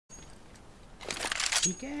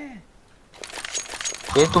ठीक है।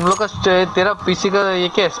 ये तुम लोग का तेरा पीसी का ये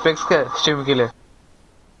क्या स्पेक्स क्या है स्ट्रीम के लिए?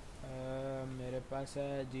 मेरे पास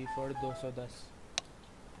है GeForce 210।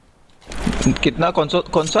 कितना? कौन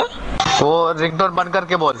सा? वो रिंगटोन बंद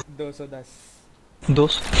करके बोल। 210।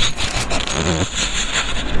 दोस्त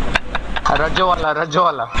रज्जो वाला और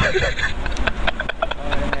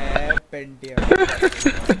है पेंटियम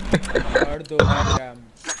और 2 रैम।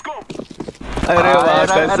 अरे वाह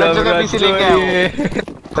कसम, रज्जो का पीसी लेके आया।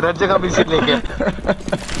 रज्जो का पीसी लेके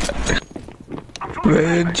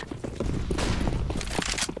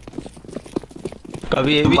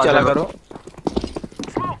कभी ये भी चला करो।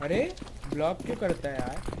 अरे ब्लॉक क्यों करता है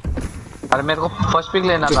यार? अरे मेरे को फर्स्ट पिक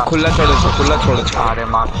लेना था। खुला छोड़ो। अरे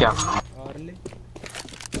मार क्या और ले।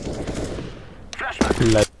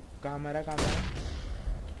 कहाँ मारा?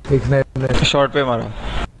 शॉर्ट पे मारा।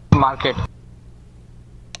 मार्केट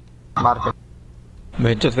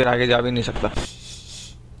भेजो, फिर आगे जा भी नहीं सकता।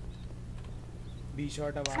 बी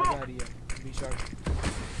शॉट आवाज आ रही है। B shot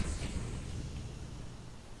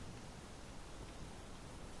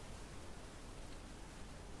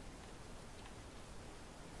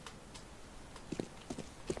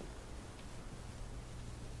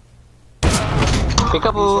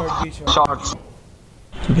pickup shots.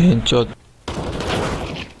 भेजो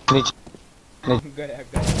नीचे गया।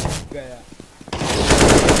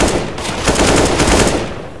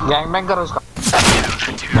 गैंगबैंग करो उसका।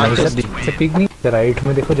 से पिक नहीं, राइट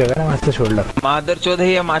में देखो जगह ना, वहां से शोल्डर। मादरचोद है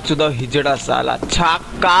ये माचुदा हिजड़ा साला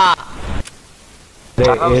छक्का।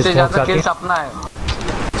 सबसे ज्यादा किल्स अपना है।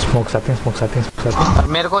 स्मोक आते हैं।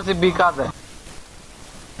 मेरे को सिर्फ बी का आता है।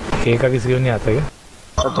 ए का किसी को नहीं आता क्या?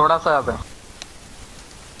 तो थोड़ा सा आता है।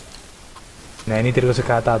 नहीं तेरे को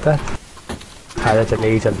सिखाता आता है। आजा चले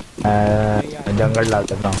ही चल। जंगल डाल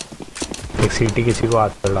देता हूँ। एक सीटी किसी को हाथ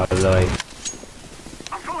पर डाल दो भाई।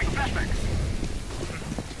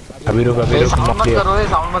 अभी रुक साउंड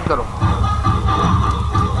मत करो।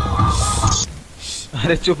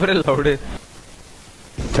 अरे चुप रे लौड़े।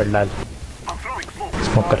 चल डाल।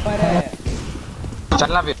 स्मोक कर।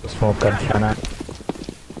 चलना फिर। स्मोक कर जाना।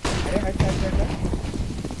 अरे हट।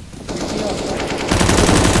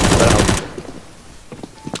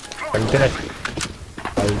 चलते रहे।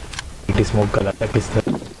 सीटी स्मोक कर रहा था किस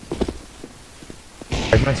तरह।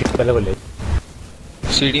 बैटमैन सीट पहले बोले।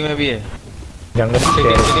 सीडी में भी है। जंगल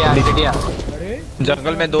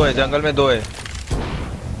में दो है।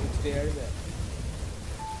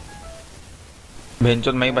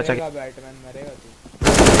 भेंचोद मैं ही बचा के। बैटमैन मरेगा तू।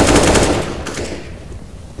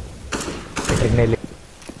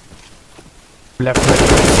 लेफ्ट में।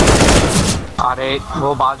 अरे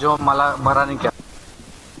वो बाजू मला भरा नहीं क्या?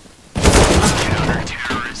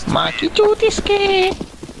 माँ की चोट इसके।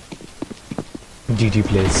 जीजी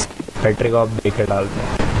प्लेस। बैटरी को आप देकर डालते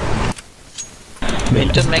हैं।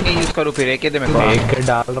 भेंचोद मैं क्या यूज करूँ फिर? एक दे मैं एक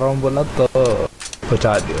डाल रहा हूँ बोला तो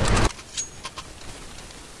पहुँचा दिया।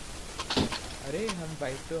 अरे हम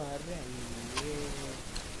फाइट तो हार रहे हैं।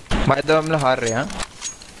 भाई तो हम लोग हार रहे हैं।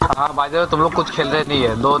 हाँ भाई तुम लोग कुछ खेल रहे नहीं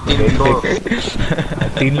है। 2 3 2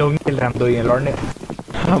 3 लोग नहीं खेल रहे, हम 2 ही हैं लौटने।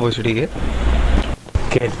 हाँ वो ठीक है।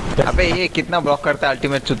 खेल। अबे ये कितना ब्लॉक करता है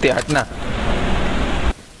अल्टीमेट चुत्ती, हटना।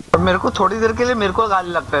 और मेरे को थोड़ी देर के लिए मेरे को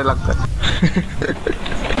गाली लगता है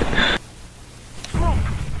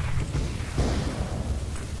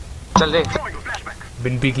चल रे।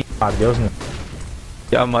 बिन पी की मार दिया उसने।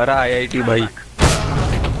 क्या मरा आईआईटी भाई।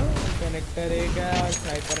 कनेक्टर है क्या और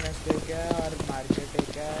साइपर नेक्स्ट है क्या और मार्केट है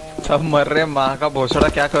क्या? सब मर रहे। माँ का भोसड़ा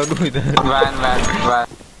क्या करूँ इधर। वैन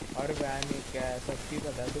और वैन है क्या? सबकी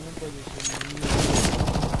पता है तुम्हें पोजीशन।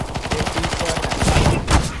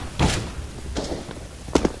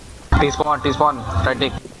 T-spawn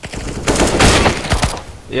static.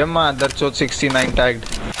 ये मादरचोद 69 टैग्ड।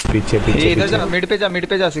 पीछे ये इधर जा, मिड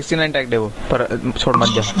पे जा 69 टैग्ड है वो। पर छोड़ मत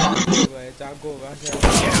जा।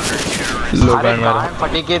 अरे गाय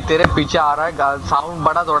फटी के तेरे पीछे आ रहा है। साउंड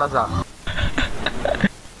बड़ा थोड़ा सा।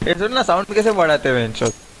 ये सुन ना, साउंड कैसे बढ़ाते हैं बेंचो?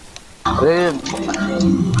 अरे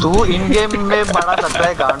तू इन गेम में बड़ा सकता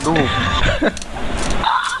है गांडू।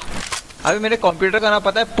 अभी मेरे कंप्यूटर का ना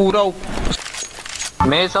पता है पूरा।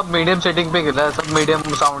 मैं सब मीडियम सेटिंग पे गिरा है। सब मीडियम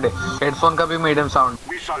साउंड है। हेडफोन का भी मीडियम साउंड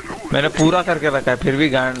मैंने पूरा करके रखा है, फिर भी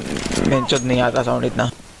बेंचोद नहीं आता साउंड इतना।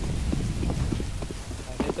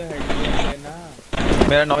 अरे तो हेडफोन है ना।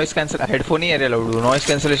 मेरा नॉइस कैंसिल हेडफोन ही है रे लौड़ू। नॉइस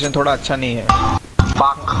कैंसिलेशन थोड़ा अच्छा नहीं है।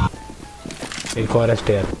 पाक एक और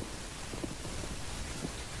स्टेयर।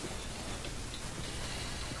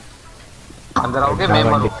 अंदर आओगे? मैं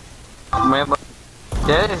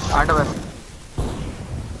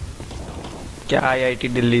क्या आईआईटी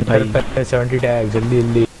दिल्ली भाई। 70 टैग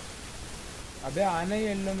जल्दी। अबे आना ही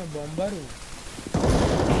येलो में बॉम्बर हूँ।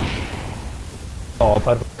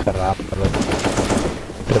 ऑफर कर रहा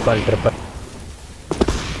ट्रिपल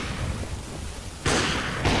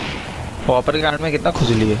ऑपर के कारण में कितना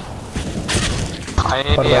खुजली है।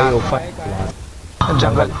 अरे और यार, भाई ओपन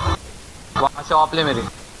जंगल वहां से ऑप ले मेरी।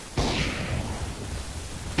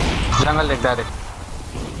 जंगल देख डायरेक्ट।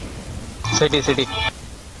 सिटी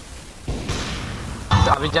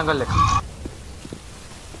अभी जंगल देख।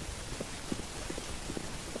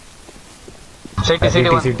 सिटी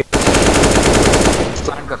वन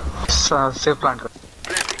प्लांट कर, सेफ प्लांट कर।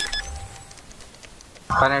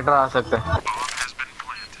 कनेक्टर आ सकते हैं।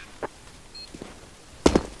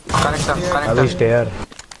 अभी कनेक्टर स्टेयर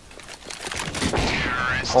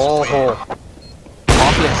ओहो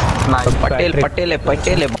ऑफलेस नाइस।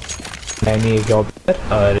 पटेल है। नहीं एक ऑफर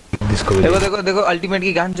और इसको भी देखो अल्टीमेट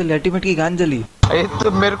की गान जली। ए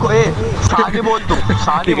तो मेरे को सानी बोल तू,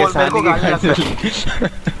 सानी बोल, मेरे को गाली लगता है।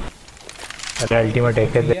 अरे अल्टीमेट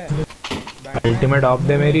एक दे, अल्टीमेट ऑफ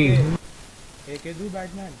दे मेरी, एक दू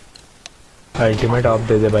बैटमैन। अल्टीमेट ऑफ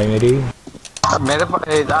दे भाई मेरी। मेरे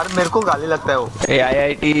यार मेरे को गाली लगता है वो।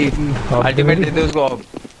 आईआईटी अल्टीमेट दे दे उसको।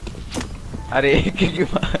 अरे तेरे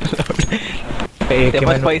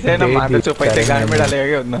पास पैसे है ना, मार दो पैसे गान में डालेगा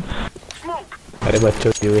क्या उतना। अरे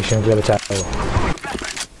बच्चों एजुकेशन के बचा रहा हो।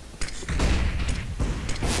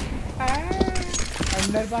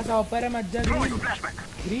 अंदर पास ऑफर है, मज्जा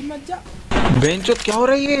ग्रीन मज्जा। बेंचोद क्या हो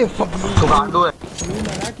रही है? तू गांडू है। तू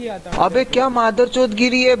मना किया था। अबे क्या मादरचोद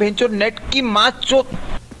गिरी है बेंचोद, नेट की माँ चोद।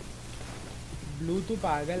 ब्लू तू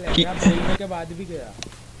पागल है क्या? बोलने के बाद भी गया।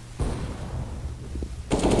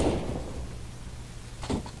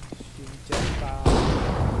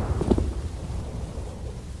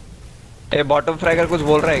 ए बॉटम फ्रैगर कुछ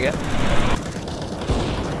बोल रहा है क्या?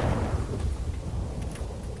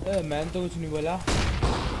 मैंने तो कुछ नहीं बोला।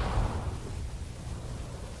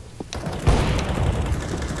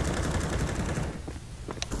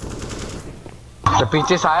 तो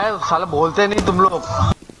पीछे से आया साला, बोलते नहीं तुम लोग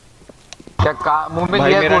क्या? मुंह में भाई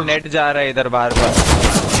लिया मेरा कुछ? नेट जा रहा है इधर बार बार।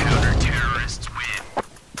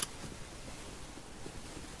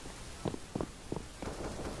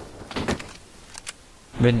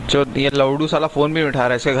 बेंचोद ये लौडू साला फोन भी नहीं उठा रहा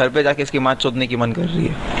है। इसके घर पे जाके इसकी माँ चोदने की मन कर रही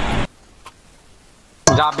है।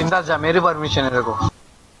 जा बिंदास जा, मेरी परमिशन है देखो।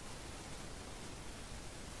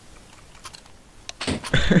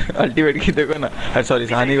 अल्टीमेट की देखो ना, अरे सॉरी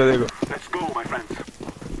सहानी को देखो।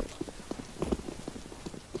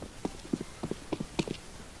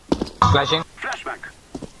 Flashing Flashback.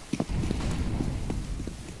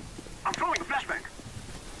 I'm throwing a flashback.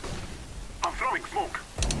 I'm throwing smoke.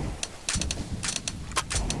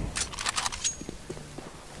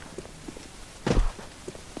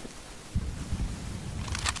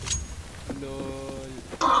 Lol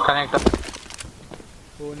connector.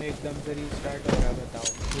 Phone एकदम से रीस्टार्ट हो रहा, बताओ।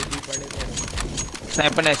 खुद ही पड़े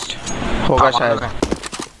स्नाइपर नेस्ट होगा शायद।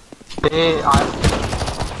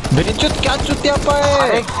 बेंचोद क्या चुतिया पाए।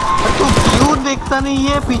 अरे तू क्यों देखता नहीं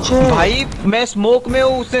है पीछे? भाई मैं स्मोक में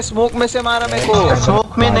हूँ, उसने स्मोक में से मारा मेरे को।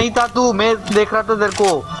 स्मोक में नहीं था तू, मैं देख रहा था तेरे को।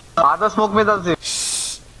 आधा स्मोक में था सिर्फ।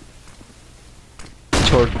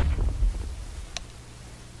 छोड़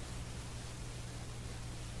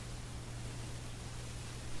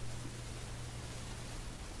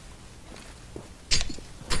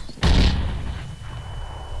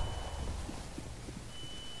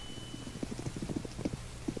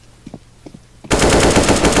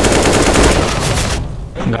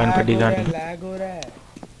गान पड़ी गान। लैग हो रहा है।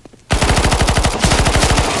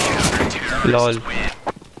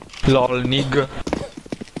 लॉल निग।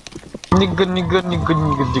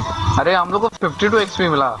 अरे हम लोग को 52 एक्सपी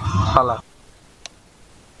मिला साला।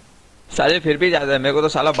 साले फिर भी ज्यादा है, मेरे को तो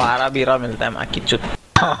साला 12 मिलता है माँ की चुत।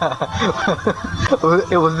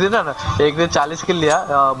 उस दिन है ना, एक ने 40 किल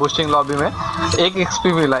लिया बूस्टिंग लॉबी में, 1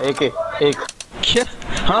 एक्सपी मिला। एक क्या?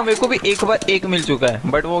 हाँ मेरे को भी एक बार 1 मिल चुका है,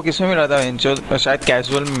 बट वो किसमें मिला था शायद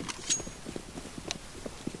कैजुअल में।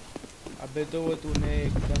 अबे तो वो तूने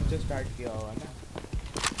एकदम से स्टार्ट किया होगा ना।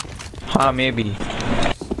 हाँ मैं भी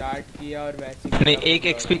स्टार्ट किया और वैसे ही नहीं, 1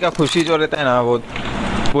 एक्सपी का खुशी जो रहता है ना,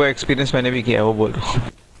 वो एक्सपीरियंस मैंने भी किया है, वो बोल रहा हूँ।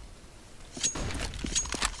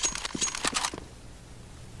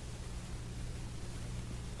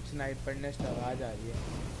 स्नाइपर नेस्ट आवाज आ रही है।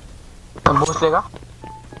 बूस्ट लेगा।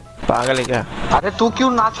 पागल है क्या? अरे तू क्यों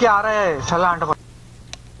नाच के आ रहा है साला आंटा पर?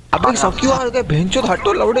 अबे सब क्यों आ गए? भेंचो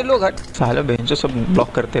हटो लौड़े लोग, हट साले। भेंचो सब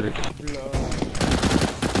ब्लॉक करते रहते।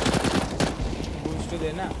 बूस्ट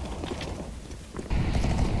देना।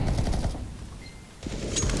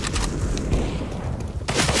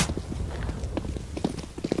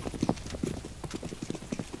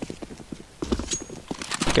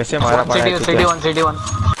 कैसे मारा पड़ा है? City one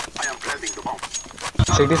I am planting the bomb.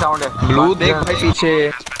 City sound है। ब्लू देख भाई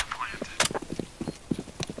पीछे।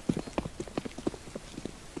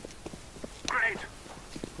 Grenade.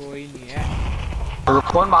 कोई नहीं है। तो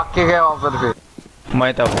कौन भाग के गया वहाँ पर फिर?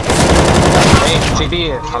 मैं तब नहीं सिटी है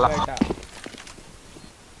ये साला। बैठा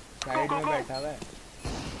साइड में बैठा हुआ है।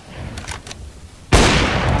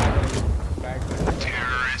 बैठ बैठ।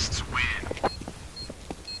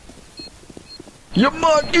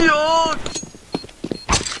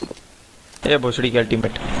 ये भोसड़ी की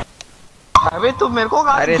अल्टीमेट। अबे तू मेरे को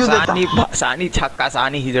गाली अरे क्यों देता? सानी सानी छक्का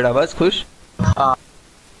सानी हिजड़ा बस खुश। हाँ।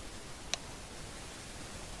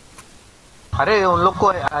 अरे उन लोग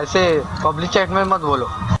को ऐसे पब्लिक चैट में मत बोलो,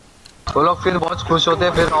 वो लोग फिर बहुत खुश होते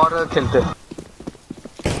हैं, फिर और खेलते हैं।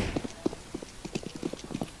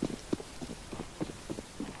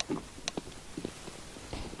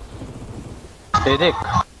 ये देख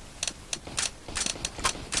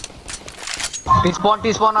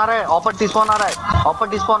टी स्पॉन आ रहा है, ऑपर टी स्पॉन आ रहा है, ऑपर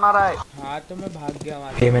टी स्पॉन आ रहा है। हाँ तो मैं भाग गया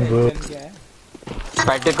वहाँ Hey, man, bro. टेंशन क्या है?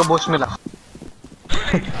 पैटे को बूस्ट मिला।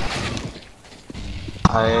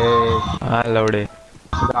 अरे हाँ लौड़े।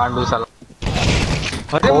 गांडू साला।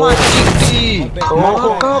 अरे ओ। माची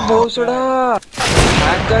ओ। का भोसड़ा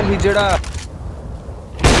हैकर हिजड़ा।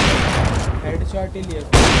 हेडशॉट ही लिए।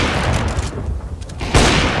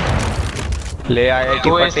 ले आईआईटी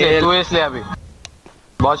तू पटेल। एस ले अभी,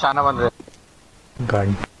 बहुत शाना बन रहे।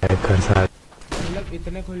 गन हैकर साथ। मतलब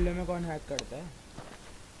इतने खुले में कौन हैक करता है?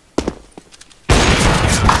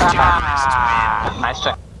 Nice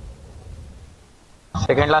try.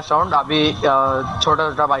 Second last round अभी। छोटा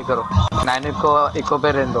छोटा बाई करो, 9 को इको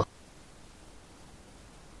पे रहने दो।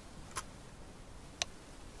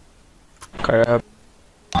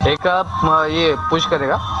 एक ये पुश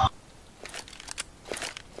करेगा।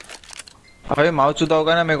 अबे माउस चुदा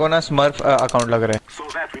होगा ना, मेरे को ना स्मर्फ अकाउंट लग रहा है So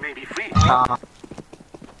that we may be free. हाँ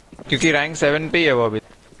क्योंकि रैंक 7 पे ही है वो अभी।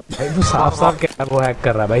 भाई तू साफ साफ क्या वो हैक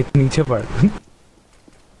कर रहा है भाई, नीचे पड़।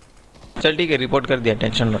 चल ठीक है, रिपोर्ट कर दिया,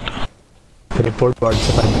 टेंशन मत। रिपोर्ट बॉट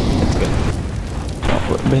से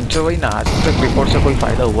भेजो वही ना, आज तक रिपोर्ट से कोई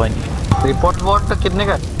फायदा हुआ नहीं। रिपोर्ट वोट कितने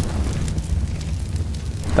का?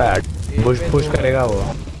 पुश पुश करेगा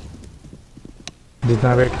वो,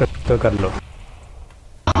 जितना वेट कर तो कर लो।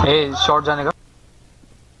 ए शॉट जाने का।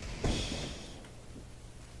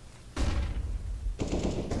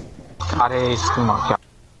 अरे इसकी माँ क्या।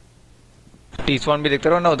 टी स्पॉन भी देखते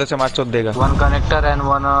रहो ना, उधर से मार चोद देगा। 1 connector and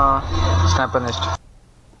 1 sniper nest.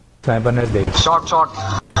 Sniper ने देख शॉट शॉट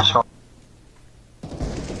शॉट।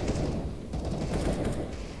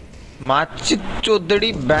 माची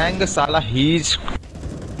चोदड़ी बैंग साला हीज।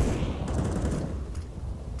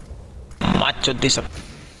 माच चोदी सब।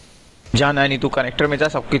 जाना नहीं, तू कनेक्टर में जा,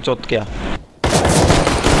 सबकी चोद क्या।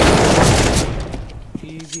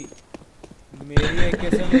 इजी। मेरी एक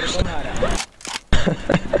से मेरे को मारा।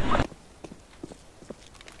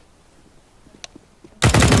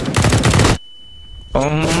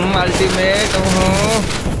 अल्टीमेट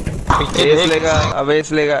एस लेगा, अब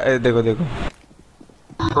एस लेगा। देखो देखो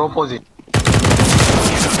प्रोपोजिट।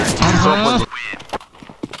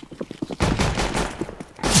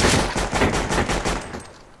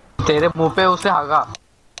 तेरे मुंह पे उसे हागा।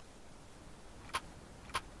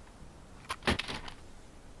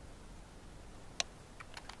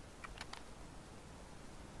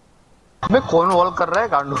 अबे कौन वॉल कर रहा है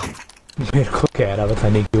गांडू? मेरे को कह रहा पता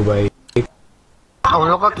नहीं क्यों भाई। हम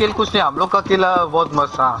लोग का किल कुछ नहीं, हम लोग का किल बहुत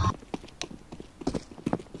मस्त। हाँ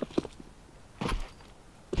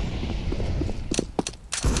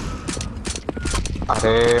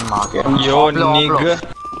अरे माँ के यो निग।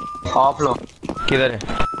 Of low. किधर है?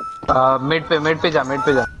 मिड पे जा, मिड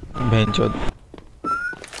पे जा। भेंचोद।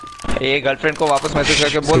 ये गर्लफ्रेंड को वापस मैसेज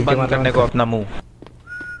करके बोल बंद करने को अपना मुंह।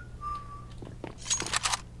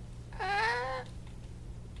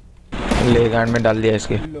 ले गांड में डाल दिया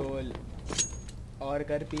इसके। लोल। और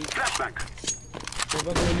कर पी। Flashbang.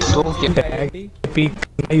 तो क्या पीक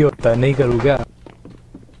नहीं होता, नहीं करूँ क्या?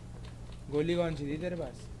 गोली कौन सी थी तेरे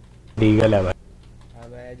पास? लीगल है भाई,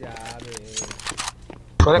 अबे जा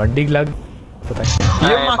बे। मंडी लग पता नहीं।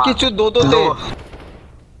 ये माँ की चूत, दो थे।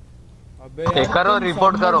 अबे यार करो, तुम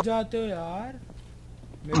रिपोर्ट सब करो। मर जाते हो यार।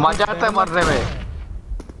 मेरे को मजा आता है डर मरने में।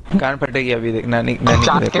 लगता है। कान फटेगी अभी, देख नानी नानी को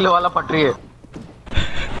 4 देख। किलो वाला पटरी है।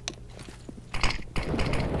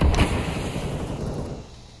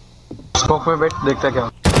 स्मोक में बैठ, देखता क्या।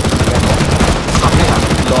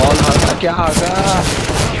 लॉल भागा क्या आगा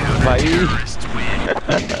भाई।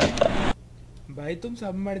 भाई तुम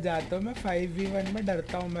सब मर जाते हो, मैं 5v1 में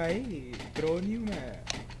डरता हूँ भाई। प्रो नहीं हूँ मैं।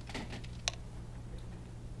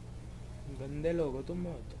 गंदे लोग हो तुम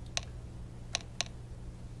बहुत।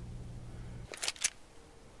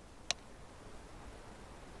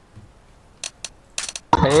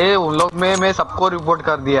 उन लोग में मैं सबको रिपोर्ट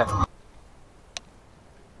कर दिया है।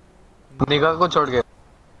 निगा को छोड़ के,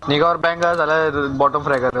 निगा और बैंक का साला बॉटम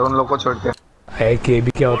फ्राई कर रहे उन लोग को छोड़ के। आई के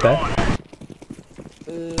भी क्या होता है?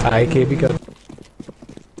 आई के भी क्या?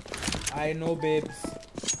 आई नो बेब्स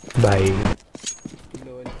भाई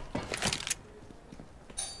लोल।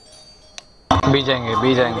 बी जाएंगे।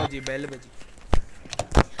 बजी बेल बजी।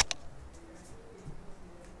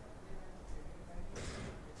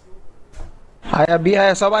 आया भी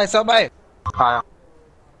आया, सब आए। आया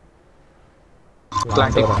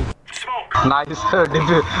प्लांटिंग नाइस।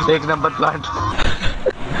 एक नंबर प्लांट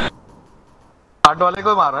वाले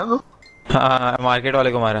को मारा है तू? हाँ, मार्केट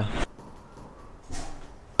वाले को मारा।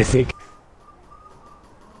 ऐसे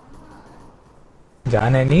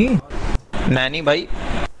जान है नहीं नैनी भाई,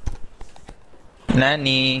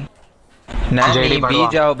 नैनी जेडी बी बढ़वा।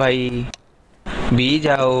 जाओ भाई, बी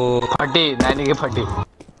जाओ। फटी नैनी की फटी।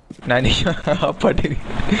 नैनी फटी।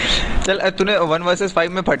 चल तूने 1 वर्सेस 5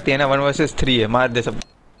 में फटती है ना, 1 वर्सेस 3 है, मार दे सब।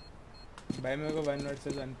 भाई मेरे को 1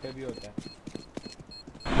 वर्सेस 1 पे भी होता है।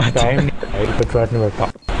 टाइम नहीं पेट्रोल नहीं बैठा।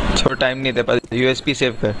 छोड़, टाइम नहीं दे पास। यूएसपी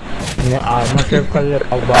सेव कर। मैं आर्मर सेव कर ले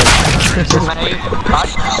अब बात। नहीं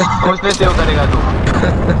कुछ नहीं सेव करेगा तू।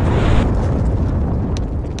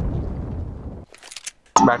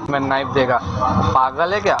 बैटमैन नाइफ देगा,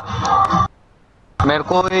 पागल है क्या? मेरे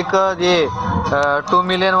को एक ये 2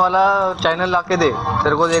 मिलियन वाला चैनल लाके दे,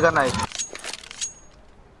 तेरे को देगा नाइफ।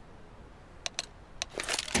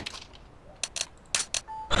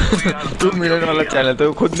 तू मिलियन वाला चैनल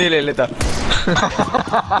तो खुद नहीं ले लेता।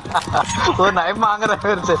 वो नाइफ मांग रहा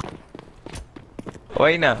है मेरे से।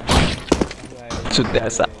 वही ना, शुद्ध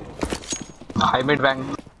ऐसा। High mid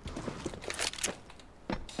bank.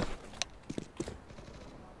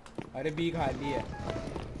 अरे बी खाली है।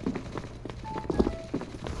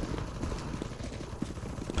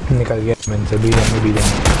 निकल गया मैं से भी जाएंगे।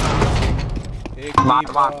 एक मार,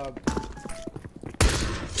 बी मार।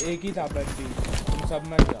 एक ही था पर बी, तुम सब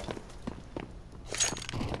मत जाओ।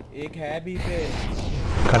 एक है बी पे।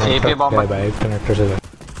 पे बॉम्ब है भाई, कनेक्टर से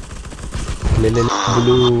ले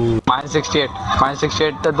ब्लू।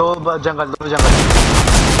 -68 दो जंगल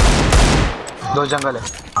है।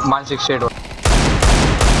 -68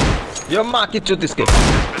 यम्मा की चुत इसके।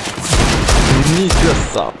 नीचे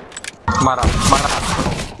साहब मारा।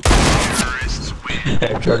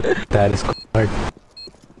 Headshot that is good.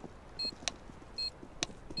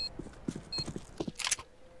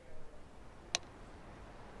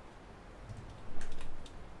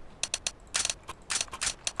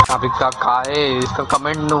 अभी का है इसका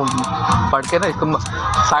कमेंट पढ़ के ना, इसको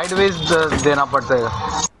साइडवेज देना पड़ता है।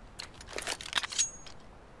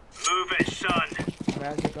 Move it, son.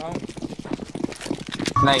 मैं सिखाऊं?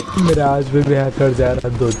 नहीं मेरा आज भी हैकर जा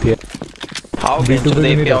रहा होती है। हाउ B2 बेंच पे दे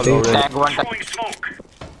नहीं पे रहते। Tag 1 tag. Throwing smoke.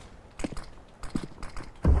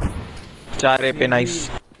 4 ए पे नाइस।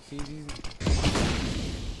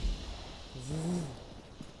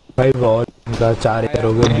 भाई बहुत इनका 4 ईयर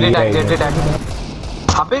हो गए।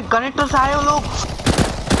 अबे कनेक्टर से आए वो लोग।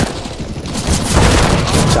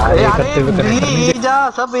 4 ईयर करते हुए कनेक्टर नहीं ये जा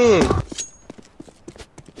सब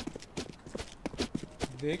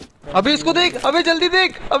देख अबे इसको देख, अबे जल्दी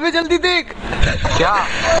देख। क्या?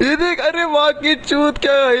 ये देख, अरे माँ की चूत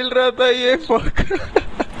क्या हिल रहा था ये। फक।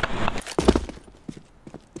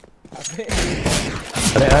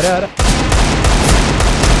 अरे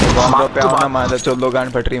बॉम्ब पे आओ ना, मार चोदो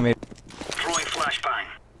गांड फट रही मेरी। Throwing flashbang.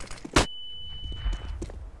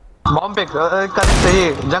 बॉम्ब पे कनेक्ट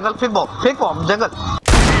ये जंगल। फेंक बॉम्ब जंगल।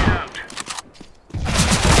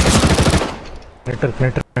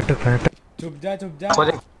 कनेक्टर छुप जा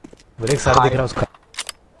ब्रेक सारा दिख रहा उसका।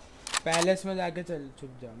 पैलेस में जाके चल, छुप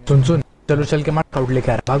जा। सुन चलो चल के मार आउट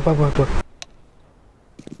लेके आ रहा। भाग।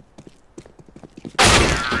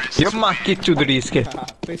 यम्मा की चुदड़ी इसके। हाँ,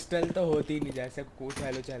 पिस्टल तो होती नहीं, जैसे कोट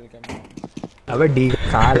हेलो चल के मार। अबे डी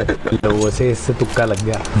कहाँ लोगों से इससे तुक्का लग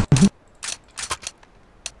गया।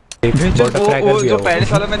 वो जो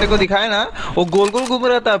पैलेस वाला मैंने को दिखाया ना, वो गोल घूम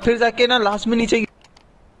रहा था, फिर जाके ना लास्ट में नीचे।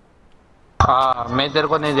 हाँ मैं तेरे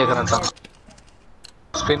को नहीं देख रहा था।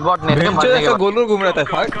 स्पिन बॉट नहीं बेंचो ऐसा गोल घूम रहा था।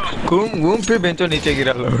 घूम फिर बेंचो नीचे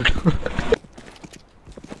गिरा। लौट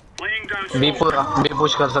Laying down B smoke.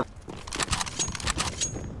 Push कर सकते।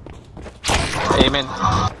 एमेन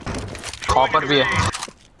ऑपर भी है।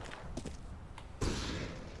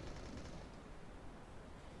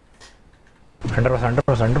 हंड्रेड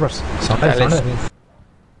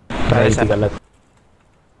गलत।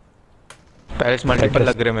 पैलेस मल्टीपल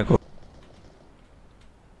लग रहे मेरे को।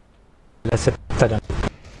 ऐसे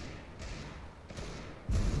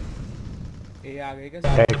ए आ गए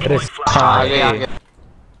क्या? एड्रेस आगे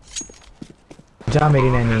जा मेरी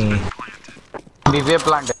नैनी। बी पे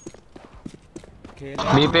प्लांट है,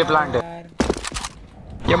 बी पे प्लांट है,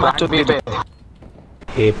 ये मत प्लांट बी पे,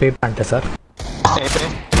 ए पे प्लांट है सर। ए पे,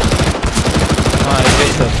 हाँ एक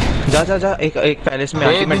ही सर। जा जा जा, एक पैलेस में ए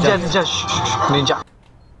अल्टीमेट निंजा जा। निंजा निंजा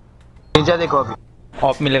निंजा देखो अभी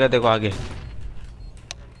ऑफ मिलेगा देखो आगे।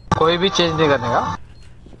 कोई भी चेंज नहीं करने का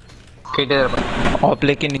किट इधर पर। ऑफ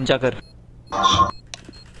लेके निंजा कर।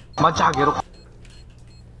 मत जा आगे रुक,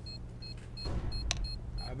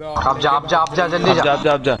 अबे अब जा जल्दी जा।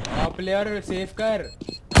 अब जा ऑफ प्लेयर सेव कर।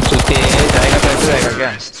 चुते जाएगा, कैसे जाएगा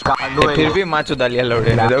क्या? कांडो है फिर ये। भी माँ चुदा लिया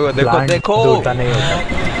लौड़े ने। देखो देखो प्लांट देखो होता नहीं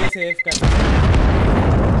होता, सेव कर।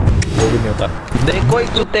 वो भी नहीं होता। देखो इस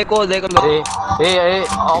चुते को देख लो। ए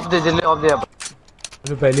ऑफ दे जल्दी, ऑफ दे अब।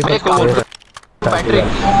 जो पहली एक बार बैटरी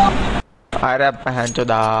अरे बहन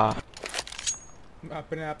चोदा।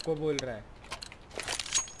 अपने आप को बोल रहा है।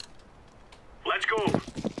 Let's go.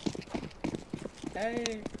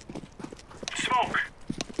 A, Smoke.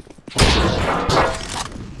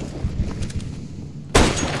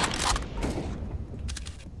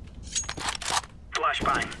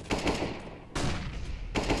 Flashbang.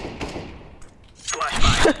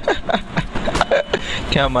 Flashbang.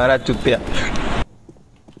 क्या मारा चुतिया।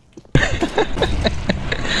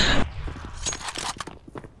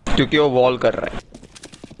 क्योंकि वो वॉल कर रहा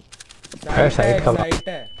है। साइड का साइट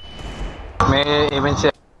है। मैं इवेंट से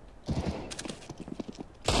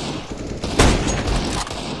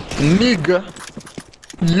निगा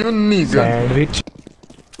यू निगा। सैंडविच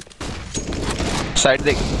साइड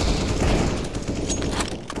देख।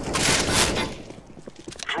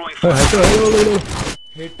 Throwing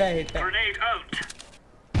हिट है। grenade out.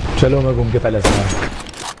 चलो मैं घूम के पहले से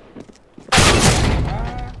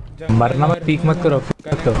मरना मत, पीक मत करो, पीक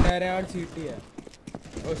मत करो। कनेक्टर है और सीटी है।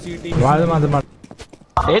 और सीटी मार मार।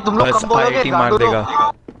 ए तुम लोग बस कब बोलोगे आईटी मार गांडू लोग? देगा।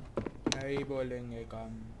 नहीं बोलेंगे काम।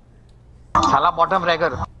 साला बॉटम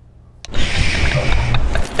रैकर।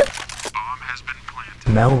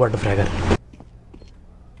 मैं हूँ बटर फ्रैगर।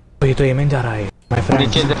 तो ये तो एमेन जा रहा है माय फ्रेंड।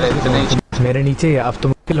 नीचे दे रहे थे नीचे। मेरे नीचे ही है, अब तो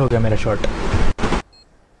मुश्किल हो गया मेरा शॉट।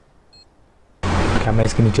 क्या मैं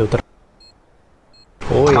इसके नीचे उतर?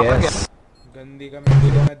 ओ यस। गंदी का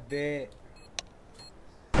मत दे।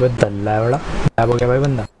 वो दल्ला है बड़ा। गायब हो गया भाई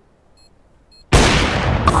बंदा।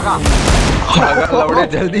 भागा लौड़े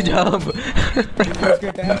जल्दी जाम।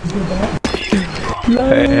 उसके टाइम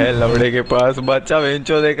लौड़े के पास बच्चा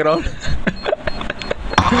वेंचो देख रहा हूँ।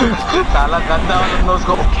 साला गंदा वाला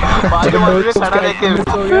उसको बाजू में खड़ा लेके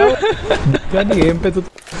हो गया। क्या नहीं गेम पे तो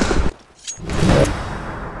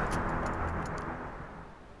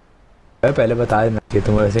पहले बता देना कि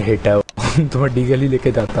तुम ऐसे हिट है। तुम्हें डीगल ही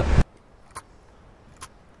लेके जाता।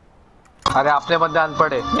 अरे आपने बंदे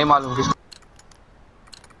अनपढ़ है, नहीं मालूम किसको।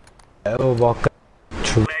 वो वॉक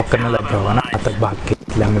करने लग गया होगा ना तक भाग के,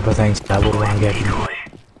 इसलिए हमें पता नहीं चला वो वहाँ गया कि नहीं।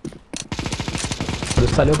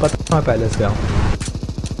 उस साले को पता मैं पहले से हूँ।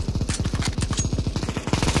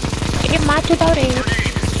 ये मार चुका रे।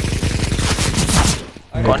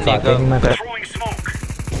 कौन नहीं कर? Throwing smoke.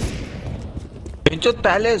 वेंचो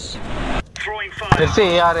पैलेस। Throwing फिर fire. से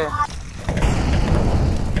ये आ रहे हैं।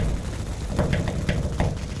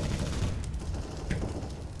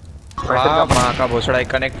 वाह माँ का भोसड़ा है।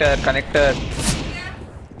 कनेक्टर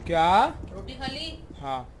क्या रोटी खा ली?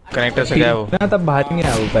 हाँ कनेक्टर से गया वो। ना तब बाहर नहीं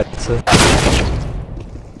आया वो पहले से।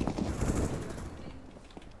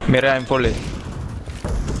 मेरा M4 ले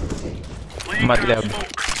मत ले अब।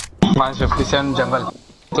 -57 जंगल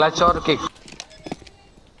क्लच और किक।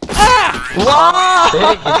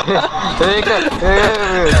 एक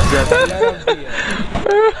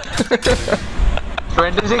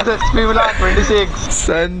 26 एक्सपी मिला। 26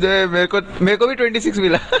 संजय मेरे को भी 26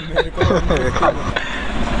 मिला।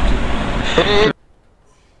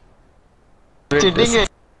 चीटिंग है।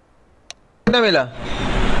 कितना मिला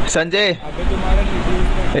संजय? अबे तुम्हारा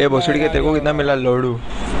reduce ए भोसड़ी के तेरे को कितना मिला लोडू?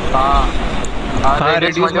 हाँ हाँ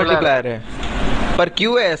रिड्यूस मल्टीप्लायर है। पर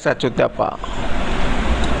क्यों है ऐसा चुत्यापा?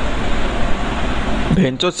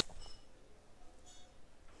 भेंचो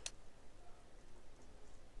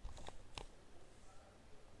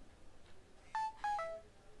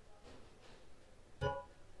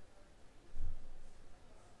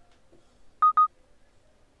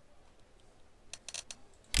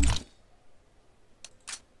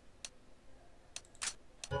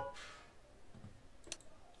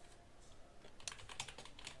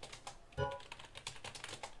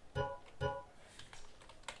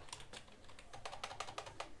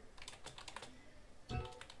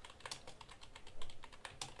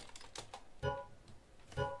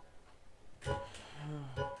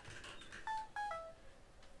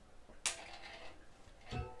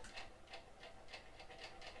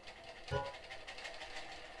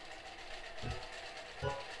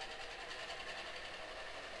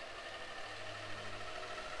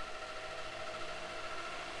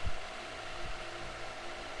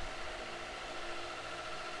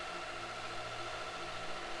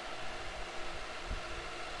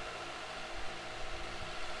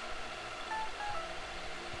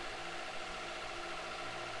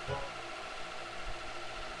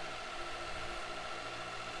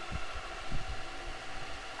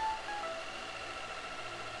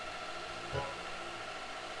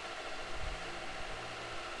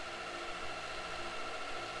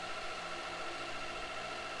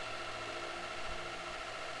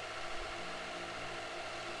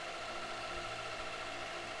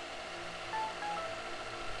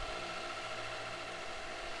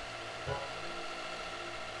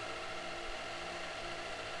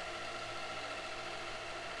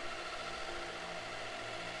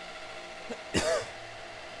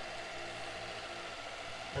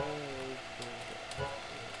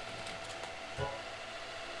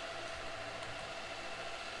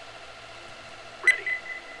Ready.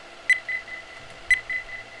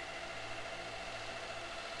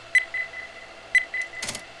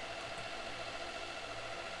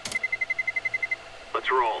 Let's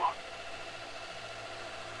roll.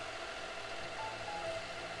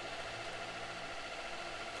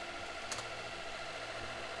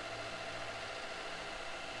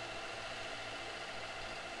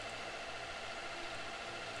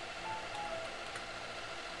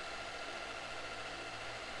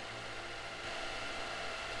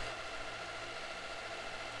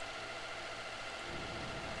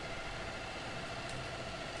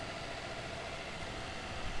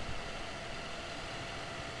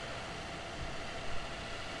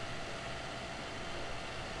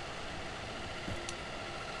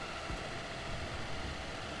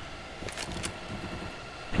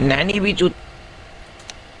 नैनी भी चूत।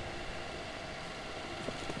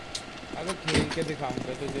 अगर खेल के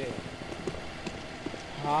दिखाऊंगा तुझे।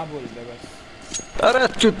 हाँ बोल दे बस। अरे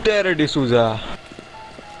चुत्ते रे डिसूजा।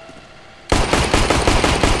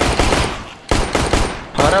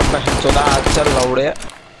 अरे बहनचोदा चल लौड़े।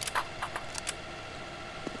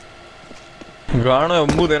 गाना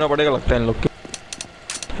अम्बू देना पड़ेगा लगता है इन लोग के।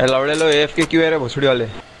 लौड़े लो एफ के क्यों है रे भोसड़ी वाले।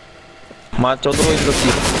 मार चौदह इन लोग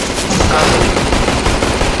की।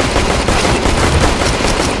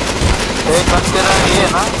 एक बस तेरा ये है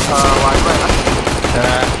ना वाईफाई ना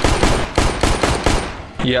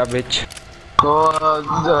या बिच तो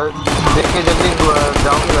देख के जल्दी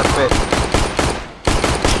जाओगे घर पे।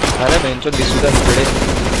 अरे बेंचो दिसूदा हिजड़े।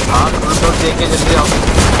 हाँ तो देख के जल्दी आओ।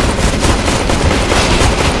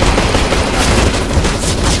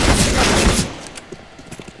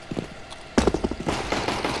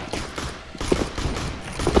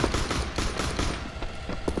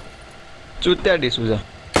 चूत्या डिसूजा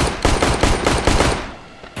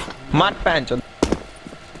मार पैंचो।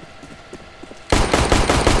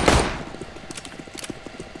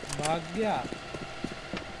 भाग गया।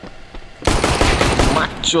 मार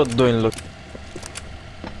चोद दो इन लोग।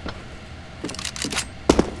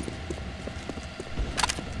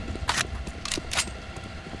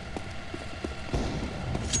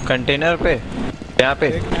 कंटेनर पे यहाँ पे।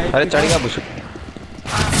 अरे चढ़ गया बुश।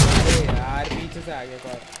 अरे यार पीछे से आगे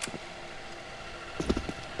पर।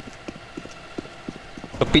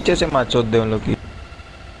 तो पीछे से मार चोद दे उन लोग की।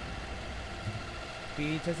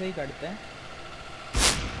 पीछे से ही करते हैं।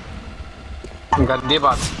 गंदी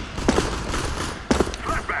बात।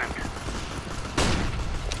 Flashbang.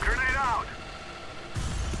 Grenade out.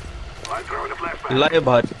 I'm throwing a flashbang. लाए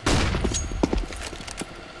भाई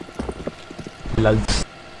लल्स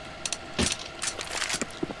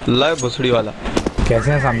लाए भोसड़ी वाला।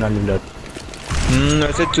 कैसे हैं सामने वाले लोग?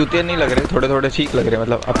 वैसे चूतिया नहीं लग रहे। थोड़े थोड़े ठीक लग रहे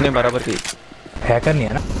मतलब अपने बराबर की। हैकर नहीं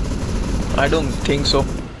है ना? I don't think so.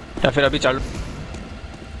 या फिर अभी चालू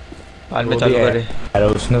बाद में वो चालू भी है। करे। अरे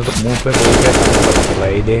उसने तो मुंह पे बोल के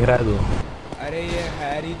भाई देख रहा है तू। अरे ये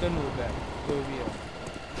हैरी तो नूब है जो भी है।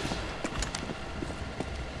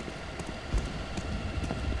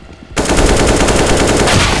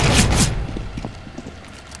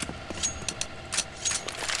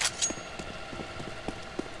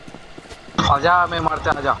 आजा मैं मारते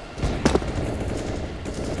आजा।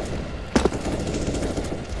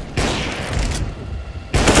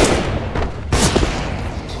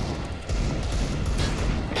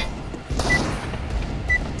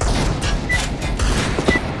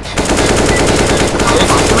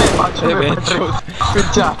 अरे बेंचो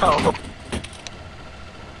पीछे आ रहा हूँ।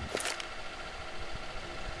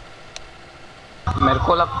 मेरे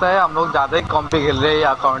को लगता है हम लोग ज्यादा ही कॉम्पी खेल रहे हैं ये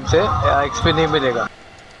अकाउंट से। एक्सपी नहीं मिलेगा।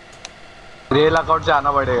 रियल अकाउंट से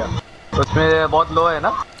आना पड़ेगा। उसमें बहुत लो है ना।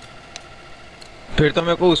 फिर तो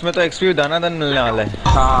मेरे को उसमें तो एक्सपी दाना दान मिलने वाला है।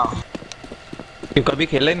 हाँ क्यों कभी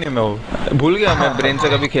खेला ही नहीं मैं वो। भूल गया मैं ब्रेन से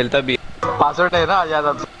कभी खेलता भी। पासवर्ड है ना आ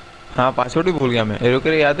जाता तो। हाँ पासवर्ड भी भूल गया मैं। रुक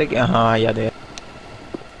रे याद है कि हाँ याद है।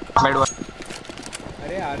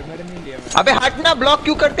 अरे आर्मर नहीं लिया मैंने। अबे हटना ब्लॉक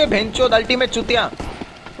क्यों करते भेंचोद अल्टीमेट चूतिया।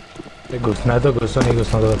 घुसना है तो घुसो नहीं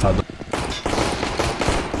घुसना तो बता दो।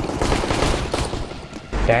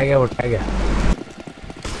 टैग है वो टैग है।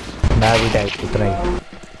 मैं भी टैग उतना ही।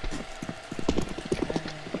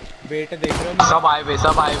 बेटे देख रहे हो सब आए हुए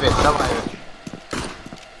सब आए हुए सब आए हुए।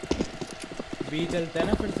 बी चलते हैं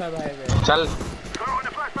ना फिर सब आए हुए। चल Throwing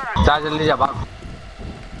a flashbang. जा जल्दी जा भाग।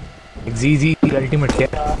 जी अल्टीमेट क्या?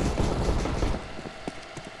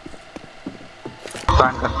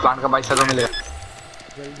 प्लान का 22 मिलेगा।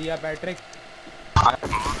 जल्दी आ पैट्रिक।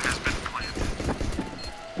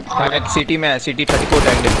 हेवन सिटी में है, सिटी 34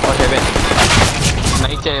 टैग्ड है और हेवन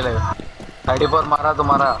नहीं चलेगा। 34 मारा तो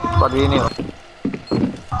मारा पर ये नहीं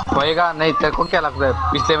होएगा। नहीं तेरे को क्या लगता है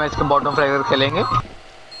पिछले मैच के बॉटम फ्रैगर खेलेंगे?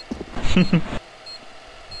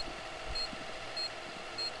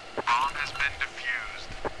 Bomb has been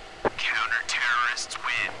defused. Counter-terrorists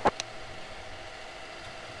win.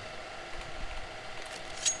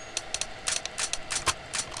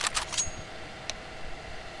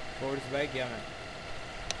 Force by किया मैं।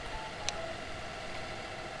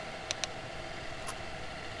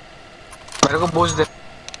 मेरे को बूस्ट दे।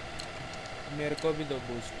 मेरे को भी दो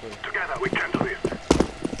बूस्ट कोई। Together we can do this.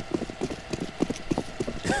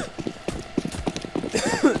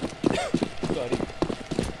 Sorry.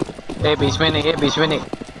 ए बीच में नहीं है, बीच में नहीं।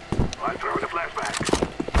 I'm throwing a flashback.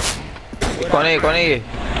 कौन है ये?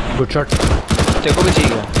 Good shot. तेरे को भी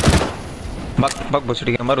चाहिए? बक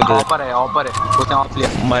भोसड़ी के मर उधर। ऑफर है उसने ऑफ लिया।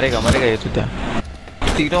 मरेगा ये चुतिया।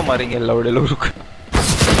 तीनों मरेंगे लौड़े लोग। रुक।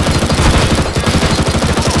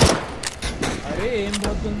 अरे एम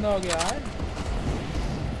बहुत गंदा हो गया यार।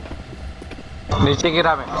 नीचे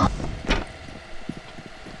गिरा मैं।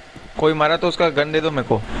 कोई मारा तो उसका गन दे दो मेरे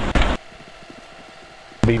को।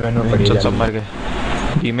 बीमैन में पड़ी चल जा सब रही मर गए।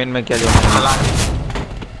 बीमेन में क्या जाऊँ?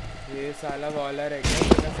 ये साला बॉलर है क्या?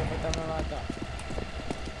 कैसे पता मैं वहाँ था?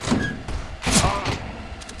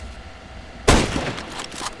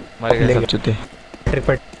 मर गए सब चुते। ट्रिप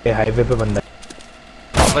पे हाईवे पे बंदा है।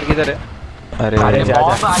 ऑफर किधर है? अरे अरे जा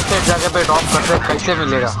बॉम्ब ऐसे जगह पे ड्रॉप करते कैसे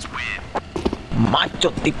मिलेगा? माँ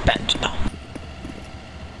चोती पैंचता।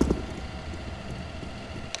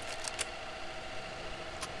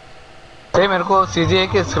 मेरे को सीजी है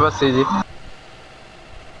कि इसके पास सीजी?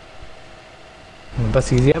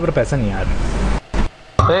 बस इजी है पर पैसा नहीं यार।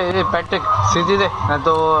 ए पैटिक सीजी दे नहीं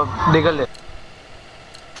तो डिगल ले।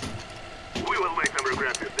 We will make them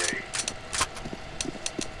regret this day.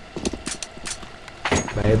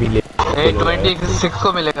 भाई अभी ले 26 को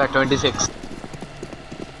मिलेगा 26।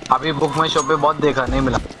 अभी बुक में शॉप पे बहुत देखा नहीं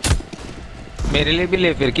मिला। मेरे लिए भी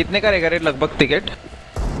ले फिर। कितने का रहेगा रेट लगभग टिकट?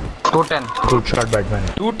 210। Good shot Batman.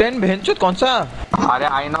 210 भेंचोद कौन सा? अरे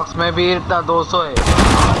आइनॉक्स में भी इतना 200 है।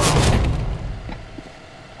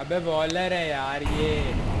 अबे बॉलर है यार ये।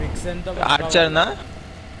 विक्सन तो आर्चर ना?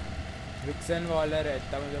 विक्सन बॉलर है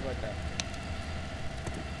इतना मुझे पता है।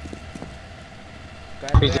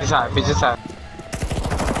 पीछे से आया।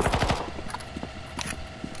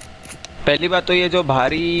 पहली बात तो ये जो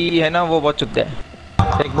भारी है ना वो बहुत चुत्ते है।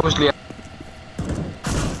 एक बूस्ट लिया।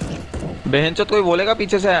 बहनचोद कोई बोलेगा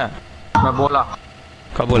पीछे से आया? मैं बोला।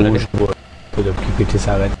 कब बोला? तो जबकि पीछे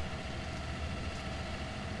से आ गए।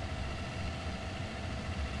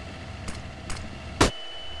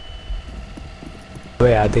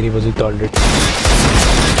 अबे यार तेरी वजह तो ऑलरेडी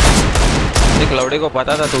एक लौड़े को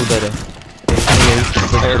पता था तू उधर है।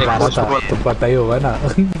 तो पता ही होगा ना।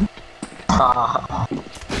 हाँ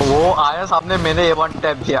वो आया सामने, मैंने ये वन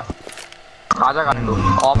टैप किया। आजा कांडू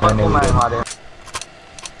ऑफर को मैं मारे।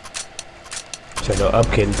 चलो अब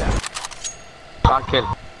खेलते हैं। हाँ खेल।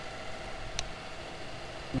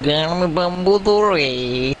 गेम में बम्बू दो रे।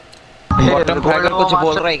 बॉटम फ्रैगर कुछ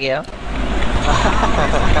बोल रहा है क्या?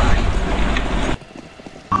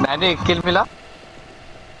 मैंने एक किल मिला।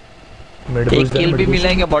 एक किल भी मिला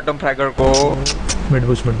है क्या बॉटम फ्रैगर को? मिड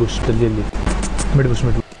बूस्ट जल्दी मिड बूस्ट।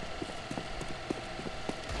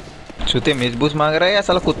 छूते मिस बूस्ट मांग रहा है या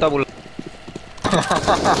साला कुत्ता बोल?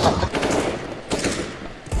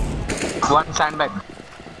 One sandbag.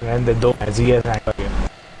 रहने दे, दो ऐसी है सैंडबैग।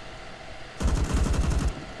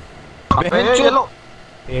 अबे ये लो।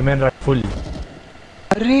 एमएन रख फुल।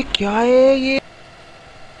 अरे क्या है ये?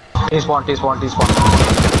 टी स्पॉन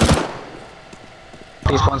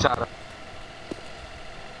से आ रहा।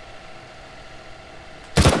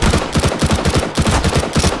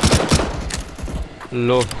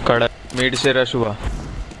 लो कड़ा मिड से रश हुआ।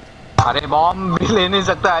 अरे बॉम्ब भी ले नहीं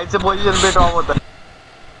सकता, ऐसे पोजीशन पे ड्रॉप होता है।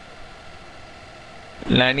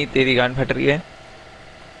 लानी तेरी गान फट रही है।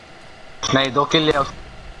 नहीं 2 किल लिया।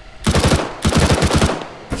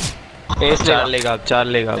 एस लेगा। 4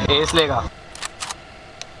 लेगा। एस लेगा।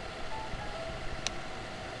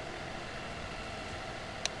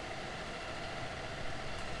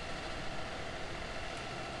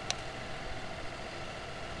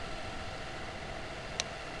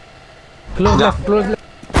 क्लोज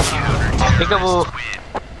ठीक है वो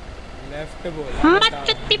लेफ्ट बोल।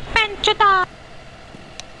 मचती पंचता।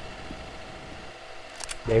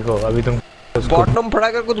 देखो अभी तुम बॉटम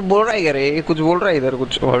फ्रैगर कुछ बोल रहा है क्या रे? कुछ बोल रहा है इधर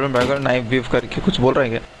कुछ। बॉटम फ्रैगर नाइफ वीव करके कुछ बोल रहा है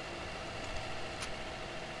क्या?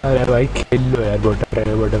 अरे भाई खेल लो यार। बॉटम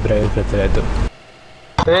फ्रैगर करते रहे तो।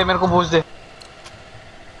 मेरे को पूछ दे।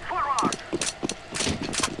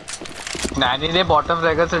 नैनी ने बॉटम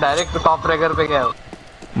रैगर से डायरेक्ट टॉप रैगर पे गया।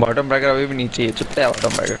 बॉटम ब्रैकर अभी भी नीचे है, चुपता है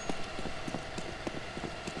बॉटम ब्रैकर।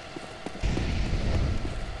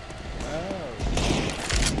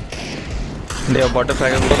 देखो बॉटम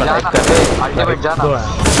ब्रैकर को लाइक कर रहे हैं। अल्टीमेट जाना। दो है।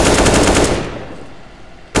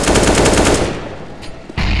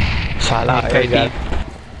 साला एक का ही 80 जा।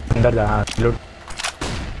 अंदर जा। हाँ लूट।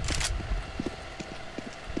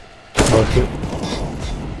 बहुत ही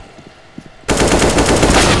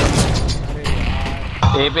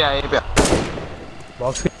ए पे आ, ए पे आ।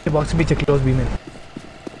 बॉक्स के पीछे क्लोज भी में।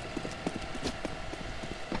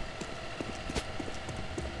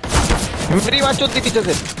 मेरी बात चलती पीछे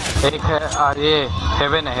से एक है ये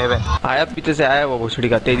हेवन है, हेवन। आया, पीछे से आया वो भोसड़ी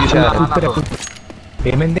का, तेजी से आ रहा है। ना तो।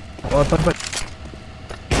 पेमेंट दे और पर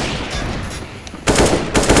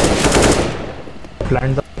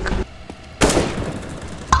प्लांट दो।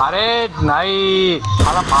 अरे नहीं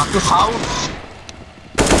साला बाकी साउंड।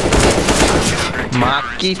 माँ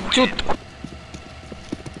की चुत।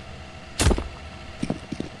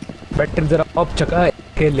 बैटर जरा ऑफ चका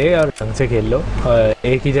खेल ले और ढंग से खेल लो। और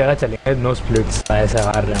एक ही जगह चलेंगे, नो स्प्लिट्स। ऐसे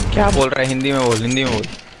हार रहे हैं। क्या बोल रहा है? हिंदी में बोल, हिंदी में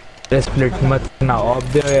बोल। स्प्लिट मत ना, ऑफ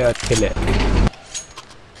दे और खेले।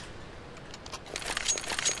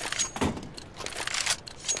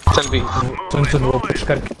 चल भी सुन वो पुश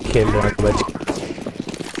करके खेल रहे हैं बच।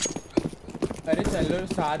 अरे चलो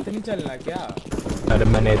साथ नहीं चलना क्या? अरे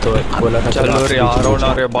मैंने तो बोला था चलो रे यारो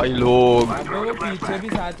ना रे भाई लोग। अबे वो पीछे भी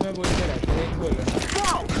साथ में बोलते रहते हैं, एक बोलो ना।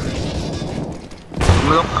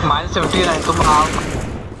 हम लोग -79 तुम आओ।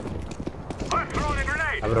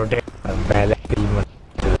 अब रोटेट पहले किल मत।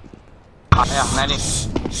 आया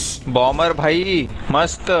नहीं बॉमर भाई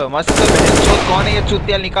मस्त मस्त। बहनचोद कौन है ये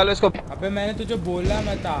चूतिया? निकालो इसको। अबे मैंने तुझे बोला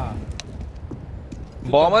मत आ।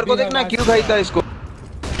 बॉमर को देखना क्यों खाई था इसको।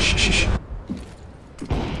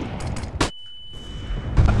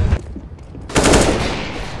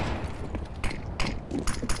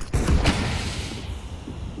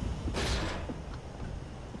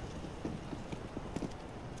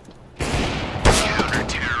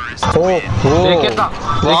 देखे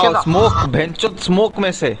था। स्मोक, भेंचोद स्मोक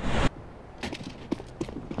में से।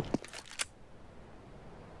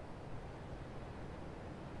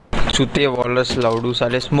 चूतिया वॉलस लाउडू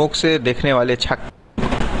साले स्मोक से देखने वाले छक।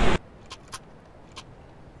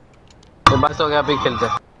 तो बस हो गया, अभी खेलते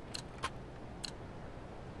हैं।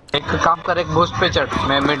 एक काम कर, एक बूस्ट पे चढ़,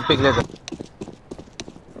 मैं मिड पिक लेता।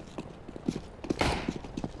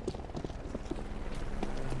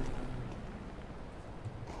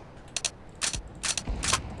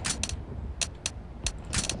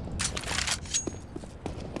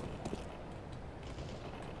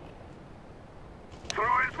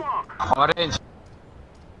 ऑरेंज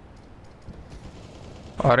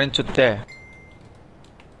ऑरेंज चुत्ते है।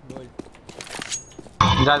 बोल।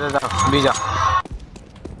 जा जा जा भी जा।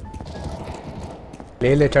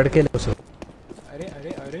 ले चढ़ के ले उसे। अरे अरे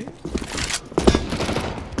अरे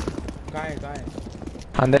कहाँ है?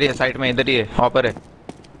 अंदर ही है, साइड में इधर ही है, ऑपर है।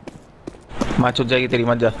 माँ छुट जाएगी तेरी,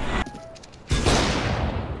 मत जा।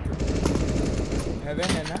 हेवन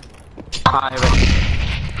है ना? हाँ हेवन।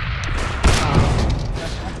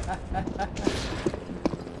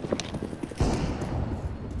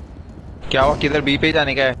 क्या हुआ? किधर? बी पे ही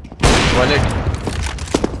जाने का है।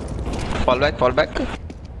 Wallet fall back.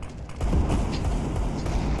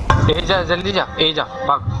 ए जा, जल्दी जा, ए जा,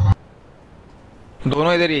 भाग।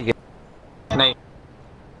 दोनों इधर ही है क्या? नहीं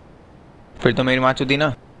फिर तो मेरी माँ चुदी ना।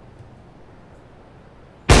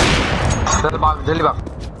 चल भाग, जल्दी भाग।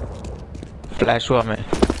 फ्लैश हुआ मैं।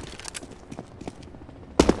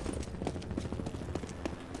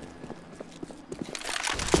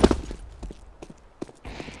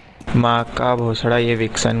 माँ का भोसड़ा ये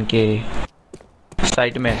विक्सन के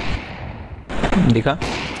साइड में दिखा।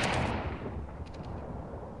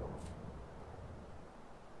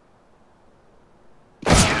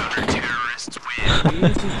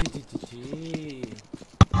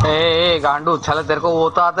 ए गांडू छला, तेरे को वो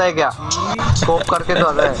तो आता है क्या? स्कोप करके तो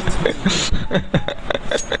आता है।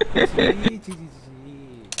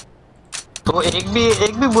 तो एक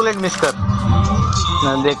भी बुलेट मिस कर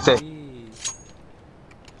देखते।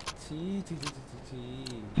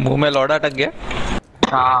 मुंह में लौड़ा अटक गया।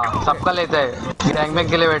 हाँ सबका लेता है, गैंग में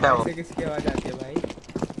के लिए बैठा है वो। किसकी आवाज आती है भाई?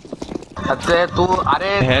 अच्छा तू, अरे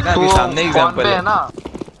है ना, तू अभी सामने फोन एग्जांपल पे है है ना,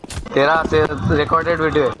 तेरा रिकॉर्डेड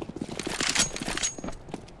वीडियो है।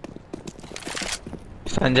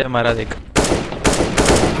 संजय मारा देख।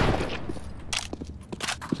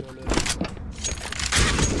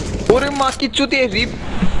 पूरे माँ की चुती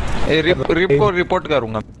रिप को रिपोर्ट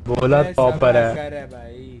करूंगा। बोला टॉपर है। कर है भाई।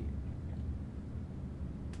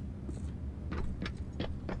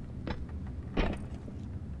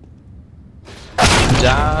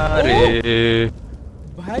 जा रे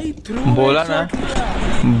भाई थ्रू बोला ना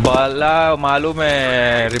बाला मालूम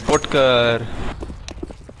है रिपोर्ट कर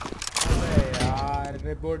यार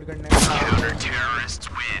रिपोर्ट करने का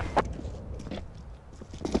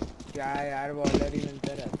क्या यार बॉलर ही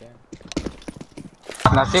मिलते रहते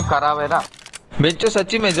हैं नसीब खराब है ना बेंचो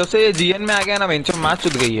सच्ची में जब से ये जीएन में आ गया ना बेंचो मैच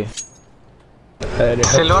चुद गई है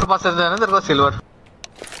सिल्वर पसंद है ना तेरे को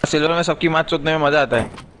सिल्वर में सबकी मैच चुदने में मजा आता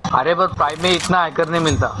है अरे पर प्राइम में इतना हैकर नहीं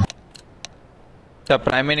मिलता अच्छा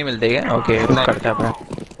प्राइम में नहीं मिलते क्या ओके करता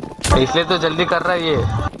है इसलिए तो जल्दी कर रहा है ये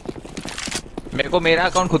मेरे को मेरा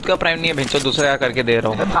अकाउंट खुद का प्राइम नहीं है बेंचो दूसरे का करके दे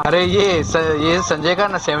रहा हूँ अरे ये संजय का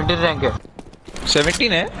ना 17 रैंक है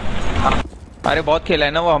 17 है अरे बहुत खेला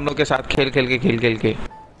है ना वो हम लोग के साथ खेल के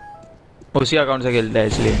उसी अकाउंट से खेलता है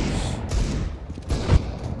इसलिए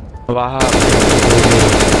वाह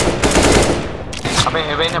अबे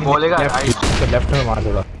हेवन है बोलेगा लेफ्ट में मार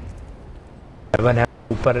दूंगा हेवन है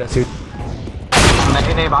ऊपर सीट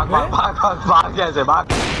नहीं भाग कैसे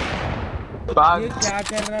भाग ये क्या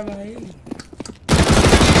कर रहा है भाई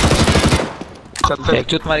चल एक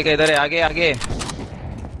चुत मारी का इधर है आगे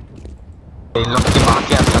इन लोग की मां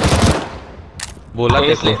क्या बोला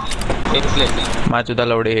इसलिए माँ चुदा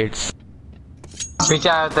लौड़े हिट्स पीछे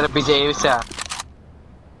आया तेरे पीछे ए से आया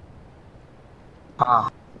हाँ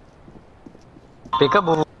पिकअप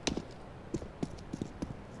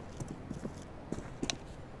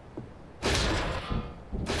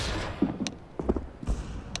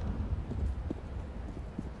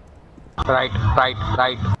राइट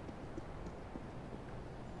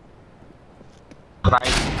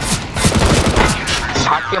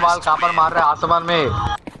छाट के बाल कहाँ पर मार रहे आसमान में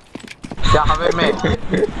क्या हवे में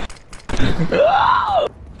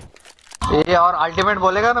ये और अल्टीमेट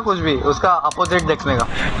बोलेगा ना कुछ भी उसका अपोजिट देखने का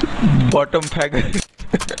बॉटम फ्रैगर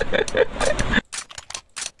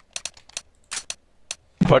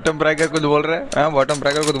बॉटम फ्रैगर कुछ बोल रहा है हाँ बॉटम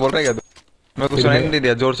फ्रैगर कुछ बोल रहा है क्या तू मैं कुछ सुनाई नहीं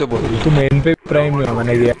दिया जोर से बोल तू मेन पे प्राइम में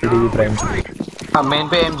मैंने दिया टीवी प्राइम हाँ मेन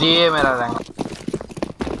पे एमजी है मेरा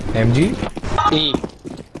रैंक एमजी ई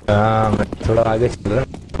हाँ मैं थोड़ा आगे चल रहा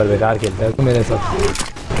पर बेकार खेलता है तू मेरे साथ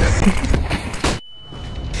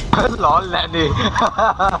लॉल लैंडी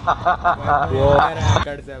वो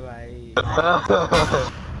रैंकर्स है भाई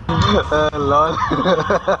लॉल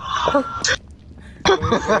कोई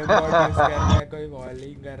फ्रेमवर्क यूज कर रहा है कोई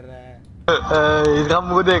बॉलिंग कर रहा है इसका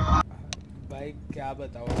मुंह देख भाई क्या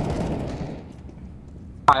बताओ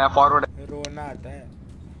आया फॉरवर्ड रोना आता है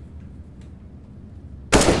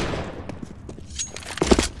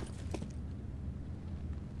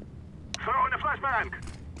Throw in a flashbang.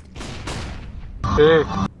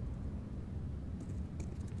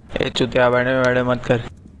 ए चुतिया बैठे मत कर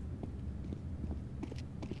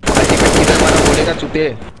अल्टीमेट किधर मारा बोलेगा चुते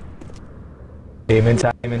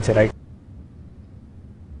एमएन से राइट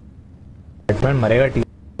बैट्समैन मरेगा टी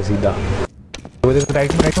सीधा वो देखो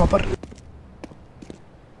राइट में वहां पर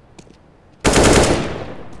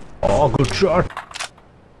ओह गुड शॉट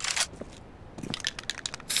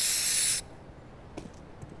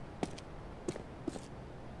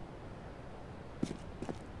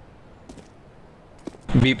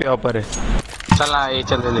बी पे ऑपर है चल ना ये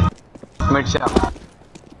चल ले मिड से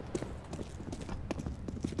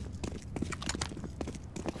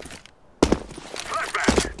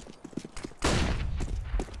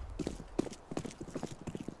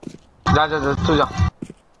जा तू जा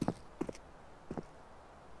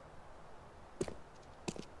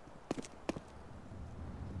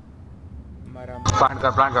प्लांट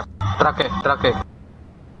कर ट्रक है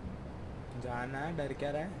जाना है डर क्या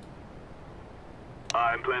रहा है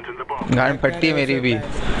I'm planting the bomb. गांड फटती है मेरी भी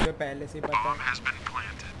मुझे पहले से ही पता है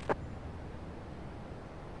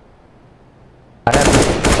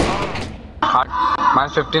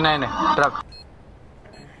 -59 है ट्रक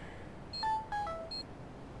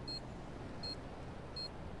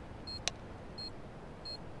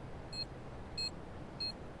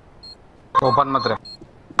ओपन मत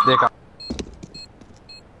रहे देखा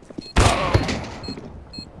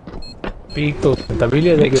पीक तो तभी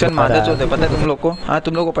ले विक्सन मादर चोद है पता है तुम लोग को हाँ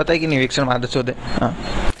तुम लोग को पता है कि नहीं विक्सन मादर चोद है हाँ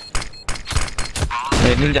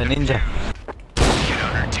निंजा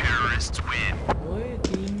ओए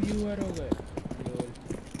 3 व्यूअर हो गए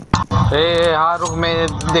हाँ रुक मैं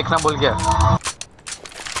देखना भूल गया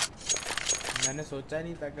मैंने सोचा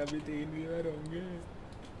नहीं था कभी 3 व्यूअर होंगे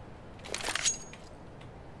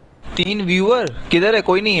 3 व्यूअर किधर है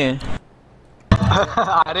कोई नहीं है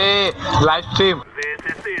अरे लाइव स्ट्रीम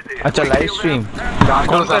अच्छा लाइव स्ट्रीम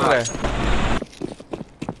कौन कर रहा है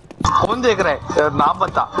कौन देख रहा है नाम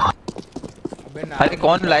बता अबे ना अरे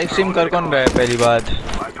कौन लाइव स्ट्रीम कर कौन रहा है पहली बात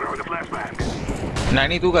I'm throwing a flashbang.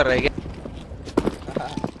 नानी तू कर रहा है क्या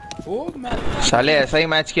ओ मैं साले ऐसा ही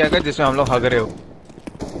मैच किया कर जिसमें हम लोग हग रहे हो।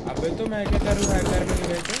 अबे तो मैं क्या करूँ, हैकर में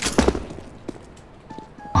गए थे।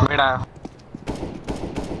 मेरा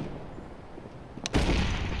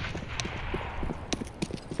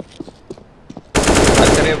मत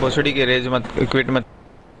करे भोसड़ी की रेज मत, क्विट मत।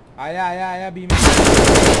 आया आया आया बी में।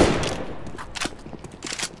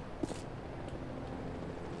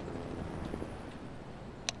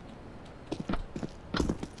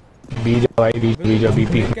 बीज भाई बीज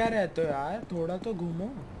बीपी। क्या रहते हो यार, थोड़ा तो घूमो।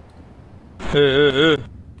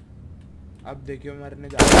 अब देखियो मरने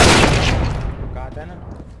जा रहा है। कहा था ना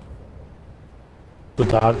तो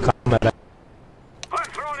था काम मेरा I'm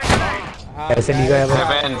throwing a grenade. हाँ, ऐसे नहीं गया भाई।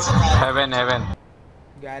 Heaven heaven heaven.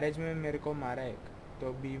 गैरेज में मेरे को मारा एक, तो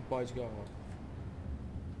बी पहुंच गया होगा।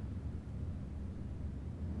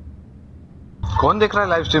 कौन देख रहा है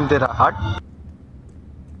लाइव स्ट्रीम तेरा? हट।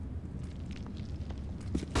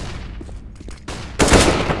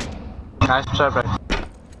 नाइस ट्राई भाई।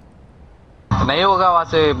 नहीं होगा वहां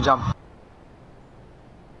से जंप।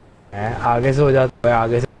 आगे से हो जाता है,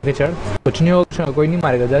 आगे से आगे चढ़, कुछ नहीं होगा, कोई नहीं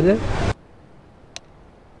मारेगा। जा जा।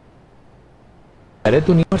 अरे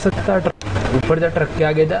तू नहीं मर सकता, ट्रक ऊपर जा, ट्रक के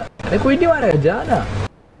आगे जा। अरे कोई नहीं मारेगा, जा ना।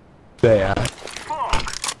 गया यार,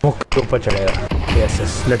 मुख के ऊपर चढ़ेगा। Yes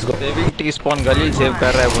yes let's go. Saving T spawn गली सेव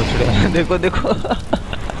कर रहा है भोसड़ी। देखो देखो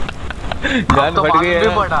गान तो फट गई मालूम भी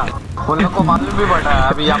है। पड़ा, उन लोग को मालूम भी पड़ा है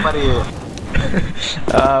अभी यहाँ पर ये।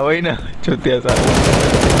 वही ना चुतिया सा।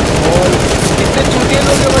 कितने चुतिया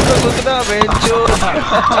लोग हैं मतलब, सोचना बेंचो।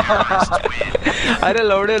 अरे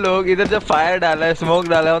लौड़े लोग, इधर जब फायर डाला है, स्मोक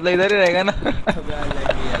डाला है, मतलब इधर ही रहेगा ना।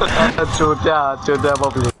 चूतिया चूतिया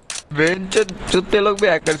पब्लिक। बेंचो चुत्ते लोग भी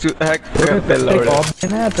हैक करते हैं लौड़े। ऑफ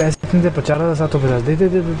देना है, पैसे 50,750 दे दे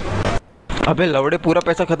दे दे। अबे लौड़े पूरा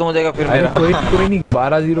पैसा खत्म हो जाएगा फिर अरे मेरा। कोई नहीं,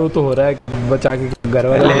 12-0 तो हो रहा है, बचा के घर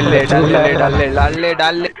वाले ले ले डाल ले डाल ले डाल ले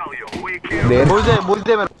डाल ले। Tell you, we kill. देर। बोल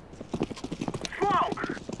दे मेरे। Smoke.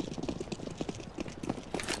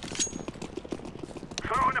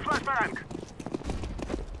 Throwing a flashbang.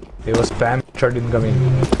 ये वो स्पैम शॉट इनकमिंग।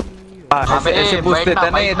 ऐसे ऐसे पूछ देता है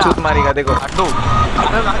ना, ये चूत मारेगा देखो। लाडू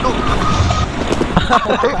अरे लाडू।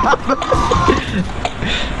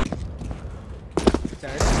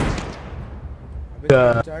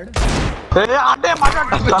 अबे चढ़। ए आटे मार।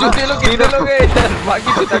 चूते लोग कितने लोग हैं बाकी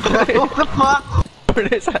चूता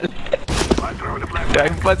बड़े साले I'm throwing a flashbang.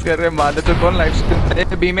 Time pass कर रहे हैं। मादर तो कौन लाइव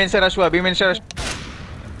स्ट्रीम बीमेन से रश हुआ, बीमेन से रश,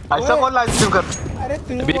 ऐसा कौन लाइव स्ट्रीम कर? अरे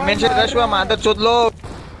तू बीमेन से रश हुआ। मादर चोद लो।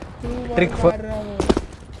 ट्रिक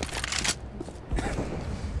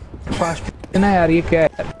फास्ट ना यार, ये क्या है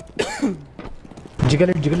यार?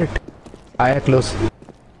 जिगलेट आया क्लोज,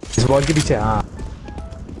 इस बॉल के पीछे। हाँ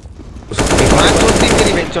मार चोद दी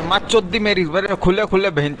मेरी बेंचो, मार चोद दी मेरी। खुले खुले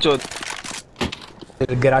बेंचो।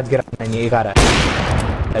 गैराज नहीं, एक आ रहा है।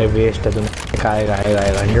 अरे वेस्ट है, तुम आएगा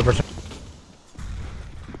 100%।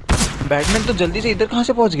 बैटमैन तो जल्दी से इधर कहाँ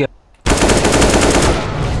से पहुँच गया?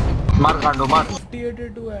 मार कांडो मार।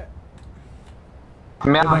 82 है।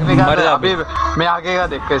 मैं आगे मर का जा अभी, मैं आगे का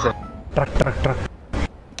देख कैसे। ट्रक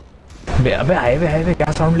अबे हाईवे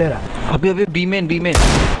क्या साउंड ले रहा है? अभी बीमेन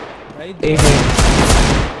भाई एक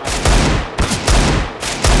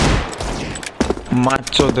मार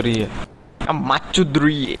चोद रही है, अब मार चोद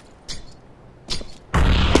रही है।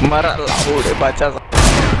 मरा लाउडे बचा।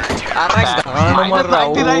 अरे गांड मर रहा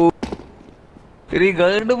हूँ, तेरी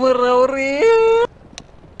गांड मर रहा हूँ रे।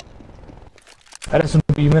 अरे सुन,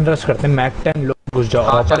 बीमेन रश करते हैं, मैक 10 लोग घुस जाओ।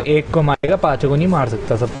 हाँ, पर चल। एक को मारेगा, 5 को नहीं मार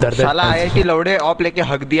सकता। सब दर्द साला आईआईटी लौड़े ऑप लेके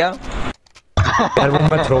हक दिया। यार वो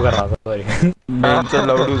मैं थ्रो कर रहा था, सॉरी। बेंचो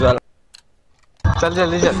लौड़ू साला। चल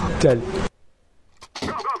जल्दी चल। चल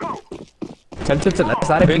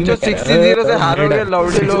सारे बेंचो 60-0 से हारोगे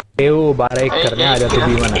लौड़े लोग। वो 12-1 करने आ जाते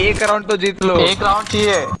बीमन। एक राउंड तो जीत लो। एक राउंड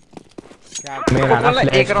चाहिए। मेरा ना बोला, एक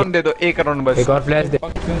फ्लैश, राउंड दे दो, एक राउंड बस। एक और फ्लैश दे।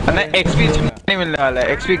 नहीं एक्सपी नहीं मिलने वाला है,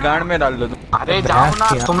 एक्सपी गांड में डाल दो तुम। अरे जाओ ना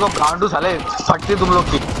तुम लोग, गांडू साले फटती तुम लोग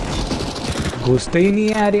की। घुसते ही नहीं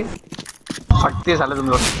है यार ये। फटती है साले तुम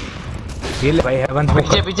लोग। ये ले भाई, हेवन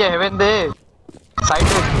पीछे पीछे हेवन दे साइड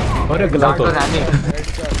में। और गलत हो गांडू जाने।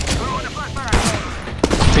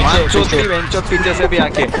 मार पीछे चोद दी पीछे। बेंचो पीछे से भी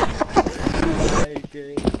आके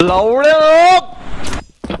लौड़े लोग।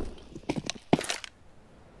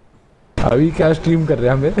 अभी क्या स्ट्रीम कर रहे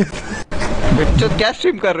हैं हमें? बेंचो क्या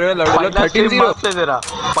स्ट्रीम कर रहे हो लौड़े लोग? पहला स्ट्रीम 13-0 मस्त है तेरा,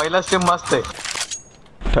 पहला स्ट्रीम मस्त है।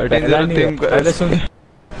 13-0 टीम पहले सुन,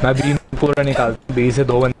 मैं बी पूरा निकालता हूँ, बी से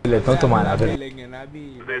 2 बंदे लेता हूँ, तुम्हारा फिर। खेलेंगे ना अभी।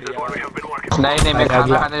 This is what we have been working. नहीं मैं अरे खाना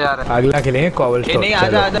अगला खाने जा रहा अगला खेलेंगे कॉबल ए नहीं,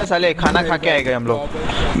 आजा आजा साले, खाना खा के आएगा हम लोग।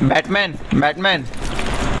 बैटमैन बैटमैन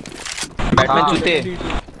बैटमैन हाँ। चूते,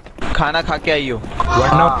 खाना खा के आइयो।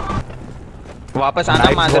 वरना वापस आना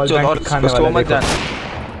Nice मादर ball चोद, bank और खाने स्लो वाला मत देखो।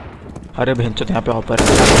 जाना। अरे भेंचोद यहाँ पे ऑपर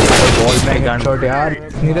बॉल में हेडशॉट यार,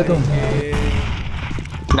 नहीं रे तुम।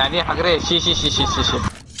 नहीं हग रहे, she she she she she she.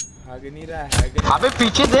 हग नहीं रहा, हग रहा। अबे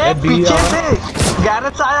पीछे दे, ए, बी पीछे यार। दे,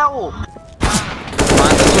 गैरेज से आया वो।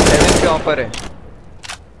 मादर चोद हेवन पे ऑपर है।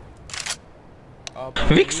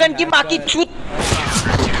 विक्सन की माँ की चूत,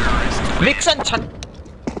 विक्सन छत।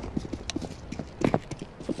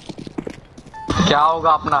 क्या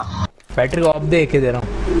होगा अपना? पैट्रिक ऑफ दे के दे रहा हूँ।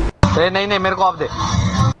 नहीं नहीं मेरे को ऑफ दे।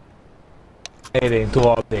 नहीं तू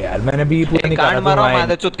ऑफ दे यार, मैंने बी पूरा निकाला। कांड मारा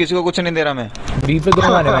मादर चोद, किसी को कुछ नहीं दे रहा मैं। बी पे दो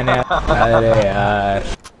मारे मैंने यार। अरे यार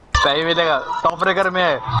सही मिलेगा, टॉप ब्रेकर में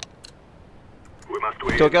है। We must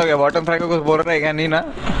win. तो क्या हो गया, बॉटम फ्राई को कुछ बोल रहा है क्या? नहीं ना।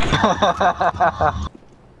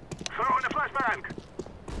 Throw in a flashbang.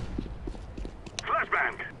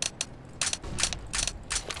 Flashbang.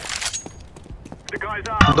 The guys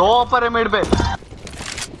are. दो ऑफर है मिड पे।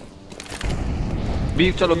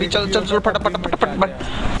 बी चलो, बी चलो चलो चलो, फट फट फट फट फट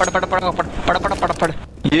फट फट फट फट फट फट।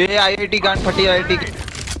 ये आईआईटी गांड फटी, आईआईटी।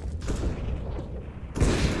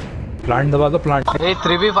 प्लांट दबा दो, प्लांट। ये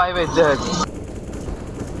 3v5 है।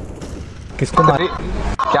 किसको मार?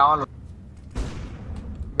 क्या मालूम।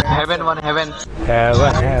 हेवन वन, हेवन है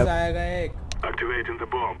आएगा एक। Activating the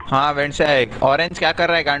bomb. हाँ वेंट से है एक। ऑरेंज क्या कर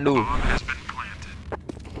रहा है गांडू?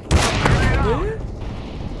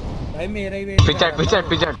 भाई मेरा ही वेट। पिचट पिचट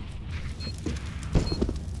पिचट।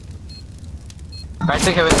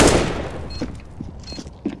 Patrick haven.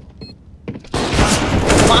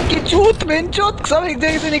 माँ की चूत, बेंचोत, सब एक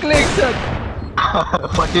जगह से निकले एक साथ।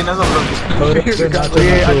 फटी ना सब लोग।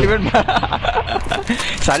 ये अल्टीमेट।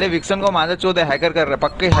 साले विक्सन को मादर चोद है, हैकर कर रहा है,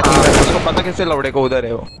 पक्के हैकिंग कर रहा है। उसको पता कैसे लौड़े को उधर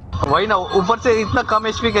है वो? वही ना, ऊपर से इतना कम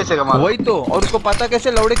एचपी कैसे कमा? वही तो, और उसको पता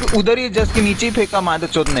कैसे लौड़े कि उधर ही जस्ट के नीचे ही फेंका मादर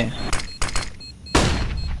चोद ने।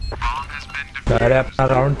 अरे अपना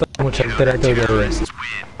राउंड तो चलते रहते उधर।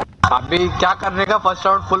 अभी क्या करने का, फर्स्ट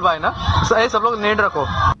राउंड फुल बाय ना। सब लोग नेट रखो,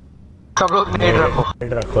 सब लोग नेट रखो।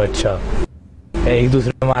 नेट रखो, अच्छा। एक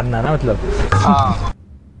दूसरे को मारना ना, मतलब। हाँ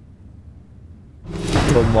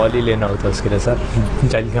तो मॉली लेना होता उसके लिए सर।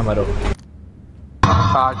 चल के मारो।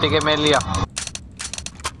 हाँ ठीक है, मैं लिया।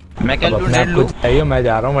 मैं क्या अब लूं, अपने नेट आप लूं? को चाहिए, मैं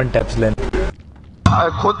जा रहा हूँ 1 टैप्स लेने।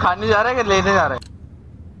 खुद खाने जा रहे हैं कि लेने जा रहे हैं?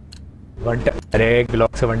 1 टैप, अरे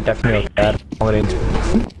ग्लॉक से 1 टैप नहीं होता यार लॉन्ग रेंज।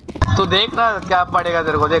 तू देख ना क्या पड़ेगा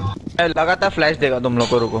तेरे को, देख। लगातार फ्लैश देगा तुम लोग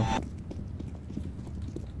को, रुको।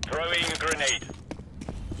 Throwing a grenade.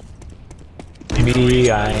 बी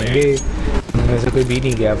आएंगे, उनमें से कोई बी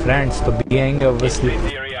नहीं गया फ्रेंड्स, तो बी आएंगे ऑब्वियसली।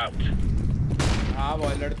 Theory out. हाँ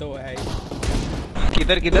बॉलर तो है ही।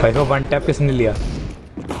 किधर किधर? भाई को 1 टैप किसने लिया?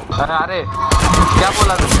 अरे क्या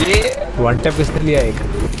बोला तू? ये 1 टैप किसने लिया? एक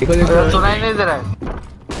देखो देखो। सुनाई नहीं दे रहा है।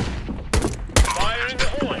 Fire in the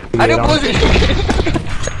hole. अरे ये बोल round-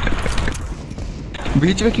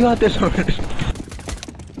 बीच में क्यों आते लोग?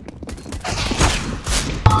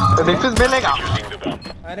 डिफेंस मिलेगा। Using the bomb.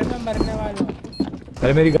 अरे मैं मरने वाला हूँ।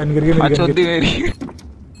 अरे मेरी गन गिर गई, मेरी अच्छा गन होती गिर मेरी।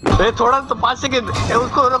 अरे थोड़ा तो 5 सेकंड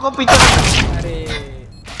उसको रखो पीछे रखो। अरे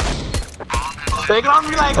एक राउंड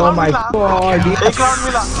मिला, एक Oh राउंड my मिला, God, yes. एक राउंड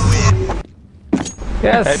मिला।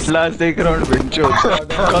 यस। एट लास्ट एक राउंड बेंचो।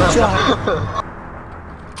 कब से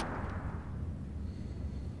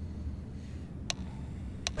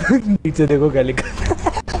नीचे देखो क्या लिखा।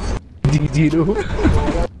 G0।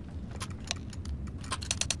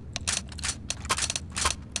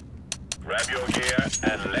 Grab your gear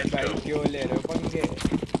and let's भाई go. क्यों ले रहे हो पंगे?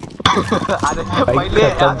 अरे भाई, पहले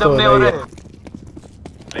खत्म आज तो जब नहीं हो हो रही रहे।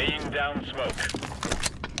 Laying down smoke.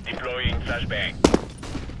 Deploying flashbang.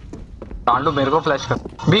 टांडू मेरे को फ्लैश कर।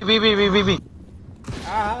 B B B B B B.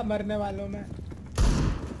 हाँ मरने वालों में।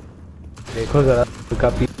 देखो जरा का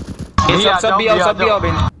पी। बी आ सब जाओ, भी आओ, बी आ सब भी जाओ। आओ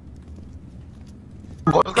बेंच।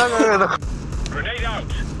 गोल का Grenade out.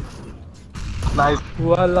 नाइस।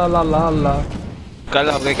 वाला ला ला ला। कल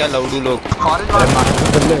हो गए क्या लौडू लोग? ऑरेंज वाला।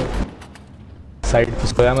 बदले साइड पे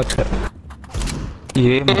सोया मत कर।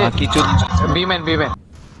 ये माँ की चूत। B man, B man.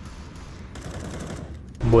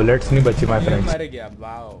 Bullets नहीं बची माय ये फ्रेंड्स। मर गया,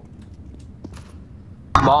 वाओ।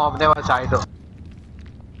 बॉम्ब अपने पास साइड हो।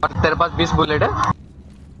 और तेरे पास 20 बुलेट है?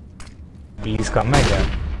 20 कम है क्या?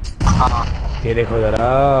 हाँ ये देखो जरा,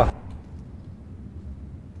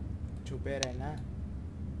 छुपे रहना।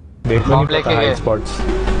 देखो बॉम्ब नहीं लेके पता गए। High spots.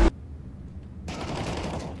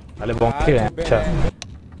 अरे बॉम्ब हाँ, के गए, छुपे अच्छा। रहना।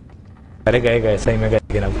 अरे गए सही में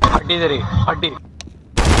गए ना। हड्डी तेरी हड्डी।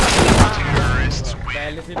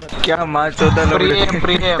 पहले से पता। क्या माँ चौदह लोग? प्रीएम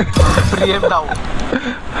प्रीएम प्रीएम डाउन।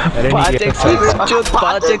 अरे नहीं 5 गए, एक्सपी अच्छा। बेंचो,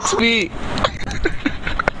 5 एक्सपी।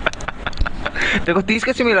 देखो 30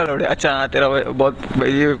 कैसे मिला लोडे? अच्छा हाँ, तेरा बहुत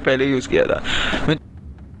ये पहले यूज किया था।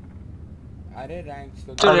 अरे रैंक्स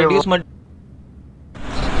तो चल रेडियस मत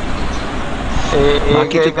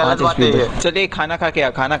बाकी ये चुप गलत 5 बात है एचपी ये। बस। चलिए खाना खा के आ,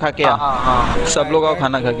 खाना खा के आ। हाँ सब लोग आओ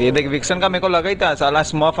खाना खा के। देख विक्सन का मेरे को लगा ही था साला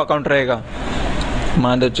स्मर्फ अकाउंट रहेगा।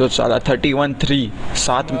 मान जो साला 31-3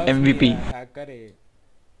 7 MVP। हैकर है।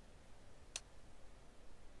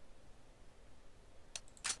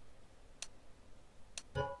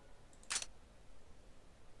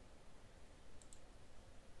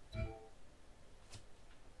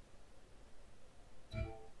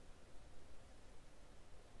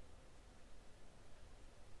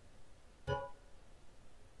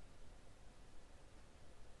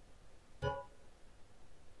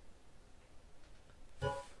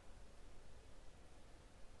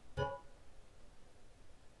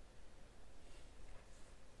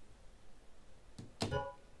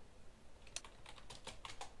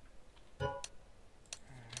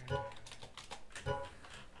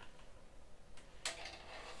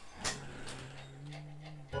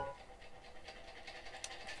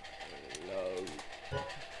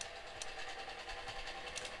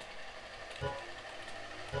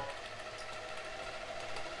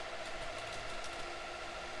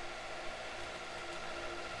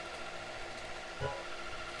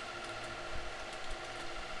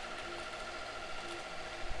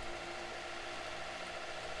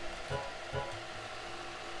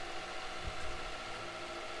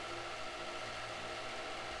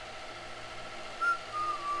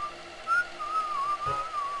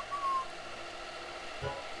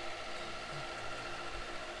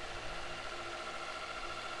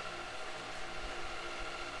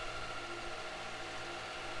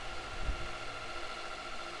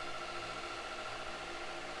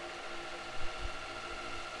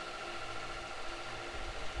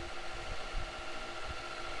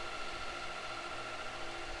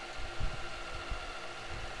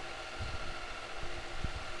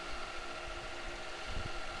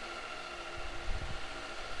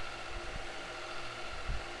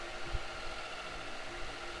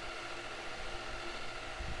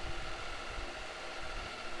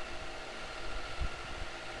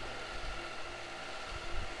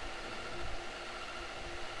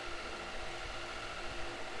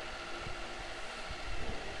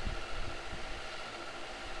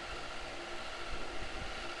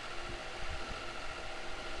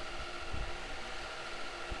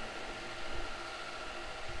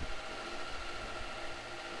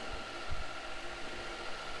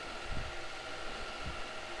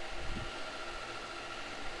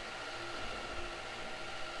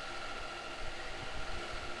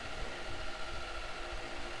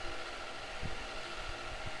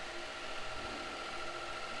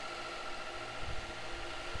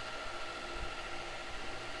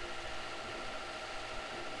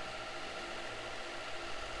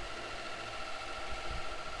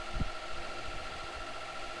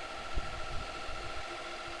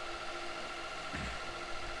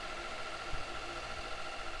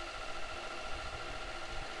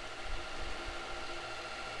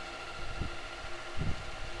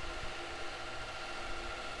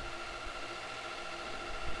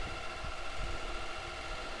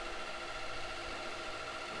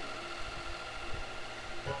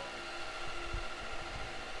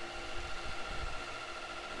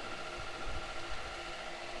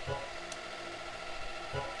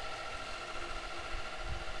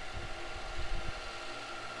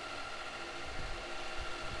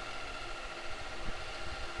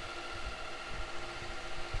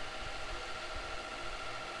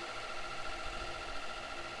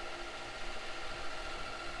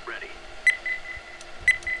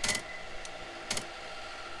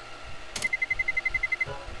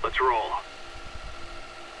 Let's roll.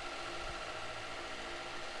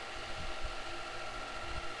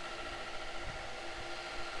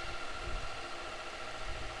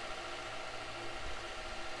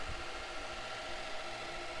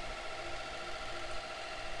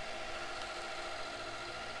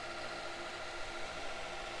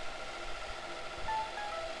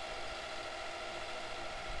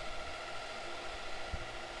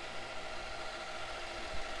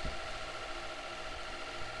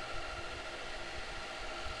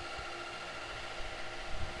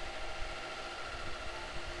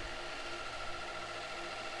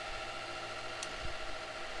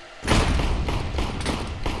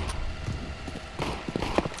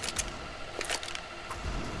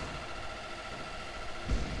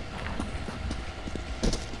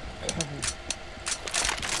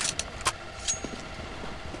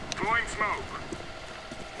 Throwing smoke.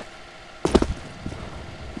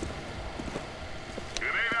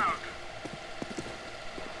 Grenade out.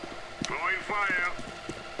 Throwing fire.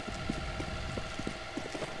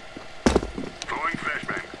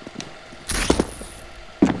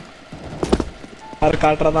 यार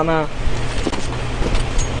काट रहा था ना।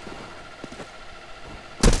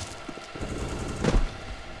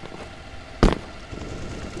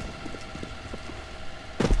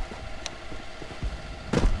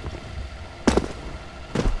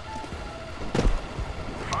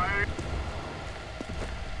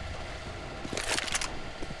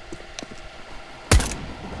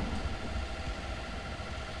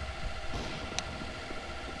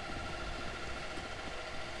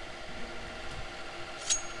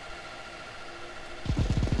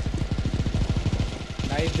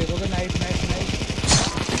 नाइफ देखोगे, नाइफ नाइफ नाइफ।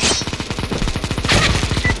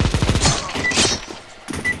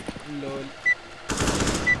 लोल।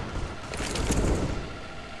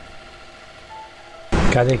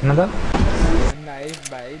 क्या देखना था? नाइफ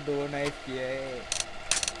भाई, 2 नाइफ किए है।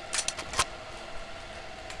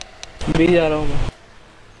 भी जा रहा हूँ मैं।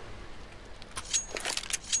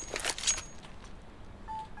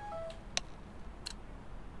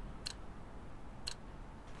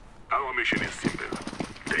 Our mission is simple.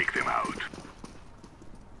 Take them out.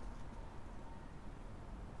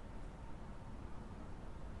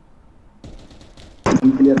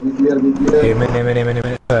 Amen.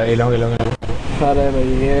 Along. अरे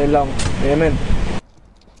भाई ये लॉन्ग एमएन।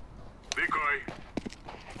 Decoy.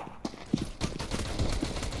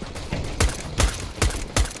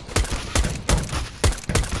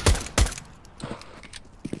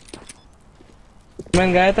 मैं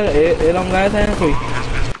गया था ए लॉन्ग गया था या कोई?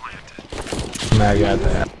 मैं गया था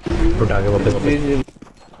यार, उठा के वापस।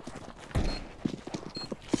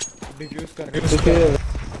 डिफ्यूज कर रहे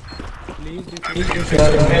प्लीज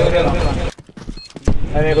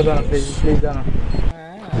मेरे को जाना प्लीज जाना।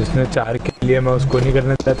 जिसने 4 के लिए मैं उसको नहीं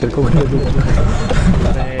करना चाहता, तेरे को करने दूंगा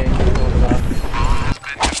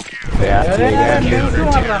यार। क्यों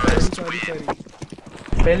मार रहा? सॉरी।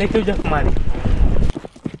 पहले क्यों जख मारी?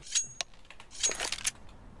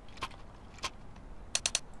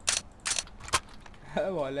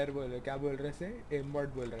 वॉलर बोलो, क्या बोल रहे से? एम बॉट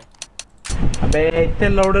बोल रहे। अबे इतने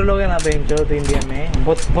लोडे लोग हैं ना बेंचो तो इंडिया में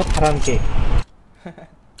बहुत हराम के।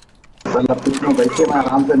 लॉन्ग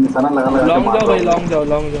जाओ भाई, लॉन्ग जाओ।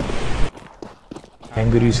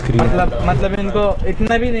 एंग्री स्क्रीन मतलब इनको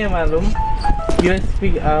इतना भी नहीं मालूम। यूएसपी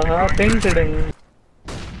टिंग टिडिंग।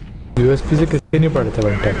 यूएसपी से किसके नहीं पड़ते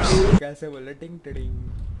वन टैप्स? कैसे बोले? टिंग टिडिंग।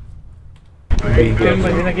 गेम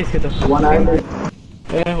बजी ना किसके तो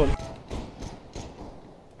ए बोल।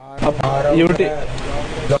 अब यूटी,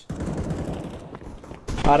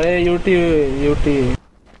 अरे यूटी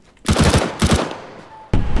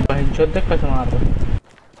भाई देख कैसे मार रहा।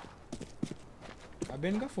 अब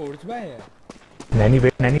इनका फोर्स बाय है। Naini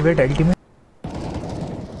wait ultimate.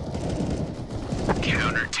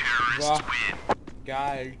 वाह क्या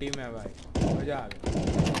अल्टीम है भाई, मजा आ गया।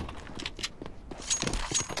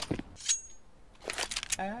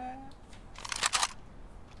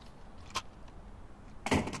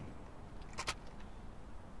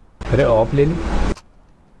 अरे ऑफ ले ली।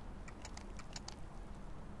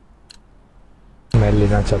 मैं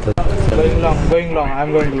लेना चाहता था। Going long, I'm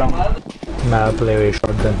going long. मैं play way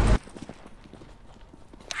shotgun.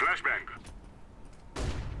 Flashbang.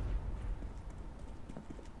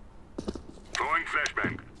 Throwing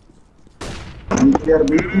flashbang. Be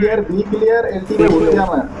clear, LT में भूल गया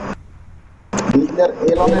मैं। Be clear,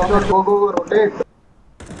 A long shot, go, rotate.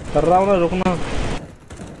 कर रहा हूँ ना, रुकना।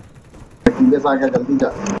 सीधे से आ गया, जल्दी जा।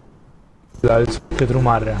 लाल के थ्रू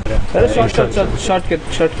मार रहे हैं। अरे shot kit.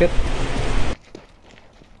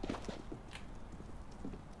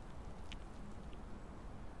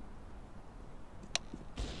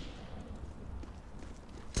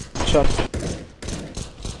 Shot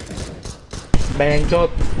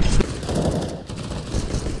बैंचोत।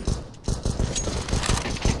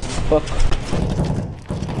 Fuck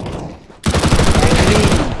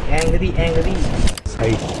angry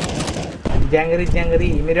सही।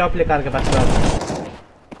 जंगरी मेरे अपने कार के पास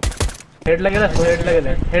हेड लगेगा।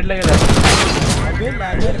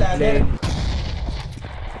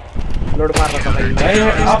 लोड मार रहा था भाई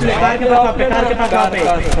अपने कार के पास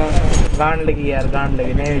गांड लगी यार,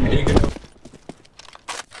 नहीं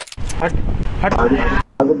हट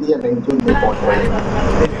दिया नहीं जो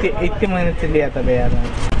इतने महीने से लिया था यार।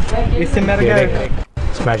 इससे मेरा क्या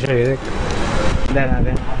स्मैशर ये देना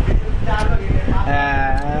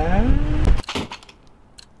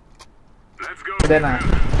देना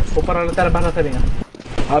ऊपर वाला तेरा भाषा चलेगा।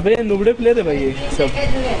 अबे नुबड़े प्ले थे भाई ये सब।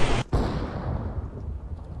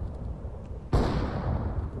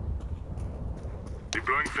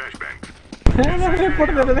 Deploying flashbang. रिपोर्ट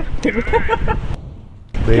दे दे।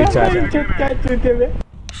 क्या चूते बे।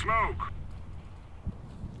 Smoke.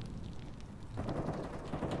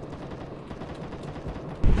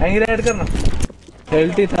 एंग्री ऐड करना।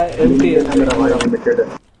 एलटी था, एलटी है मेरा भाई लिमिटेड है।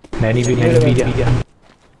 नैनी भी जा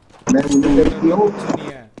मैं लिमिटेड क्यों कुछ नहीं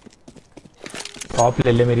है। टॉप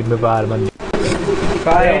ले ले मेरी में बाहर बंद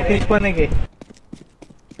कहाँ है किस पने के?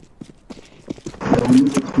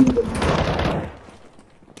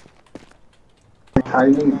 एक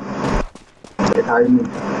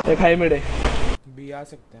हाई मिड है। बी आ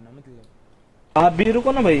सकते हैं ना, मतलब आप भी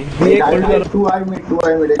रुको ना भाई, बी एक होल्ड करो। 2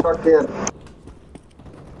 आई मिड एक और केयर।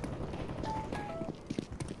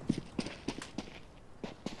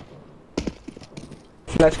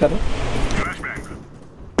 फ्लैश करो।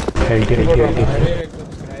 एलटी अरे एक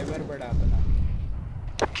सब्सक्राइबर बढ़ा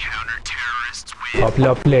अपना।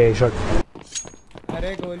 टॉप ले शॉट।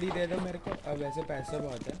 अरे गोली दे दो मेरे को, अब ऐसे पैसे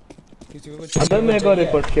बहुत है, किसी को कुछ अबे मेरे को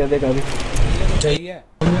रिपोर्ट किया देखा अभी। चाहिए।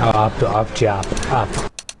 आप तो आप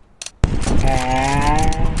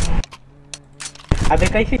अबे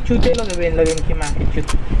कैसे चूते लोग हैं इन लोग, इनकी माँ की चूत।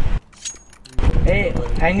 ए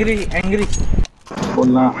एंग्री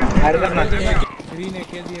बोलना ऐड करना, ग्रीन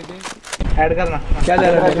एके दिए थे। ऐड करना। क्या दे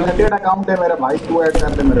रहा है? लिमिटेड अकाउंट है मेरा भाई, तू ऐड कर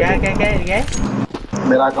दे मेरे क्या को। क्या क्या क्या?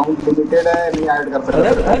 मेरा अकाउंट लिमिटेड है, नहीं ऐड कर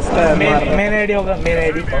सकता। मेन आईडी होगा, मेन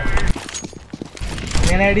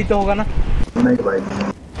आईडी तो होगा ना? नहीं भाई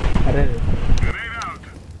अरे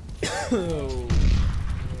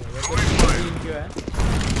ग्रीन क्यों है?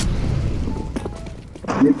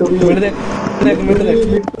 लिट्टू भी मिड देख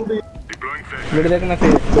लिट्टू भी मिड देखना फिर।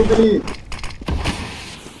 लिट्टू भी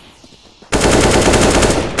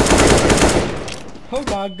हो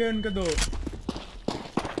भाग गए उनके दो।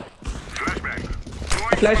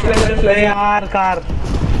 फ्लैश यार कार।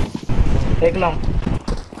 एक लॉन्ग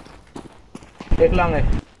है।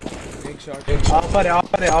 एक शॉट। ऑफर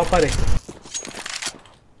है।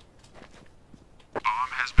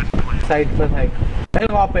 साइड पर साइड।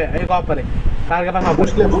 एक ऑफर है। कार के पास ऑफर।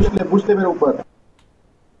 पुश ले मेरे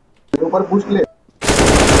ऊपर पुश ले।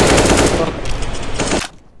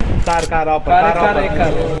 Car offer.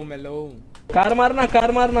 मैं लो। कार मारना।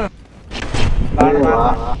 अरे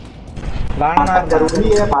वाह, गाड़ मारना जरूरी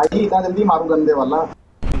है भाई, इतना जल्दी मारू गंदे वाला।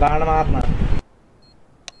 गाड़ मारना।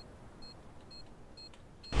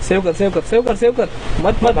 सेव कर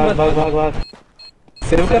मत भाग।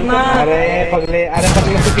 सेव करना। अरे पगले तू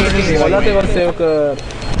कहीं नहीं बोला थे बस सेव कर।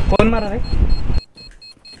 कौन मारा रे?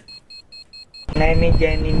 नैनी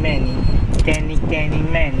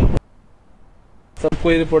मैनी सबको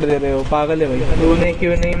ही रिपोर्ट दे रहे हो, पागल है भाई। तूने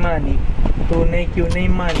क्यों नहीं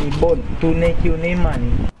मानी बोल, तूने क्यों नहीं मानी?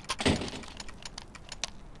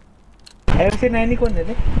 ऐसे नैनी कौन दे?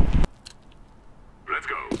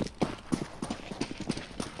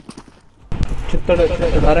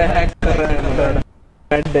 अरे हैक कर रहे हैं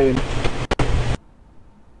बैड डेविल।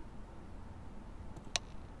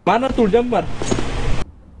 मारना तू, जंप मार।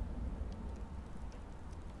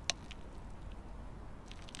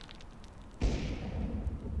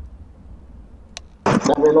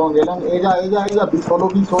 एलोंग एजा B solo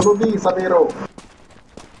B सवेरो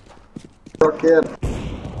dot care.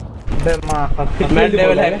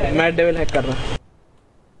 Mad devil hack कर रहा।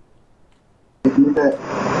 एक मिनट है।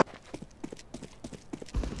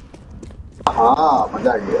 हाँ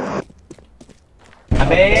मजा आ गया।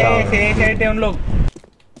 अबे सेट है उन लोग।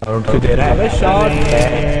 आउट क्यों दे रहा है? अबे शॉट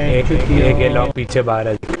एक लॉन्ग पीछे बाहर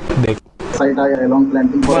है, देख साइड आ गया, लॉन्ग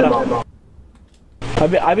प्लांटिंग फॉर लॉन्ग।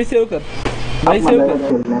 अभी सेव कर भाई, सेव कर।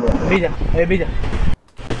 अभी जा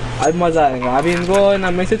अब मजा आएगा। अभी इनको ना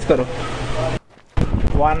मैसेज करो,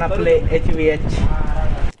 वाना प्ले HVH।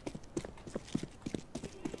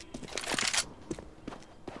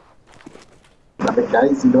 अबे क्या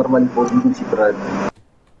ही सिल्वर वाली पोजीशन छिप रहा है।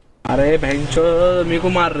 अरे भैंचो मेरे को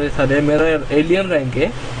मार रहे साले, मेरा एलियन रैंक है।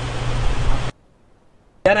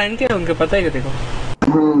 क्या रैंक है उनके पता है क्या? देखो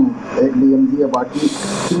एक DMG है, बाकी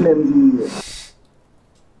 3 MG है।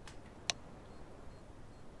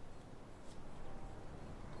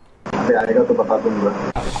 अबे आएगा तो बता दूंगा।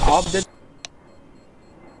 आप दे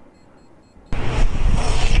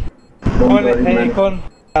कौन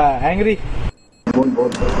एंग्री बोल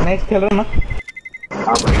नेक्स्ट खेल रहा ना?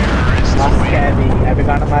 हाँ भाई अभी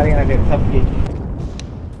गाना मारेंगे ना सबकी।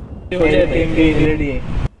 हो जाए टीम भी रेडी है,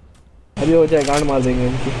 अभी हो जाए गांड मार देंगे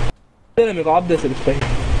इनकी। दे मेरे को आप दे सिर्फ भाई,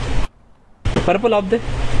 पर्पल आप दे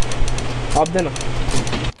ना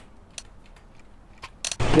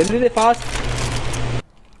जल्दी दे फास्ट।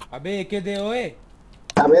 अबे एके दे ओए।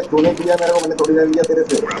 अबे तूने दिया मेरे को, मैंने थोड़ी ना लिया तेरे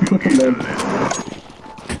से।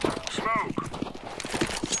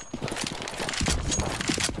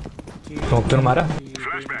 स्मोक तो मारा।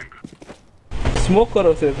 स्मोक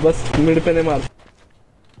करो सिर्फ, बस मिड पे नहीं मार।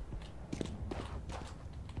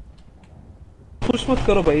 पुश मत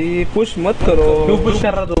करो भाई, पुश मत करो। तू पुश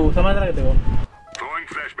कर रहा, तू समझ रहा है देखो। Throwing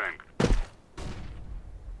flashbang.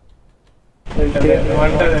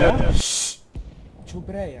 छुप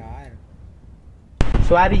रहा है यार।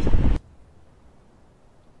 सॉरी।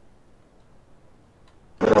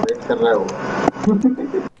 वेट कर रहा है वो।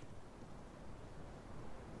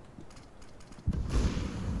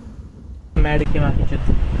 मैड की मां की चुत।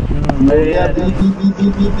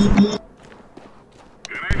 बी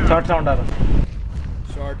शॉट साउंड आ रहा।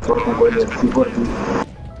 शॉट कोई नहीं, C4 भी।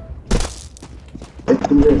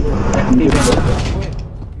 एक्टिवेट मिड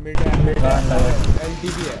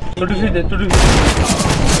एलटीबी है। छोटी सी दे, छोटी सी।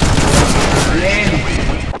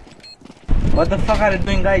 What the fuck are you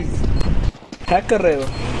doing guys? Hack कर रहे हो?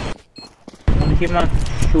 उनकी मां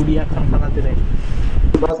चूड़ियां खनखनाते रहे।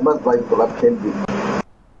 बस बस भाई, थोड़ा खेल भी।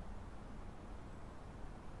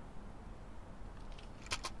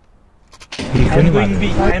 I'm going B,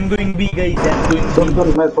 I'm going B guys, I'm going B. सुन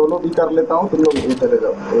मैं सोलो भी कर लेता हूँ, तुम लोग ए चले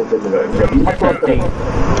जाओ, ए चले जाओ। मत क्रॉस करो।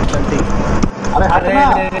 अरे हटना।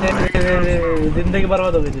 जिंदगी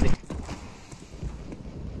बर्बाद हो गई तेरी।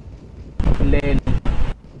 ले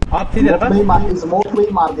आप सीधे स्मोक में ही मार, स्मोक में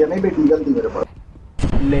ही मार दिया। नहीं बेटी, गलती मेरे पास।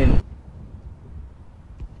 ले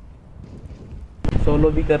सोलो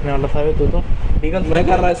भी करने वाला था तो निकल। मैं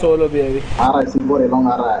कर रहा है सोलो भी अभी। आ रहा है C4 एलोंग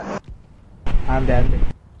आ रहा है। आंदे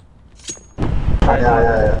आया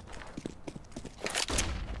आया आया।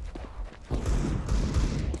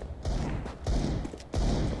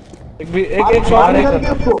 एक शॉट मार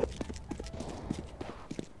करके उसको।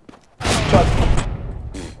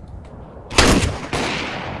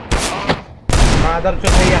 मादर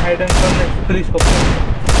चौथ है, हाइड एंड करने प्लीज को।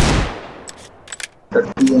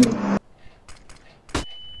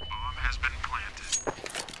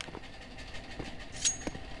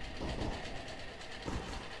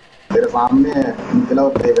 मेरे सामने निकला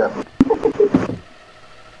और देगा।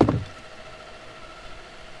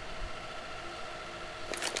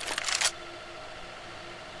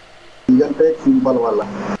 ईगल पे एक सिंपल वाला।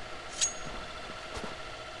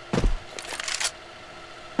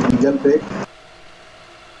 ईगल पे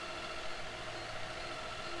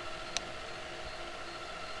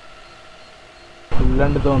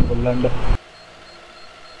लंड तो उनको लंड।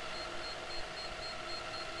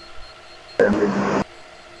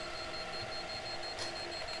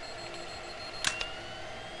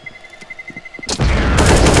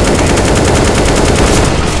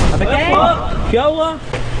 क्या हुआ?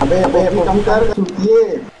 अबे अबे कम कर चुतिए।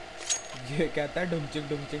 ये कहता है डुमचिक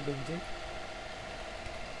डुमचिक डुमचिक।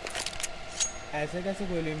 ऐसे कैसे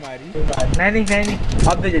गोली मारी? नहीं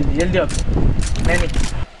आप दे जल्दी जल्दी आप। नहीं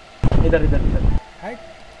इधर इधर इधर। हट।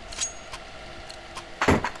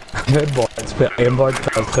 मेरे बॉट्स पे एम बॉट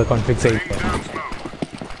का कॉन्फ़िग सही है।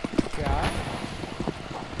 क्या?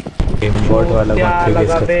 एम बॉट वाला क्या कॉन्फ़िग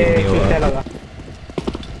लगा इसका बे? नहीं हुआ। क्या लगा?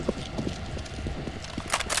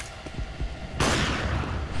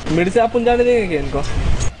 मिड से अपन जाने देंगे क्या इनको?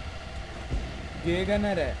 ये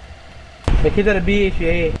गनर है। देखिए इधर बी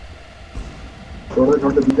ये छोटे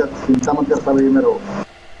छोटे बीजा चिंता मत कर, सब ये में रहो।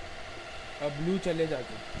 अब ब्लू चले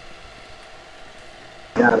जाके।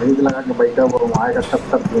 यार रेज लगा के बैठा हुआ हूँ, आएगा तब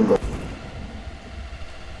तक दूंगा।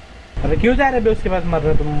 अरे क्यों जा रहे बे उसके पास मर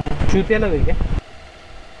रहे तुम? चूतिया लगे क्या?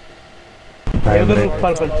 उधर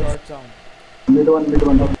purple shot sound mid one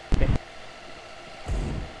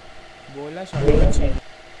बोला शॉट।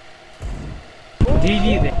 जी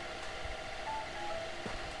दे।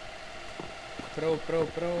 प्रो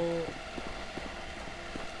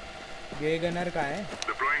ये गनर का है।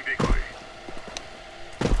 Deploying decoy.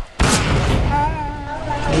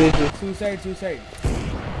 सुसाइड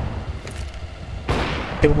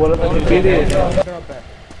एक बोला था ड्रॉप है।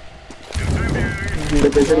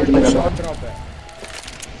 पैसे निकलेगा। शॉट ड्रॉप है।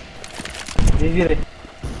 जी रे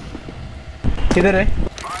किधर है?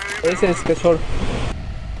 ऐसे इसके छोड़।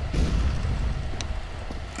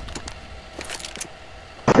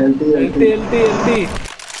 एलटी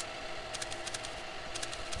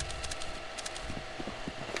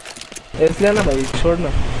ऐसे लेना भाई, छोड़ना।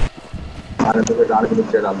 मारे तो गाड़ के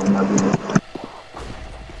नीचे डाल दूंगा अभी।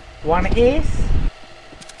 One ace.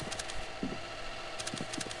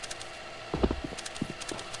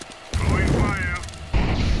 Throwing fire.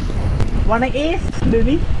 One ace,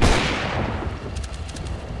 baby.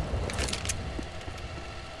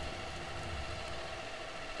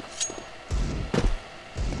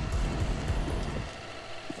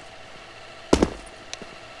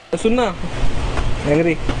 सुनना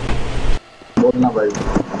एग्री। बोलना भाई।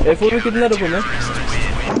 F4 में कितना रुपए में?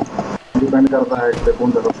 डिपेंड करता है कि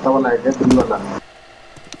कौन सा सस्ता वाला है क्या फ्री वाला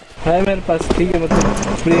है मेरे पास, ठीक है, मतलब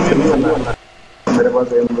प्रीमियम वाला। मेरे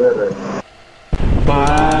पास एमवेयर है।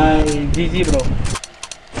 भाई जी ब्रो।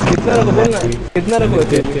 कितना रखो बोलना, कितना रखो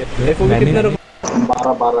एफओवी कितना रखो?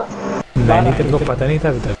 12 मैंने तेरे को पता नहीं था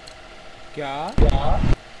अभी तक। क्या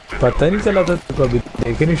पता नहीं चला था तेरे को अभी,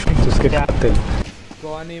 लेकिन उसके खाते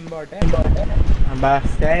कौन इम्बॉट है?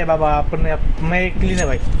 बस क्या है बाबा, अपने मैं क्लीन है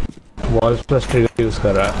भाई। वॉल्स प्लस ट्रिगर यूज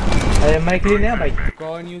कर रहा है। अरे मैं क्लीन है भाई।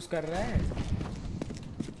 कौन यूज कर रहा है?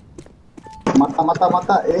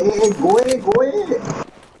 मता ए गोए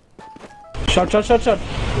शॉट।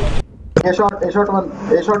 ए शॉट वन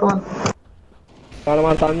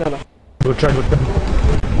मार तान जाना। गुड शॉट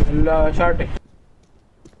शॉर्ट है।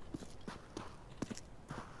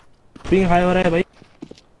 पिंग हाई हो रहा है भाई।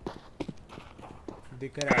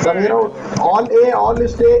 दिख रहा समीर है all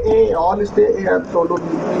stay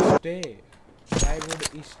absolutely stay. Why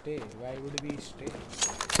would we stay?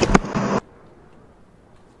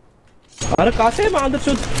 अरे कहाँ से मार दे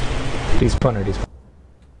चुद। डिस्पॉन है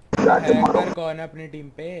जाके मारो। हैकर कौन है अपनी टीम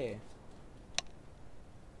पे?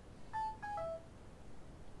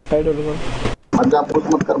 साइड हो लो। मजा पुश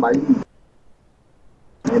मत कर भाई,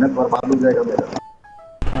 मेहनत बर्बाद हो जाएगा मेरा।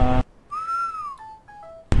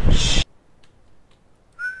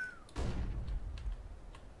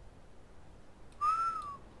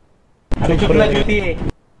 चुपना जूती है।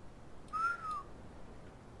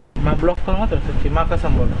 मैं ब्लॉक करूंगा तो सच्ची माँ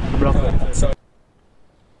कसम बोल ब्लॉक कर।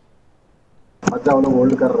 मजा वो लोग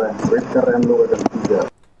होल्ड कर रहे हैं, वेट कर रहे हैं हम लोग। अगर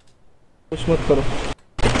कुछ मत करो,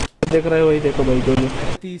 देख रहे हो वही देखो भाई। जो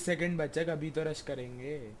 30 सेकंड बचा, कभी तो रश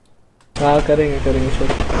करेंगे। हाँ करेंगे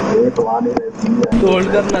शॉट। एक वन है तू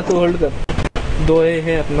होल्ड कर ना, तू होल्ड कर। 2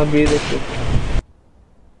 है अपना बी देखो।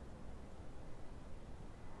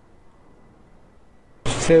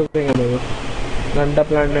 सेव करेंगे भाई, घंटा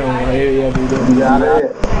प्लांट नहीं होगा ये अभी दो यार।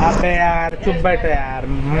 अबे यार चुप बैठो यार,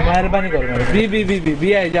 मेहरबानी करो।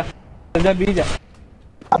 बी आ जा बी जा।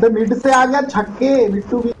 अबे मिड से आ गया छक्के,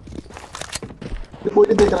 मिट्टू भी कोई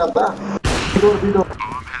नहीं देख रहा था।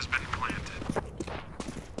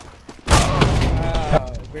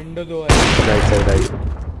 विंडो 2 है। राइट साइड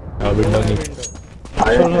विंडो नहीं।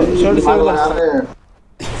 छोड़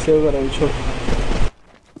सेव कर छोड़।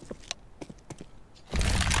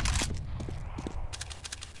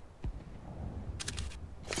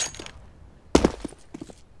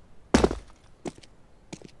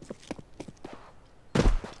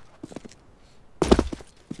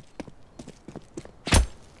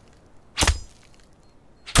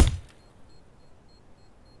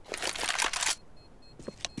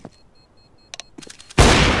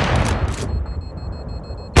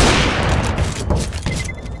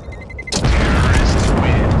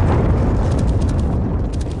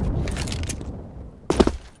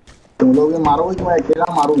 तुम लोग मारोगे कि मैं अकेला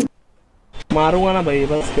मारूंगा ना भाई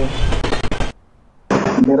बस के।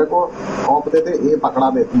 मेरे को ऑफ देते, ए पकड़ा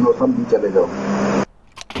दे, तुम लोग सब भी चले जाओ।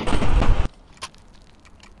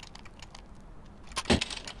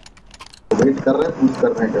 वेट कर रहे हैं, पुश कर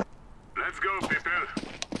रहे हैं। Let's go, people.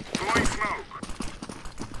 Throwing smoke.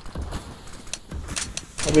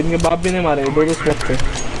 अब इनके बाप भी नहीं मारे, 2 स्मोक पे।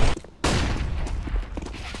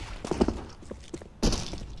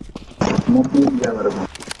 स्मोक नहीं दिया मेरे को।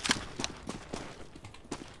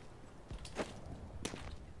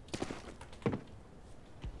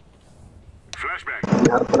 Flashbang.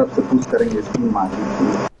 हर तरफ से पुश करेंगे इसकी माँ की।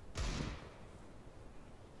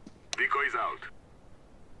 Decoys out.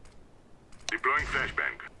 Deploying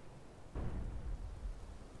flashbang.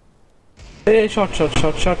 ए शॉट ए शॉट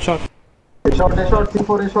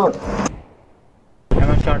C4 ए शॉट।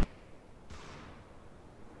 शॉट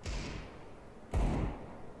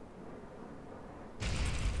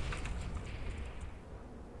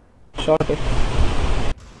शॉट है।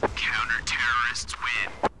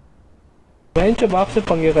 बेंच बाप से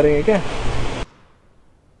पंगे करेंगे क्या?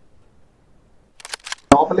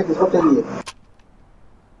 टॉप ले किसको चाहिए?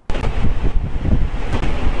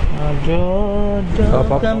 जो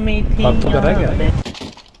कमी थी आप तो कर रहा है क्या?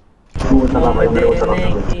 वो चला भाई, मेरे को चला।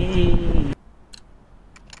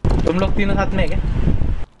 तुम लोग तीनों साथ में है क्या?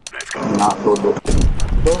 ना दो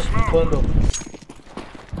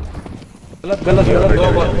गलत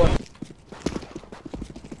 2 बॉल।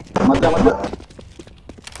 मजा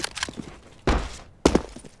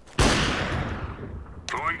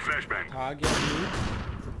Throwing flashbang. आ गया ब्लू।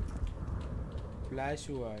 फ्लैश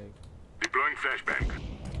हुआ है। Deploying flashbang.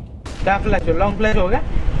 क्या फ्लैश हो? लॉन्ग फ्लैश हो गया?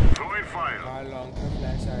 Throwing fire. हाँ लॉन्ग का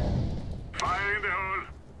फ्लैश आया। Fire in the hole.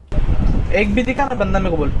 एक भी दिखा ना बंदा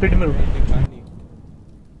मेरे को बोल पिट में रुक। दिखा नहीं।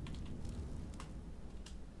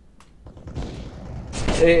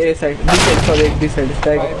 ए साइड बी साइड, सॉरी एक B side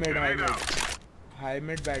Stag. High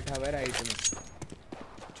mid बैठा हुआ है राइट में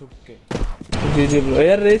छुप के। जी ब्रो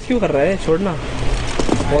यार रेस क्यों कर रहा है? छोड़ना।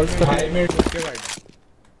 बॉल्स तो हाई मिड उसके बाद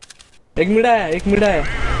एक मिड है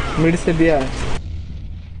मिड से दिया है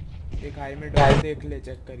एक हाई मिड देख ले,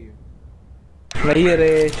 चेक करियो। नहीं है रे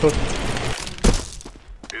छोट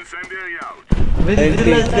Incendiary out.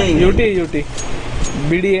 यूटी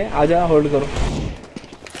बीडी है, आजा होल्ड करो,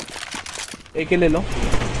 एक ही ले लो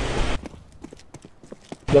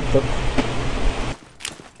जब तक।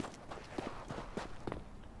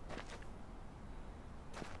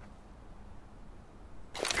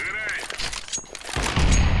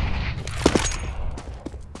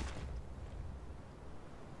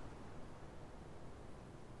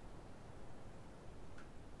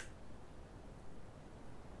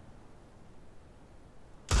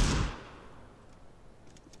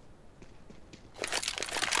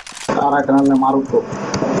 सारा टनल में मारू तो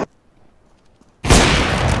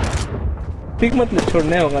पिक मत ले, छोड़,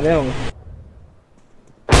 नहीं होगा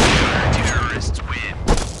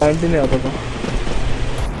शांति नहीं आता था।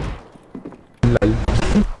 लल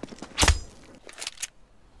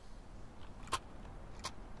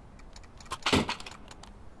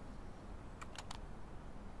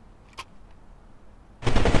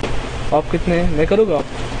आप कितने मैं करूँगा?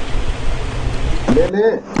 ले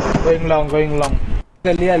गोइंग लॉन्ग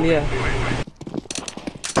लिया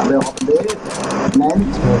अबे ऑफ दे नैनी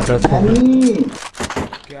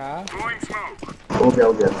क्या Throwing smoke. हो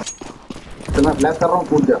गया तो मैं फ्लैश कर रहा हूँ,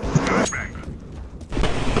 कूद जा।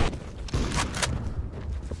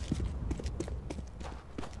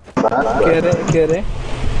 कह रहे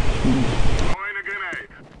Throwing a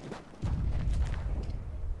grenade.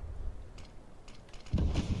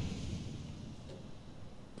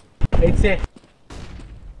 एक से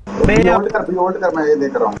बी होल्ड कर मैं ये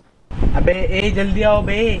देख रहा हूँ। अबे ए जल्दी आओ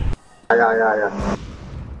बे। आया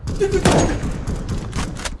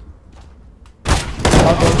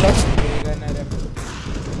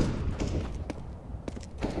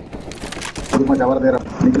मैं जबर दे रहा हूँ,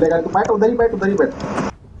 निकलेगा तो बैठ उधर ही बैठ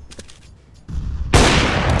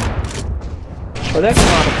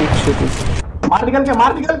मार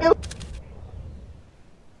निकल के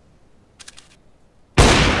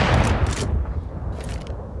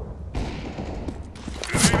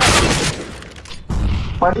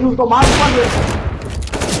पड़ी उसको मार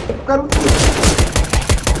करूँ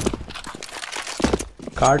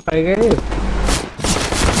काट पाएंगे।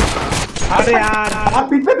 अरे यार आप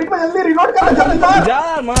पीछे जल्दी रिलोड कर जल्दी जा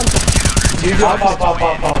मार।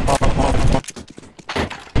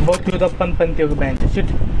 बहुत चौदहपन पंती होगी बेंच शिट।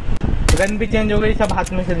 गन भी चेंज हो गई, सब हाथ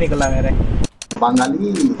में से निकला मेरे।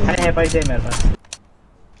 बंगाली है पैसे मेरे पास।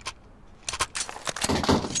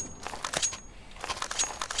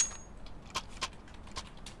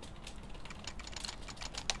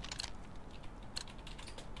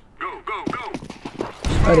 Go.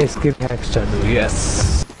 अरे स्किप हैक्स चालू। Yes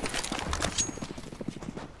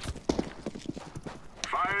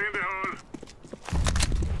Fire in the hole.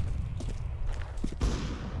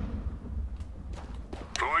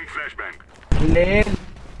 Throwing flashbang. ले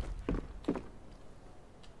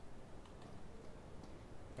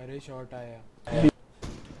अरे शॉट आया।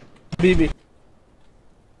 बी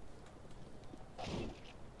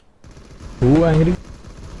हु एंग्री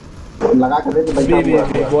लगा कर दे तो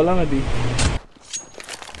बी बोला मैं बी।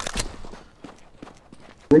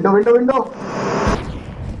 विंडो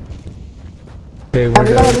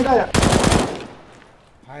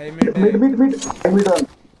हाई मिड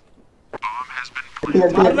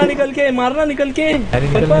मारना निकल के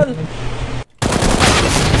पर्पल।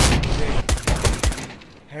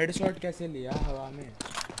 हेडशॉट कैसे लिया हवा में?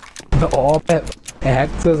 ऑफ हैक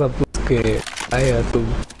से सब उसके आया तुम।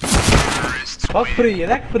 फ्री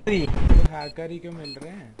तो हैकर ही क्यों मिल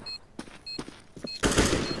रहे हैं?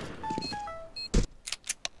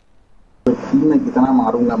 मैं कितना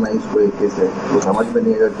मारूंगा मैं इसको एक से, तो समझ में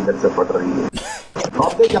नहीं आएगा किधर से पड़ रही है।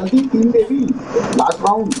 ड्रॉप दे जल्दी, 3 बेबी लास्ट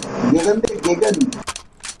राउंड। गेगन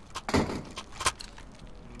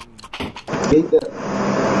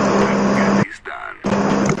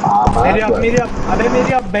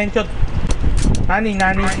मेरी अब बेंच नानी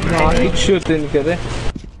शूट नहीं कर रहे।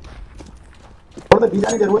 थोड़ा भी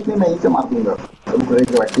जाने की जरूरत नहीं, मैं यहीं से मार दूंगा। रुक रहे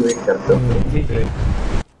जो एक्टिवेट करते हो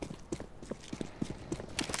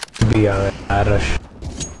भी आ गया रश।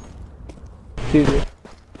 ठीक है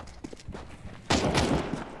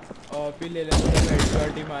ऑपी ले लेते हैं,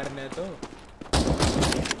 हेडशॉट ही मारने तो।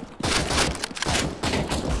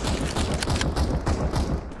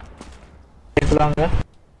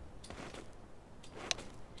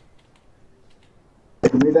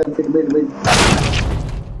 मिड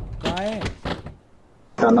कहाँ है?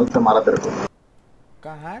 टनल से मारा तेरे को।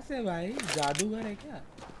 कहाँ से भाई? जादूगर है क्या?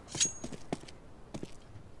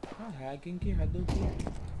 हैकिंग की हद होती है।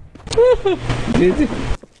 जी जी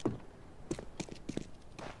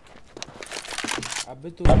अबे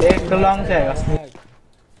तू एक लॉन्ग से आएगा।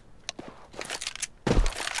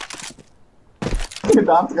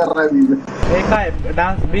 डांस कर रहा है बीच में। एक का है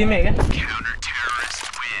डांस बी में क्या?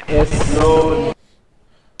 Yes no.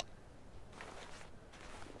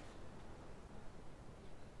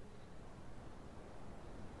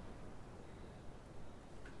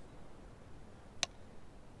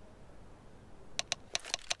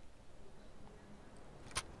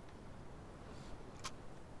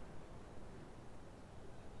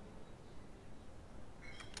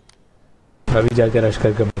 अभी जाके रश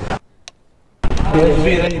करके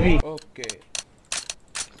रजबी ओके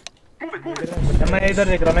मैं इधर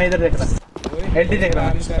देख रहा, मैं इधर देख रहा, एलटी देख रहा।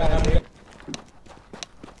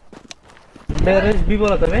 मैं रजबी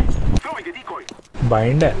बोला था मैं। Throwing a decoy.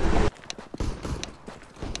 बाइंड है।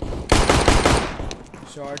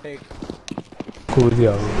 शॉट एक कूद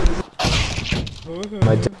गया वो।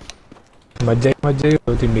 मजा ही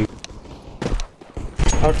होती नहीं।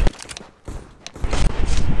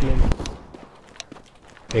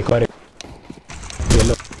 एक और ये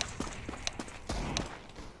लो।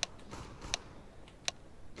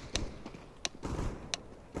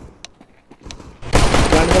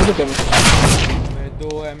 प्लान कर दो क्या मैं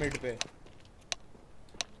 2 है मिड पे।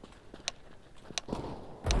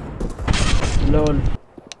 लोल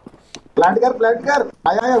प्लांट कर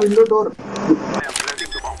आया window door. I am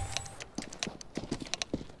planting the bomb.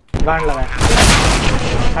 गांड लगा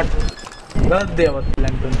हट गलत दे बस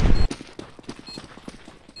प्लान तूने।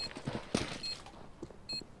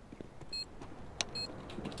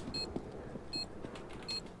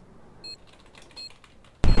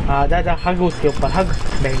 हाँ जा हग उसके ऊपर हग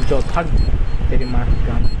बहनचोद हग तेरी माँ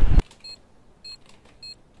का।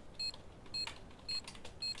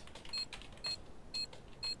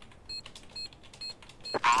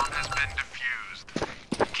 Bomb has been defused.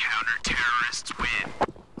 Counter-terrorists win.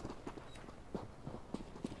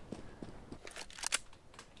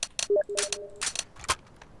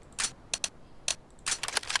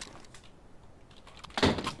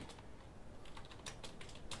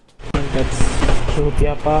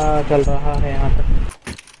 चूतियापा चल रहा है यहाँ पर।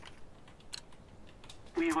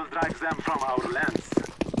 We will drag them from our lands.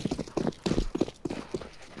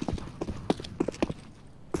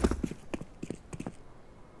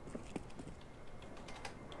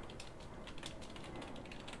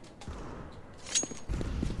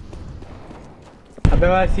 अबे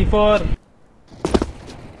वाह C4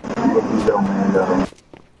 मैं जा रहा हूँ।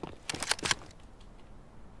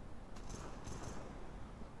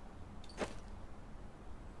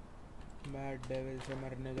 मैं डेविल से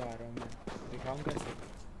मरने जा रहा हूँ। मैं दिखाऊं कैसे?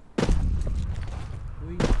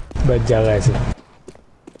 बच जाएगा ऐसे।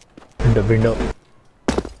 विंडो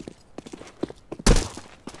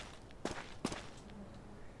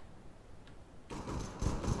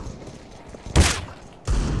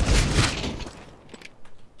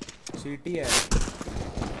सीटी है।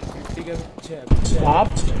 सीटी के पीछे है। बाप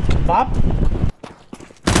बाप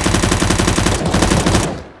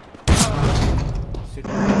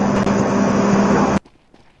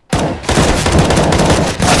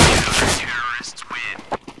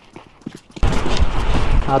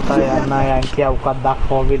आता यार ना यार क्या औकात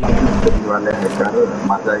दाखव भी लगा। मिस्त्री वाले हैकर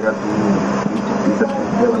मर जाएगा तू।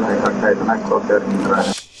 मिस्त्री वाला हैकर का इतना क्रॉसफायर मिल रहा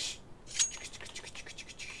है।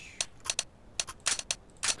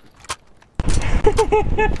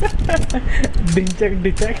 डिचक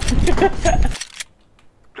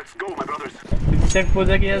Let's go, my brothers. डिचक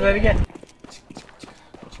पूजा किया सर क्या?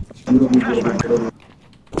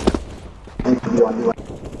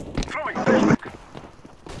 Throwing flashback.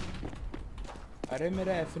 अरे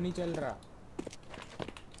मेरा एफ नहीं चल रहा।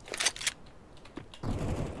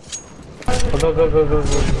 गो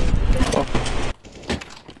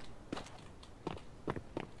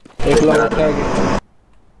एक लोग आता है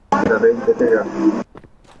रेंज देखेगा।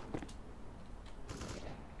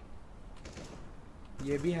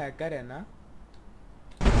 ये भी हैकर है ना?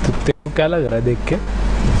 तेरे को क्या लग रहा है देख के?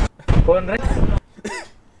 कौन रे?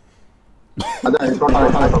 अच्छा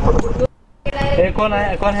ए कौन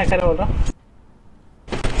है, कौन हैकर बोल रहा?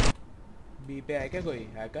 बी पे है क्या कोई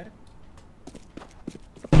हैकर?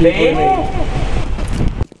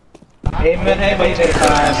 ए में है भाई तेरे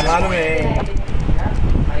पास मालूम है।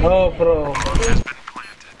 ओ प्रो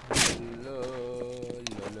लो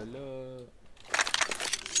लो लो लो।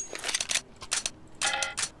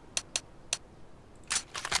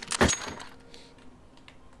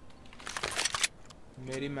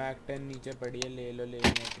 मेरी मैक 10 नीचे पड़ी है, ले लो ले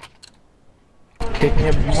लो। कितने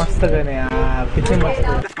मस्त गने यार, कितने मस्त।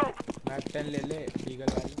 Let's go. मैक 10 ले ले लीगल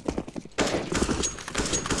वाले।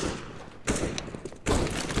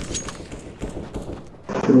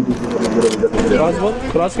 क्रॉस बोल,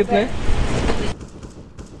 क्रॉस कितने?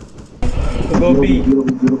 गो B.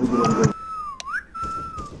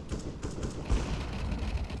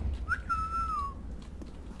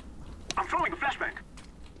 I'm throwing a flashbang.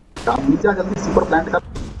 नीचे जल्दी सुपर प्लांट कर।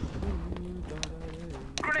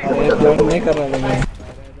 प्लान नहीं कर रहा मैं।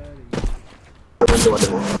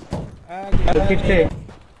 कितने?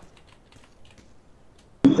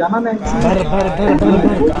 जाना नहीं। भर भर भर भर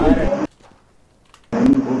भर।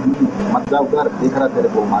 मत जा उधर, देख रहा तेरे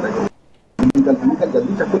को मारेगा। निकल निकल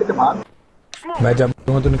जल्दी, चक्कू लेके भाग। मैं जब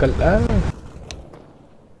तो निकल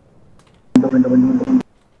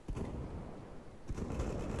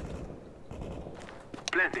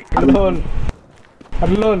अलोन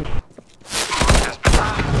अलोन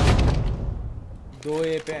 2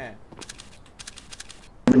 ए पे हैं।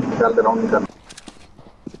 निकाल दे रहा हूँ, निकाल।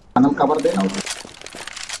 टनल कवर देना उसे।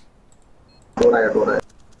 डोरा है।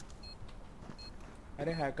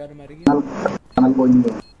 अरे हैकर मर गया। टनल कोई नहीं है।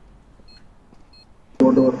 दो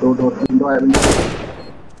डोर विंडो है।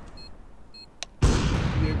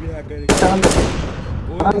 ये भी हैकर है।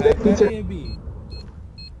 वो हैकर है ये भी।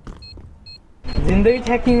 जिंदगी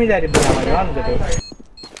हैकिंग में जा रही है हमारे मान के तो।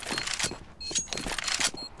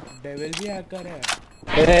 डेविल भी हैकर है।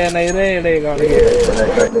 ए नहीं रे गाड़ी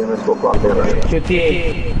इसको कॉल दे रहा है। चुती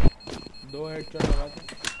 2 हेडशॉट लगा था।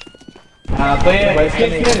 हाँ तो ये भाई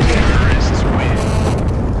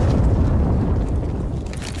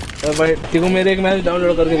तेरे को मेरे एक मैच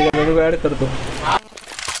डाउनलोड करके दिखा, मेरे को ऐड कर दो।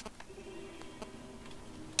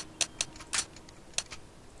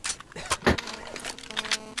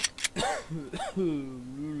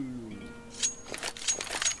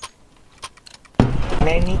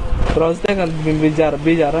 नहीं क्रॉस देगा बी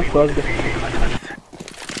जा रहा cross they.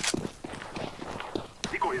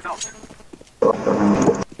 Decoy is out.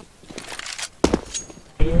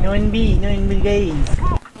 no in B guys.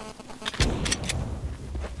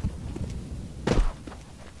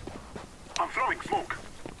 I'm throwing smoke.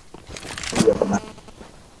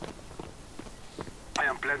 I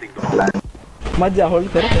am planting the bomb. मत जा, होल्ड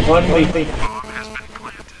कर। One B. Grenade.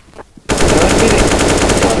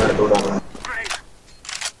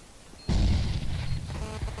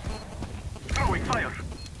 Throwing fire.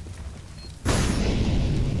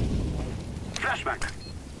 Flashbang.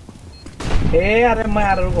 ए अरे मैं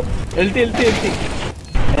यार रुको। एलटी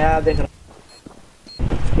यार देख रहा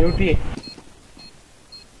यूटी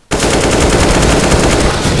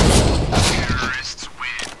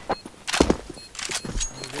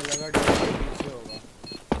मुझे लगा डेविल पीछे होगा।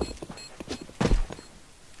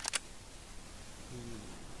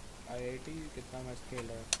 आईआईटी कितना मस्त खेल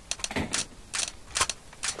रहा है।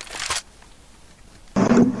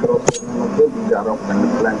 जा रहा हूँ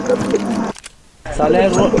प्लान करने। साले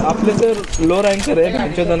आपने से लो रैंक है,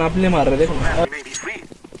 जो दन आपने मार रहे देखो। We may be free.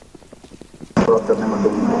 Cross करने में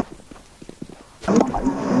दूंगा।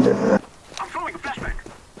 I'm throwing a flashbang.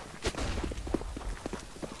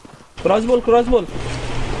 Cross ball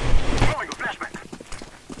Throwing a flashbang.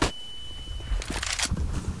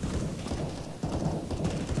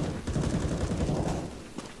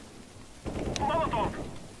 Molotov.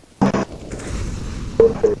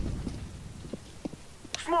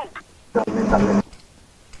 Smoke.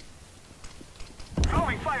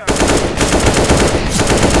 Throwing fire.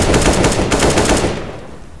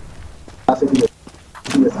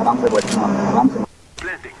 आराम से बैठना, आराम से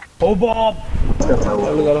Planting. ओ बॉब कर रहा हूँ।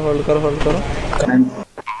 होल्ड करो।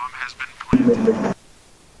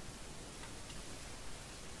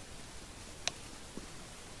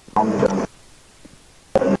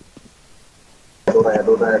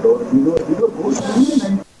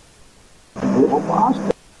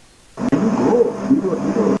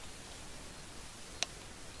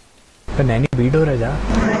 नैनी बीट हो रहा जा।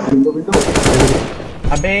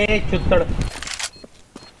 अबे चुत्तड़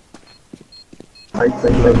साइड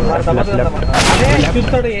अबे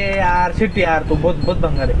चुत्तड़ ये यार शिट यार तू बहुत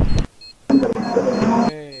बंगाल है।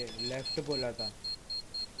 लेफ्ट बोला था।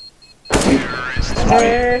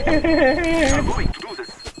 I'm going to do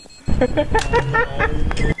this.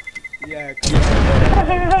 ये हैकर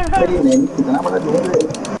कितना बड़ा जोर है।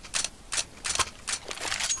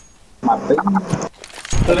 मारते ही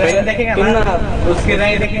तो रैंक देखेगा ना, उसकी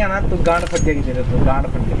रैंक देखेगा ना तो गांड फट जाएगी तेरे, तो गांड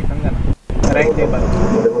फट जाएगी समझा ना। रैंक दे पर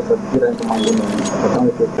मेरे को सबकी रैंक मांगो नहीं पता है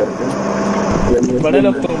क्या करके। बड़े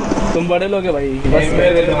लोग तुम बड़े लोग है भाई।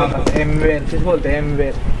 एमवेयर किस बोलते हैं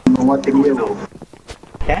एमवेयर नोवा के लिए वो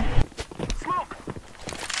क्या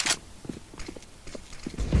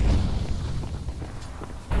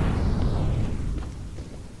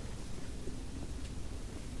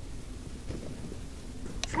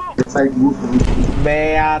Smoke. Smoke. Side boost. बे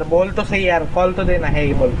यार बोल तो सही यार, कॉल तो देना है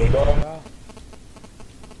ये बोल के।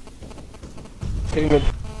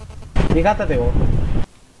 दिखाता थे वो।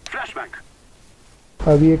 Flashback.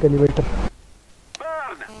 अभी एक एलिवेटर।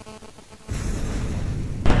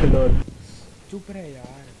 Burn. चुप रहे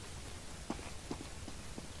यार।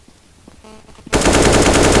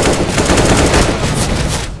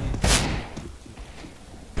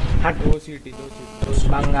 हट। दो सीटी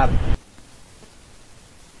बंगाल।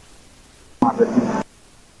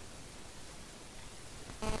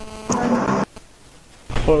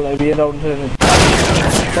 अभी राउंड से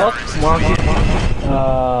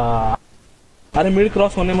अरे मिड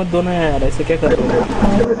क्रॉस होने मत दो ना यार, ऐसे क्या कर रहे हो?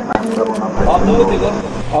 आप दोगे देखो,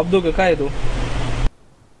 आप दोगे क्या है तू?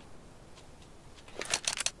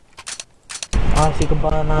 हाँ सिक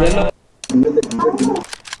पाना।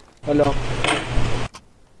 हेलो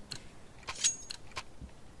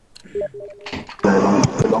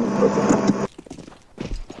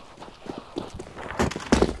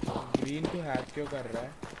ग्रीन तो हैक क्यों कर रहा है?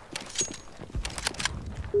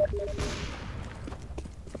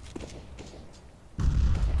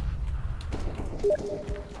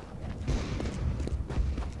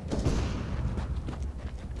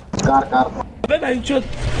 कार अबे बेंचो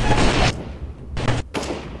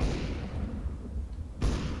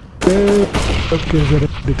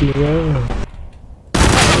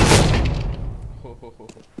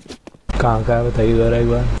कहाँ का है बताइए जरा एक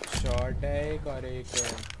बार। शॉर्ट है एक और एक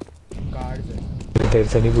कार्ड है। तेरे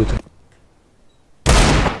से नहीं पूछ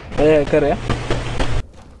ए कर या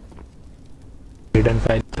हिडन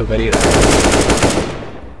फाइल तो कर ही रहा है।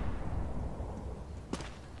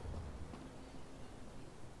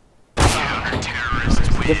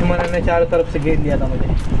 दुश्मन ने चारों तरफ से घेर लिया था मुझे।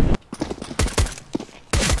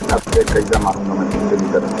 कैसा मारूंगा मैं तुमसे भी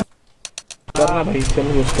तरह। करना भाई,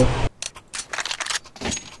 चलो उसको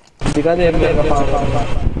दिखा दे मेरे का पावर।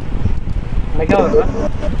 मैं क्या होगा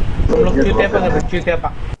तुम लोग चूतिया पा कर चूतिया पा।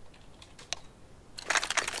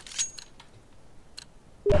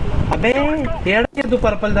 अबे टेढ़ के तू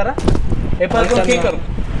पर्पल जरा ए पर्पल किक कर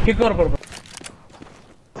पर्पल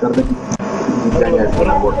कर दे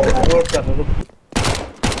वोट कर दो।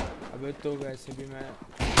 अबे तो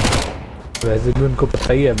वैसे भी उनको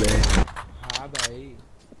पता ही है बे। हाँ भाई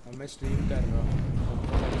अब मैं स्ट्रीम कर रहा हूँ।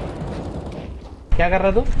 क्या कर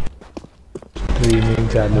रहा तू? स्ट्रीमिंग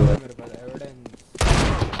चालू है। मेरे पास एविडेंस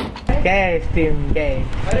क्या है स्ट्रीम क्या है?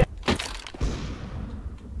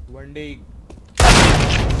 वन डे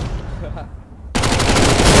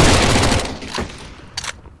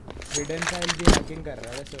हिडन फाइल भी हैकिंग कर रहा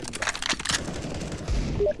है वैसे उनका।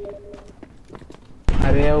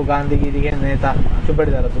 अरे वो गांधीगिरी के नेता चुप बैठ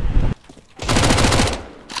जा रहा तू।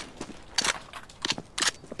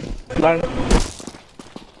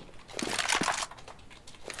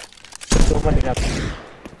 ऊपर निकाल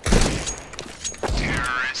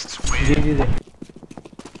जी जी जी।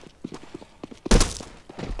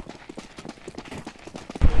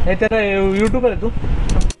 नहीं तेरा यूट्यूबर है तू?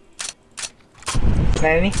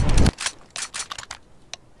 नहीं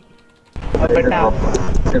अब बेटा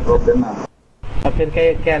ड्रॉप देना। अब फिर क्या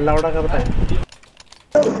क्या लौड़ा का बता।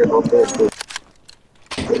 ड्रॉप दे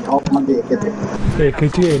ड्रॉप मत दे के एक ही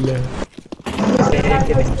चीज है। अरे ये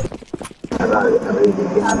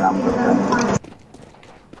नाम करता है।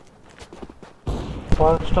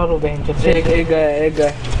 5 स्टार हो गए इन से। एक गए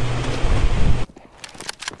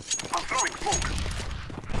I'm throwing smoke.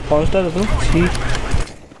 कौन सा तू? ठीक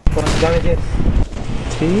जाने दे।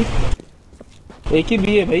 ठीक एक ही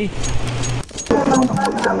भी है भाई।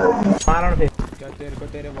 मारण फिर क्या तेरे को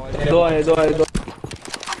तेरे वॉल दो है I'm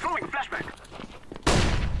throwing flashback.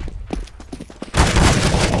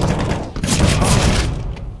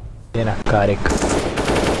 ये ना कारिक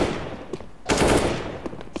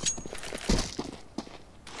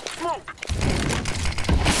Smoke.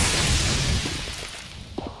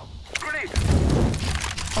 Grenade.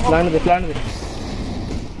 प्लान दे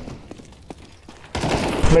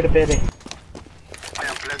मिड पे दे। I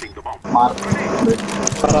am planting the bomb. मार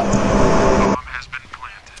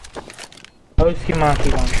और इसकी माँ की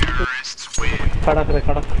बात खड़ा करे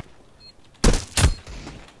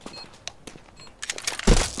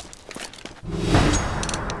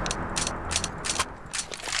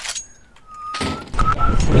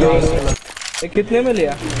ये कितने में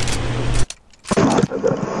लिया?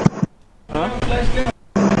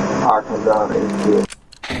 8,000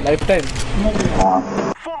 लाइफ टाइम। हाँ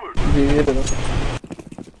जी दे दो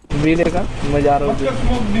भी लेगा। मैं जा रहा हूँ।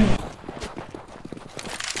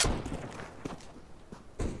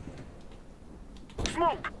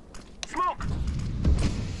 Smoke.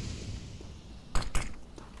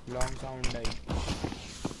 लॉन्ग साउंड आई।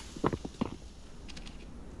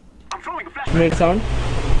 मिड साउंड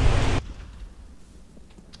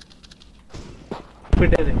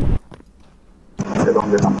पिटे थे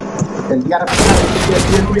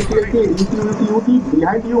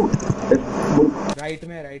behind you. राइट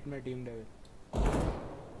में टीम डेविल।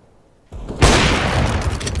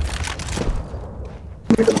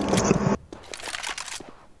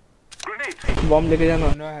 बॉम्ब लेके जाना।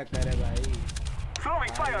 नो हैकर है भाई।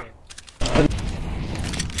 Throwing fire.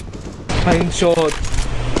 Fine shot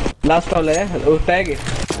last all है वो टैग है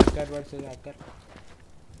हैकर वर्सेस हैकर।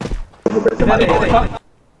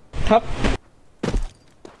 थप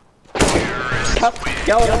थप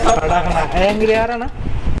क्या हो रहा था खड़ा खड़ा एंग्री आ रहा ना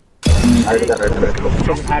अरे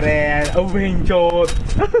शॉट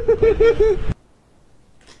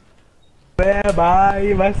अरे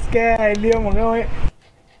भाई बस के लियो मंगा हुए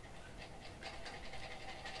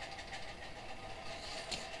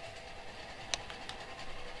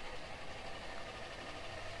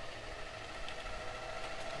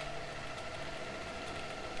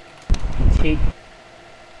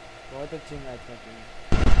बहुत अच्छी मैच करती है।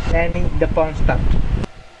 landing the pawn start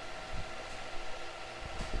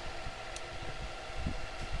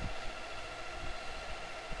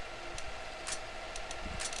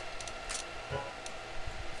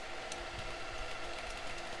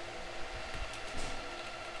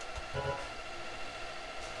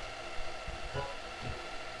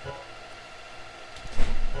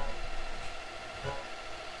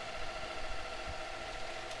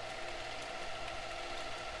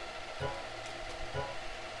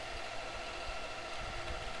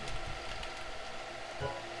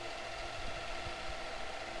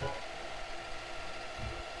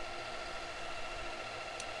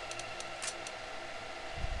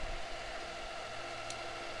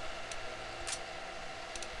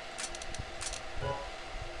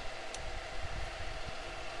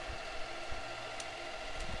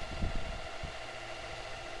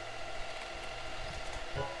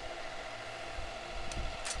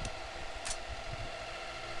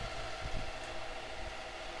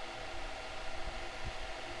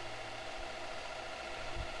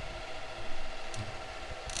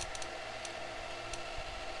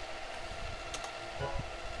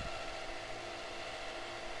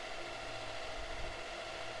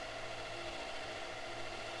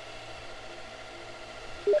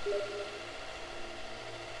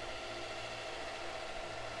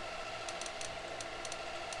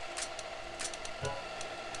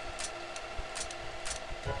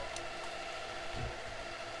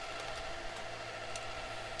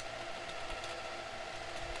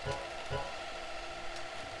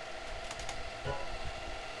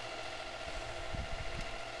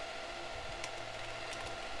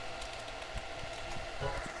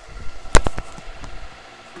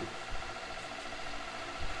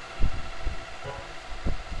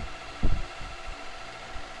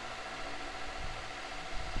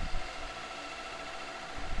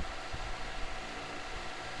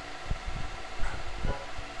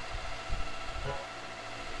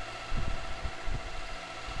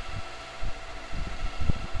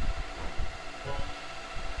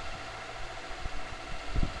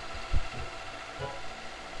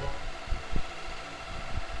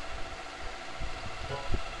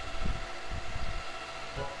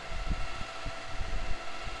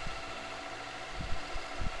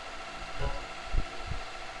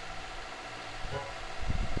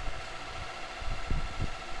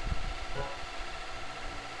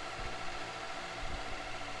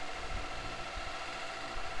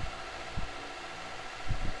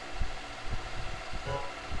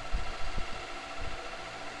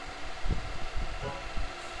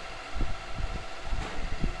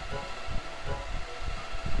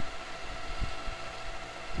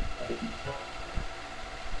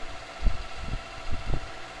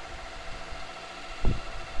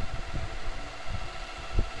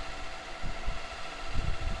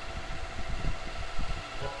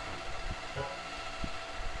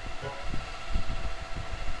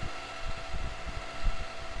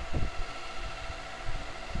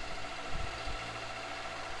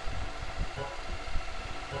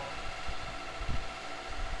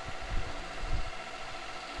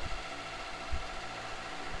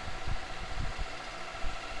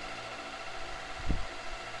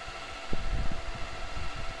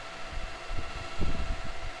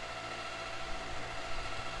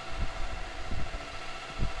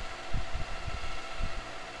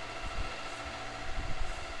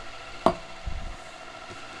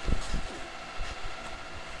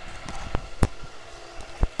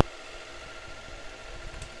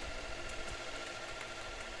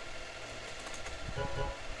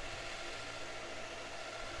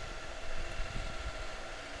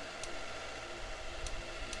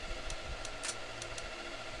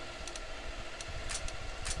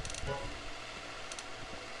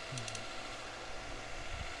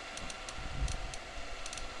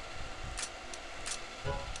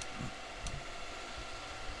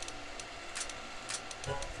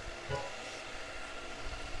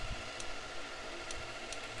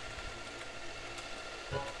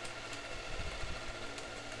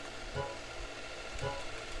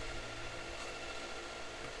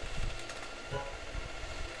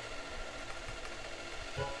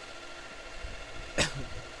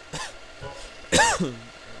Ready.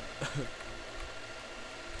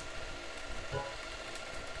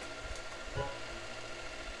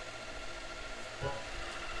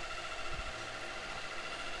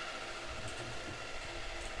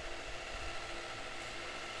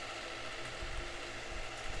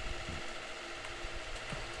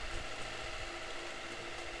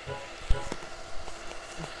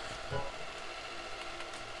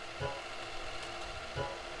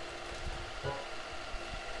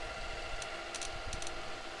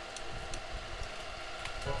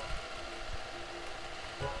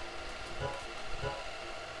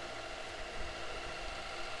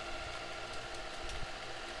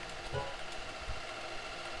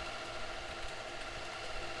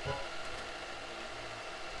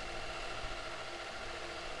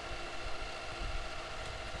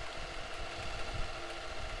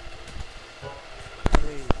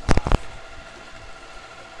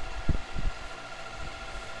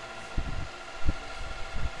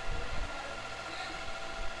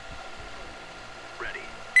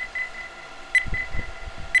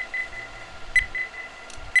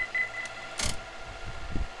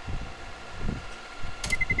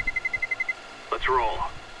 Let's roll.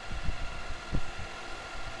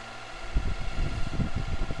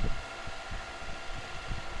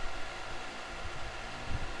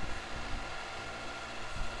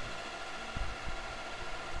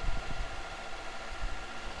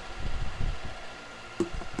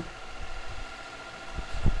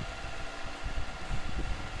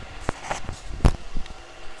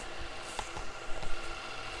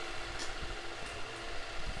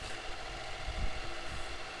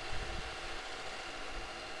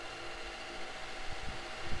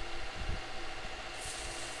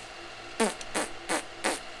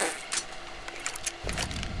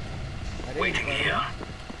 Waiting here.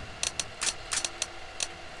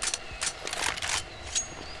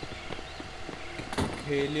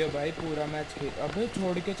 खेल लिया भाई पूरा मैच खेल। अबे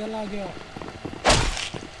छोड़ के चला गया।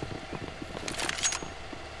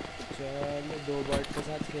 चल 2 बर्ड के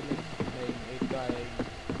साथ खेलें। नहीं एक तो आया ही।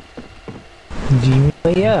 जी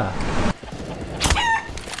भैया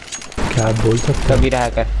क्या आप बोल सकते कभी रहा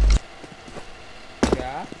कर।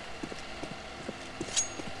 क्या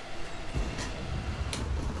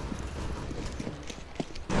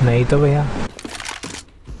नहीं तो भैया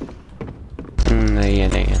नहीं है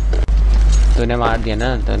नहीं है, तूने मार दिया ना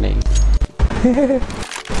तो नहीं।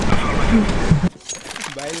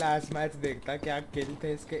 भाई लास्ट मैच देखता क्या किल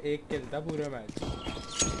थे इसके। 1 किल था पूरा मैच।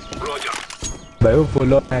 भाई वो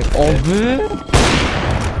फुल ऑन है।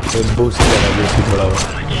 बूस्ट थोड़ा बहुत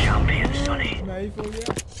नाइस हो गया।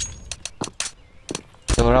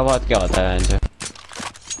 थोड़ा बहुत क्या होता है जो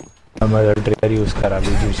हमारा ट्रिगर यूज करा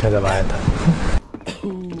भी दूसरा दबाया था।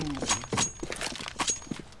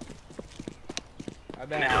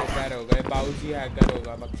 अबे हैकर होगा बाऊजी, हैकर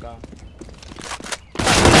होगा पक्का।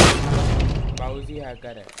 बाऊजी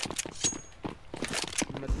हैकर है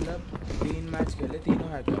मतलब 3 मैच खेले तीनों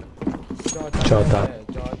हैकर।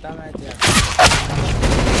 चौथा मैच है।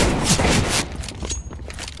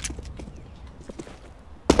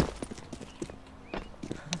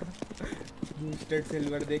 बूस्टेड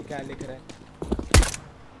सिल्वर देख क्या लिख रहा है।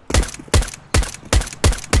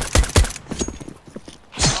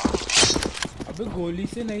 अबे गोली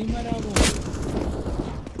से नहीं मरा वो।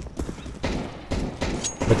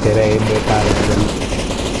 तेरा एम बेकार है।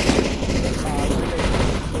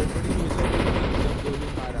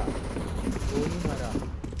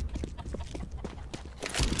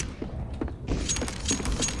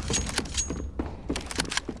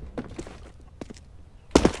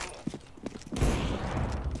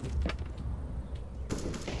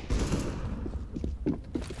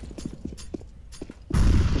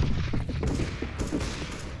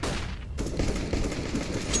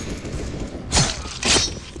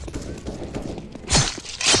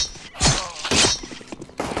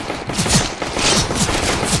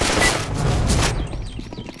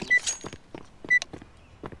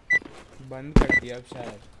 बंद कर दिया अब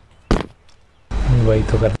शायद। वही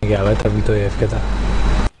तो करने गया हुआ तभी तो एफ के था।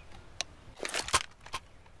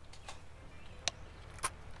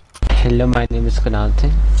 Hello my name is Kunal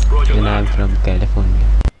Singh and I am from California.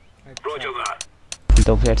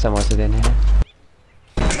 2 plate समोसे देने हैं।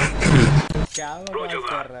 क्या बकवास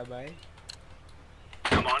कर रहा है भाई।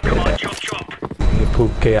 ये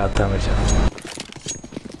फूक के आता हमेशा।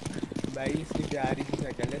 भाई इसकी प्यारी सी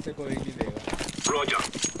शक्ल है, से कोई नहीं देगा।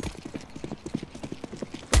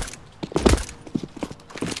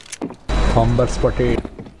 Bomber spotted.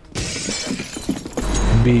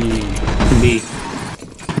 B.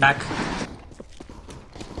 Back.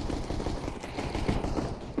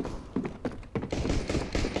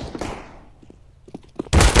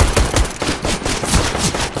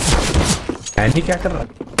 नहीं क्या कर रहा?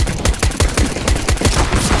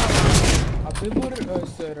 अबे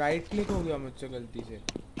वो राइट क्लिक हो गया मुझसे गलती से।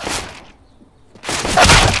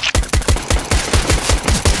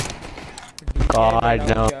 God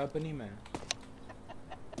no. क्या अपनी मैं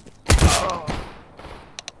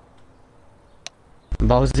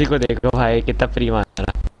बाउजी को देखो भाई कितना फ्री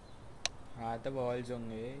मारा। हाँ तो बॉल्स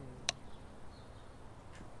होंगे।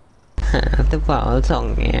 हाँ तो बॉल्स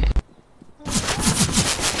होंगे।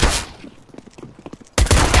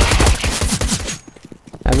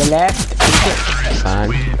 अबे लेफ्ट कैसे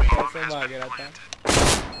भाग रहा था।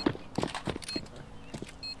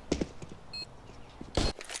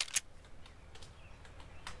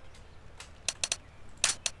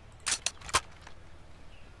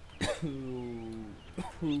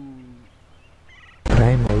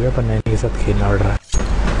 टाइम हो गया पर नैनी के साथ खेलना पड़ रहा है।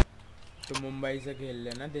 तो मुंबई से खेल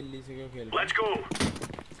लेना, दिल्ली से क्यों खेल रहा? Let's go.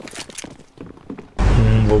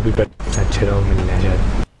 वो भी कर अच्छे रहो मिलने शायद।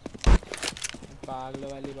 पागल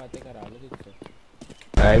वाली बातें करा लो तुझसे।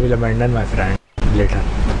 I will abandon my friend later.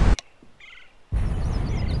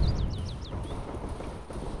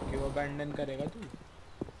 क्यों अबैंडन करेगा तू?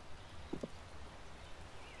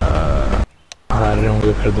 हार रहे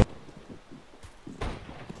होंगे कर दूँ।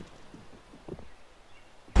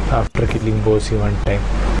 After killing boss one time.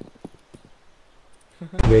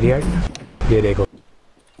 Very hard. ये देखो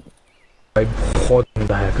भाई बहुत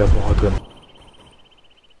गंदा है कर, बहुत गंदा।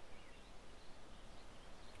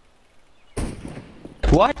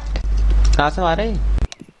 What? कहाँ से मारे?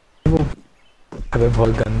 वो अबे बहुत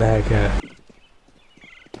गंदा है क्या?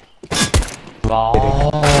 वाह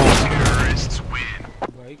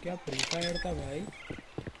भाई क्या फ्री फायर था भाई।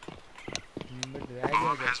 बट रह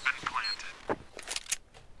गया बस।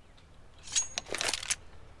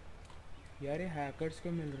 यार ये हैकर्स को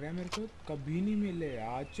मिल रहा है, मेरे को कभी नहीं मिले।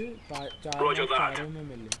 आज चारों में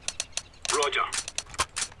मिले। Roger.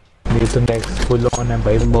 ये तो नेक्स्ट फुल ऑन है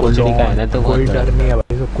भाई। भोसड़ी का है ना तो कोई बहुत डर नहीं है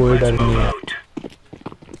भाई, तो कोई डर नहीं है।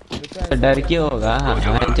 तो डर क्यों होगा? हाँ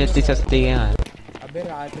इतनी सस्ती है यार। अबे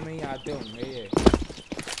रात में ही आते होंगे ये,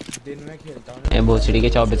 दिन में खेलता हूँ ये भोसड़ी के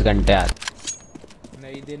 24 घंटे आते।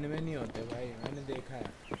 नहीं दिन में नहीं होते भाई, मैंने देखा है।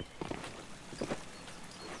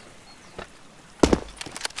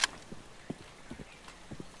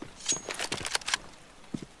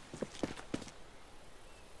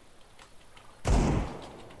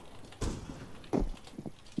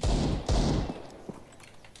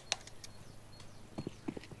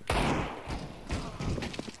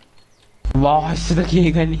 वाह इससे तो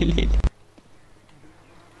किएगा नहीं ले।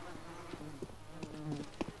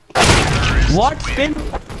 What spin?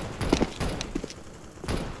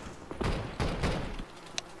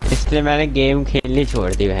 इसलिए मैंने गेम खेलनी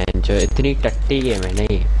छोड़ दी बहन जो, इतनी टट्टी गेम है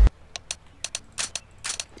नहीं।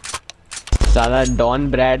 साला डॉन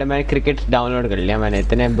ब्रैड में क्रिकेट डाउनलोड कर लिया मैंने,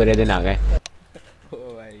 इतने बुरे दिन आ गए। ओ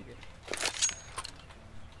भाई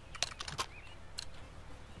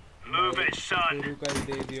Move it, son. शुरू कर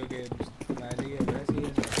दे दियो गेम। मैंने ये बड़ा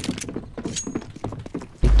सीरियस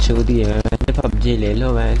चूदी है। पबजी ले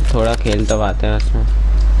लो मैं, थोड़ा खेल तो आते हैं उसमें।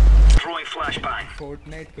 Throwing flashbang.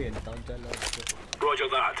 फोर्टनाइट खेलता हूँ चलो। Roger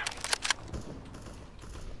that.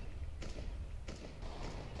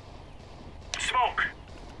 Smoke.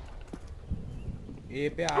 ए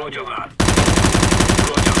पे आ Roger गया। that.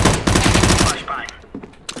 Roger. Flashbang.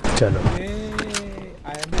 चलो आई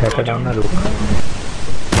हैकर डाउन ना रुक।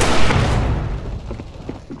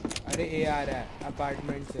 अरे ए आ रहा है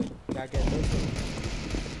अपार्टमेंट से, क्या कहते हो उसे?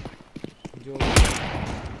 जो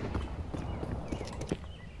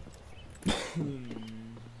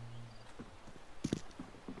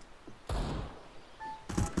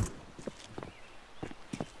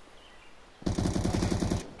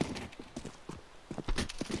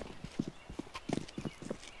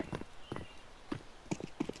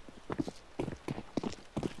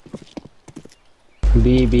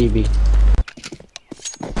बी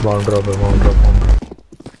बाउंड ड्रॉप है, बाउंड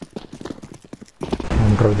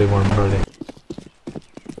ड्रॉप दे, बाउंड ड्रॉप दे।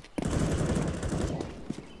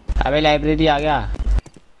 अबे लाइब्रेरी आ गया।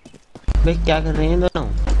 भाई क्या कर रहे हैं दोनों?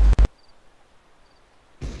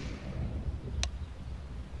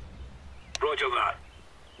 Roger that.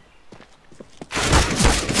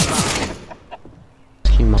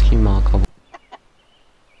 की माँ का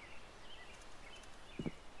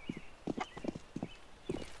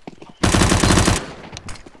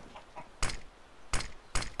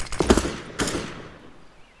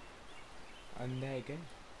अंधा है क्या?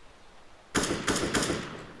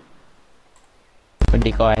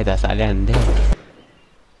 डिको आए था साले अंधे।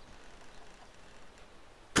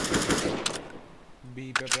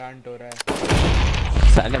 बी पे प्लांट हो रहा है।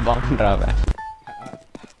 साले बॉम्ब ड्रॉप है।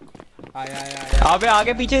 आया आया आया। अबे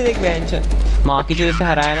आगे पीछे देख बेंच। माँ की चूत से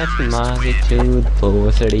हराया ना इसकी माँ की चूत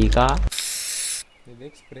भोसड़ी का। ये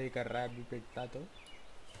देख स्प्रे कर रहा है अभी पिटता तो।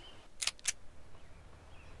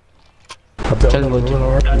 चल वो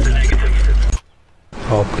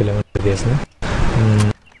ऑफ के लेवल पे इसने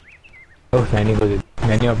नैनी को दे,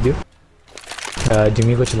 नैनी ऑफ दियो।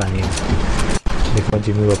 जिमी को चलानी है। देखो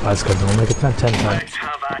जिमी को पास कर दूंगा मैं, कितना अच्छा इंसान।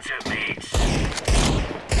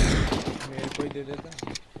 मेरे को ही दे देता।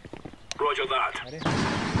 अरे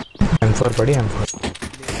M4 पड़ी M4।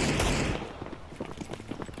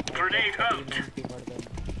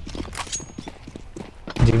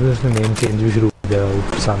 जिमी उसने नेम चेंज भी शुरू कर दिया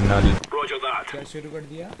ऊपर सामने वाली। क्या शुरू कर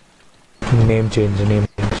दिया? Name change name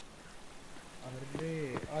change. अरे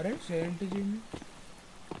अरे सेंट जी में।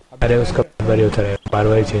 अरे उसका बार ही होता है, बार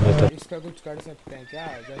बार चेंज होता है। इसका कुछ कर सकते हैं क्या?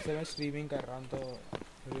 जैसे मैं स्ट्रीमिंग कर रहा हूँ तो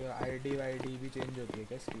आईडी वाईडी भी चेंज होती है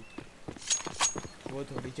क्या इसकी? वो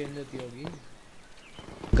थोड़ी चेंज होती होगी।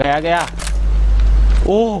 गया गया।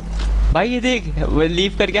 ओह भाई ये देख वो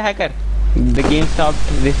लीव करके hacker. The game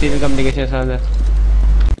stopped receiving communication server.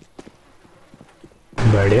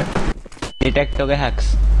 बढ़िया। डिटेक्ट हो गए हैक्स।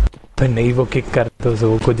 तो नहीं वो किक कर तो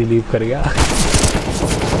वो खुद ही लीव कर गया।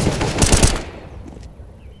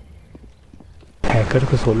 हैकर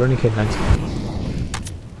को सोलो नहीं खेलना चाहिए।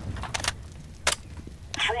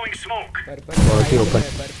 बहुत ही ओपन।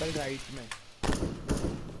 पर्पल राइट में।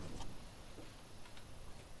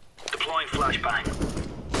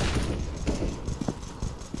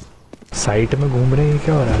 साइट में घूम रहे हैं,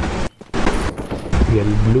 क्या हो रहा है?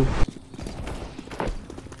 Yellow blue.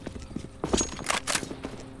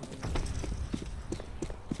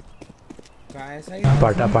 कहाँ है साइड?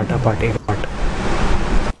 पाटा पाटा पाटे पाट।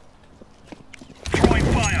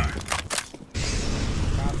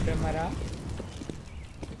 कहाँ पे मरा?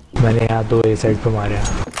 मैंने यहाँ दो ए साइड पे मारे।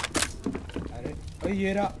 अरे ओए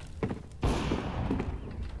ये रहा।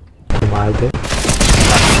 मार दे।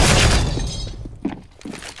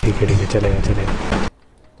 ठीक है चलेगा चलेगा।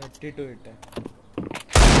 32 हिट है।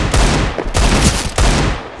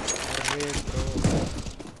 अरे ब्रो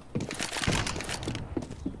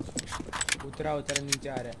उतरा उतरा नीचे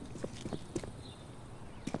आ रहा है।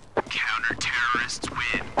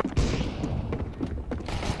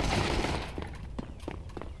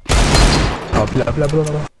 अपला ब्रो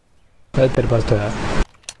तेरे पास तो यार।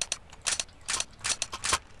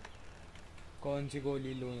 कौन सी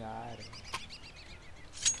गोली लूं यार?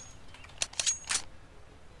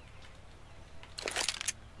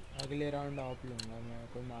 अगले राउंड ऑफ लूंगा मैं,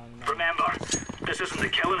 कोई मांगना। Remember, this isn't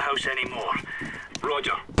the killing house anymore.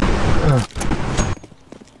 Roger.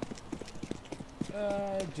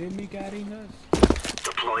 Jimmy carrying us.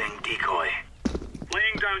 Deploying decoy.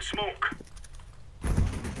 Laying down smoke.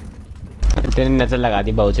 तेरे नजर लगा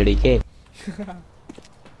दी बाउचड़ी के।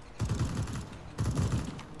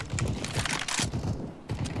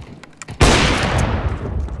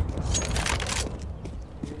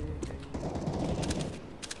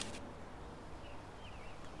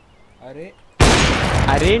 अरे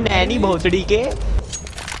अरे नैनी भोसड़ी के।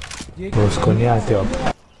 उसको नहीं आते हो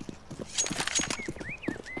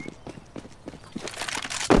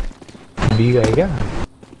बी गए क्या?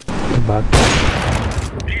 बात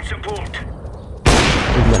Need support.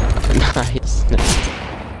 नाइस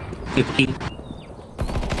 50।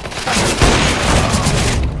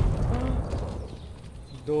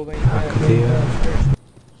 दो भाई।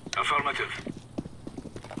 Affirmative.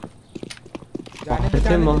 जाने दे।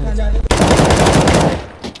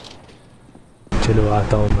 चलो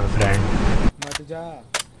आता हूँ मैं फ्रेंड। मत जा।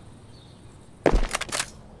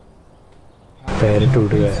 पैर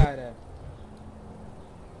टूट गए।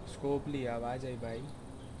 स्कोप लिया आवाज आई भाई।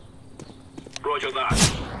 Roger that.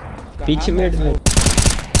 पीछे मिड में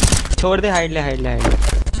छोड़ दे। हाइड ले हाइड ले हाइड।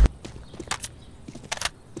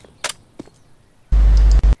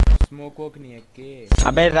 स्मोक वोक नहीं है के?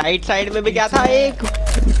 अबे राइट साइड में भी क्या था एक।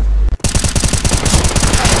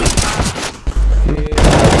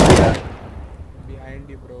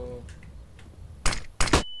 Behind you bro.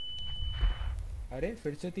 अरे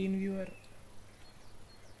फिर से 3 व्यूअर।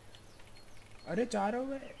 अरे 4 हो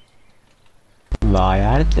गए। वाह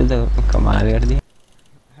यार चल तो कमाल कर दिया।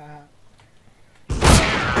 हाँ।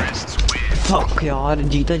 फक यार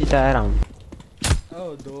जीता जिताया राउंड।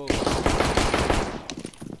 ओ 2।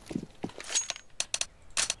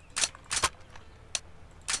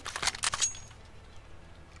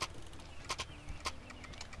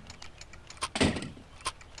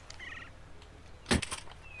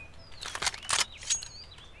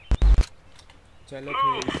 चलो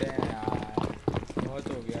खेलते हैं यार, बहुत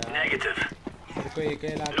हो गया। मेरे को एक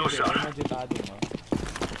लाख मैं जिता दूंगा।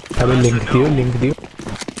 अबे लिंक दियो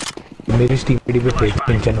मेरी स्टीम आईडी पे भेज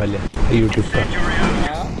शिनचैन वाले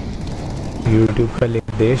यूट्यूब का लिंक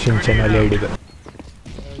दे शिनचैन वाली आईडी पे।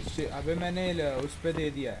 अबे मैंने उस पे दे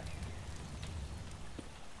दिया है।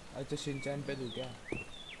 अच्छा शिनचैन पे दूँ क्या?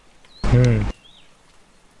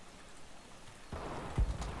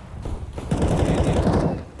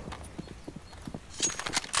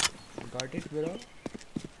 Got it bro.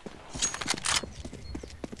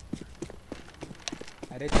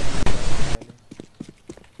 अरे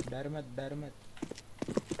डर मत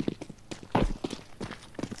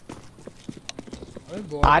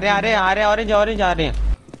आ रहे ऑरेंज आ रहे हैं।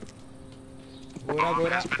 बोरा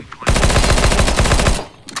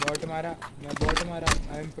बॉट मारा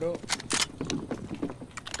आई एम प्रो।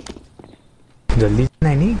 जल्दी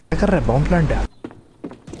नहीं क्या कर रहा है? बॉम्ब प्लांट है।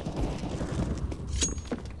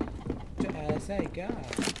 ऐसा है क्या?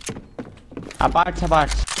 अपार्ट्स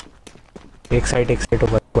एक साइड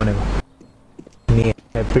होगा कोने में नहीं है,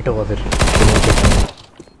 पिट होगा फिर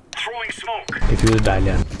डिफ्यूज डाल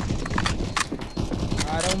यार।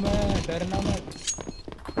 आ रहा हूँ मैं, डरना मत।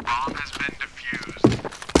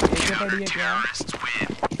 एक पड़ी है क्या?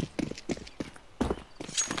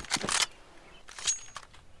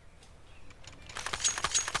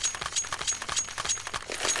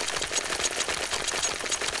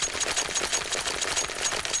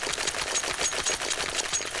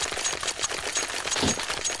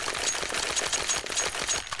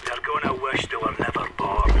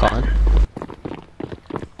 कौन?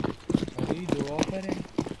 अभी दो ऑफर है।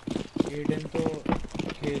 एडन तो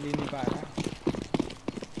खेल ही नहीं पा रहा।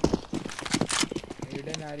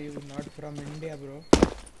 Aiden are you not from India bro?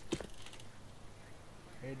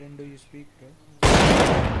 Aiden do you speak bro?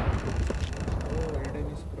 Oh, Aiden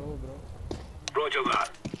is pro bro.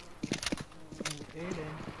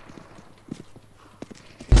 Aiden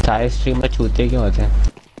सारे स्ट्रीमर छूते क्यों होते हैं?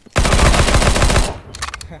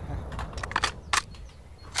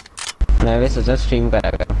 मैं भी सोचा स्ट्रीम करा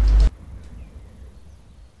करूं।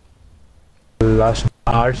 लास्ट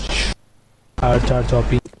आर्च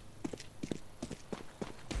चॉपी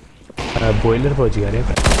बॉयलर पहुंच गया रे।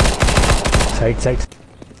 Side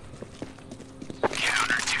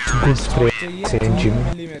good spray same gym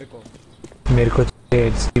मेरे को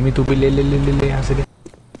जिमी तू भी ले यहाँ से ले।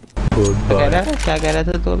 Good boy. क्या कह रहा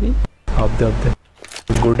था तू अभी? Of the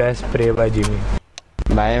good as spray bye Jimmy.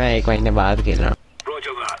 भाई मैं 1 महीने बाद खेल रहा हूँ।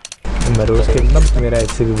 मैं रोज खेलना, मेरा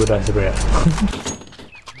ऐसे भी बुरा से पड़ा।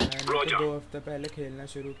 मैंने 2 हफ्ते पहले खेलना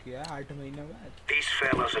शुरू किया, 8 महीने बाद।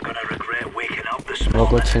 वो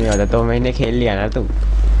कुछ नहीं होता, 2 महीने खेल लिया ना तू,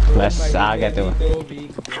 बस आ गया तू। 2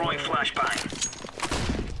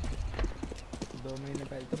 महीने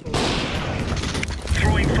पहले तो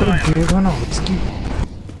देखो ना इसकी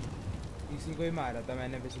इसी को ही मारा था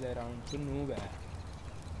मैंने पिछले राउंड। तो नूब है।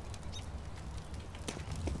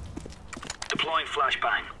 Deploying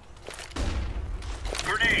flashbang.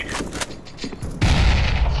 Grenade.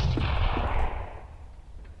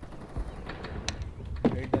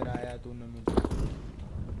 डराया तूने मुझे।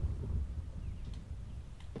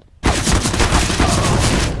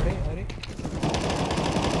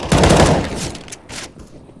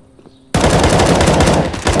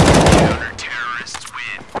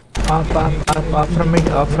 अरे up from mid.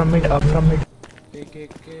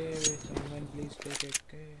 Take someone please take.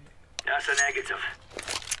 That's a negative.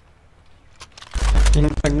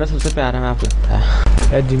 Inferno सबसे प्यारा मैप लगता है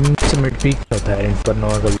यार। जिम से मिड पीक होता है इन्फर्नो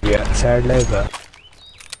का भी यार। सैड लाइफ है।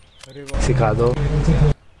 सिखा दो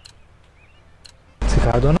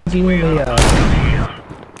ना जिम भैया।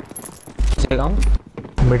 सिखाऊं?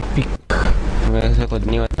 मिड पीक मेरे से खुद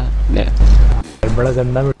नहीं होता। बड़ा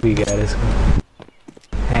गंदा मिड पीक है यार इसका।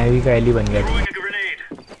 हैवी का एली बन गया।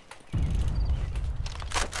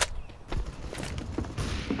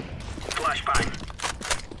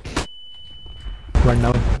 One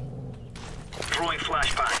down. Throwing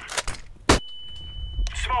flashbang.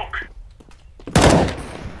 Smoke.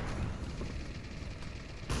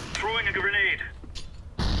 Throwing a grenade.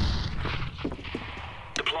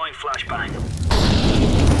 Deploying flashbang.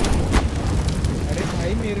 अरे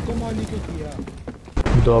भाई मेरे को मॉली क्यों किया?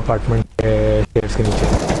 2 अपार्टमेंट के स्टेयर्स के नीचे।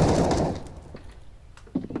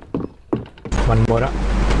 One more.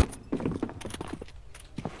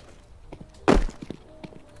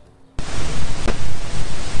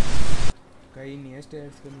 कहीं नहीं है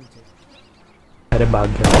स्टेयर्स के नीचे। अरे भाग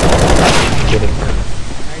गया।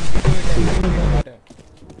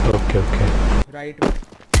 ओके राइट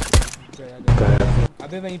गया।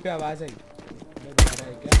 अबे वहीं पे आवाज आई। अबे बाहर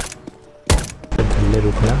है क्या? जल्दी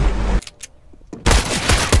रुकना।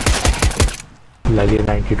 लगे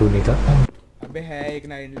 92 नहीं था। अबे है एक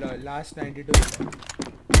लास्ट 92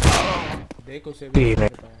 देख उसे भी।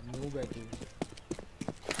 नूब है तू।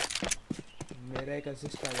 मेरा एक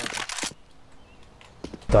असिस्ट आ जाता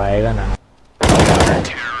तो आएगा ना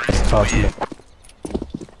सॉफ्टली।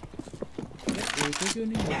 क्यों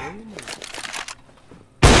नहीं हो रहे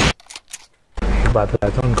एक बात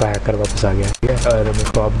बताता हूँ, उनका हैकर वापस आ गया ठीक है, और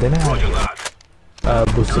मेरे को ऑफ देना है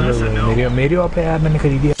मेरी ऑफ है यार, मैंने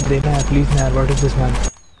खरीदी है, देना है प्लीज ना यार। What is this man,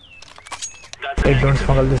 don't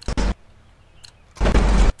smuggle this.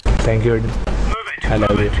 Thank you I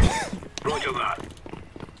love you. I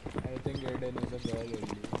think Aiden is a girl only.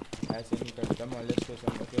 ऐसे नहीं करता,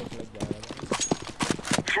 मोलेस्टेशन का केस लग जाएगा।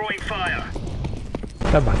 Throwing fire.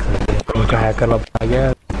 क्या बात कर रहे हैं, उनका हैकर वापस आ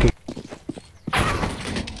गया।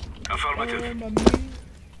 Affirmative. मम्मी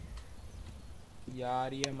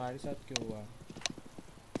यार ये हमारे साथ क्यों हुआ?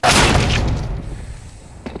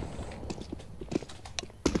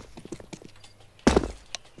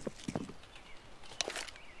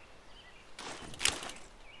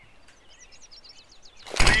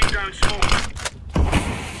 Laying down smoke.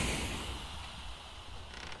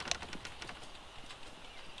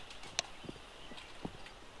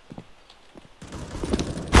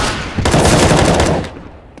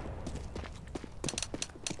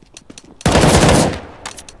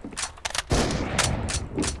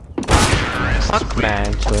 Fuck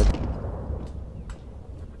man, छोड़।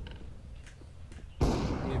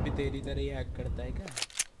 ये भी तेरी तरह ही हैक करता है क्या?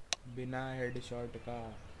 बिना हेडशॉट का?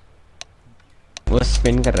 वो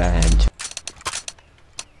स्पिन कर रहा है।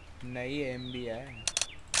 नहीं एम भी है।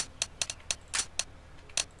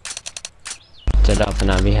 चलो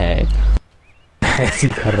अपना भी है एक। ऐसे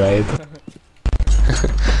कर रहा है तो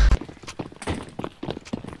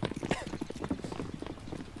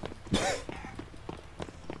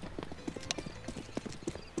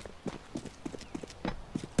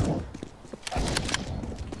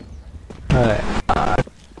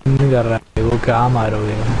नहीं कर रहा है वो, क्या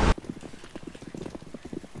मारोगे?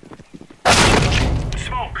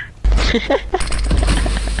 Smoke.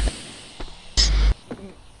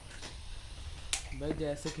 भाई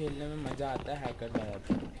जैसे खेलने में मजा आता है हैकर का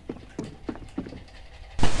आता है।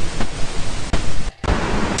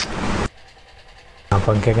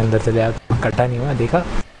 पंखे के अंदर चले आया, कटा नहीं हुआ देखा?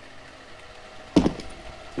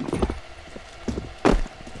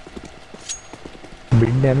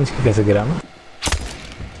 बिल्ड डैमेज की कैसे गिरा मैं?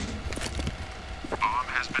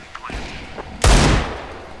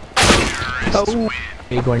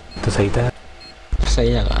 एक मिनट तो सही था, सही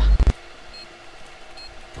लगा।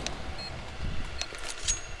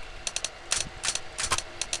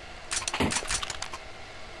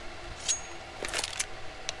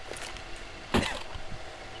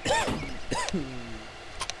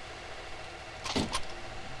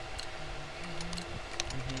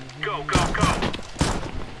 Go, go, go.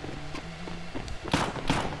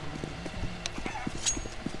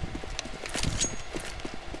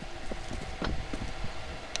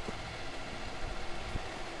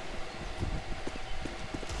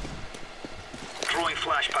 Throwing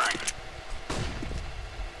flashbang.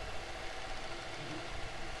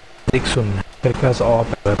 देख सुन तेरे पास ऑप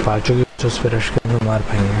है, पाँचों की उस पर रश करने में मार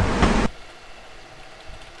पाएंगे।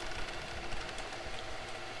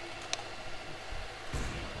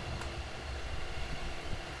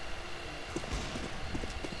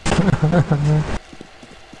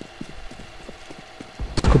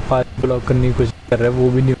 उसको पाँच ब्लॉक करने की कोशिश कर रहा है, वो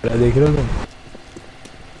भी नहीं हो रहा, देख रहे हो तुम?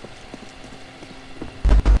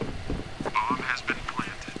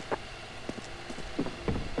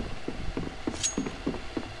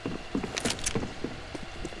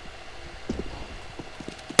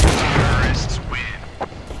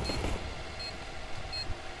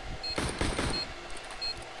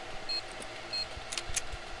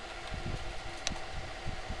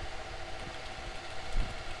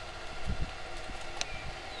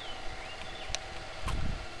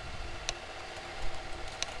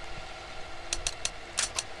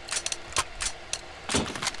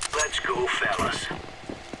 Let's go, fellas.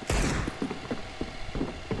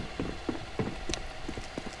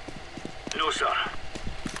 No, sir.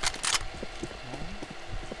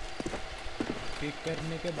 Kick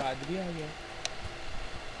करने के बाद भी आ गया।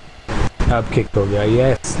 अब किक हो गया।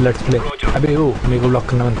 Yes let's play. अबे ओ मेरे को ब्लॉक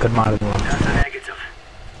करना बंद कर, मार दूंगा। That's a negative.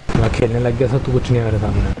 मैं खेलने लग गया था तो कुछ नहीं मेरे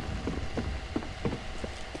सामने।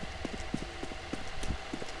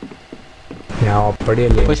 यहाँ पड़े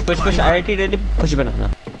ले push push push IT ready push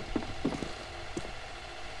बनाना।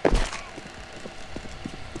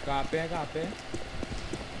 कहाँ पे है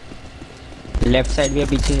लेफ्ट साइड भी है,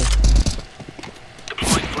 पीछे है।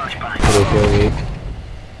 Deploying flashbang. रुको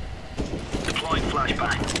Deploying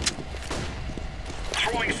flashbang.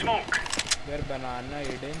 Throwing smoke. यार बनाना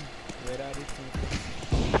Aiden, where are you?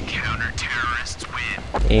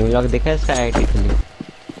 M lock देखा है इसका आईटी के लिए?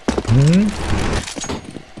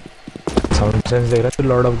 साउंड सेंस देख रहा है तो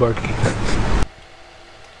लॉर्ड ऑफ गॉड की।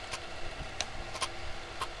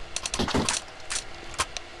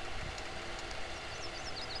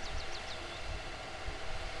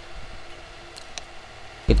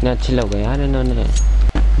 कितने अच्छे लोग हैं यार इन्होंने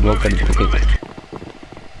वो कर चुके।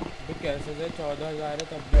 कैसे से 14,000 है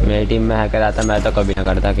तब मेरी टीम में हैकर आता मैं तो कभी ना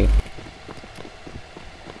करता कि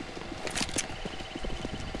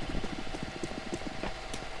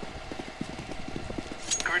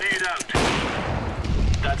Grenade out.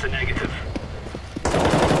 That's a negative.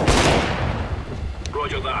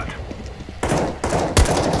 Roger that.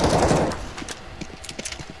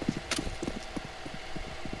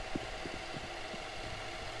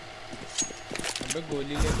 अबे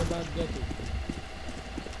गोली लेके भाग गया तू।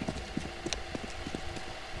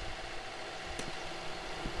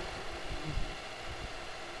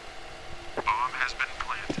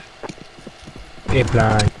 ए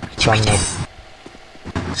प्लांट सामने।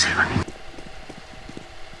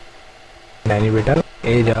 नहीं बेटा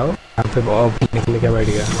ए जाओ यहाँ पे बहुत निकल के बैठ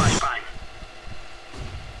गया।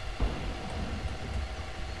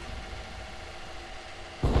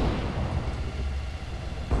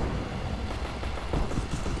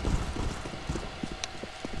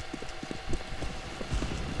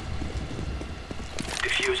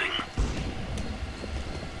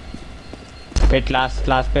 पेट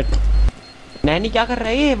लास्ट पेट। नैनी क्या कर रहा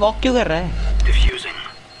है ये? वॉक क्यों कर रहा है?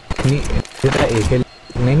 नहीं बेटा एक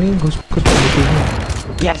नहीं घुस कुछ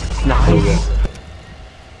नहीं। Yes nice.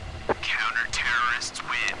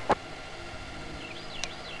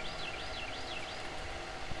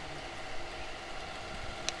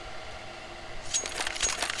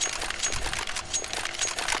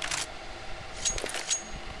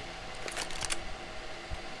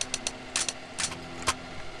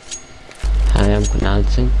 I am Kunal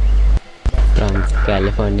Singh from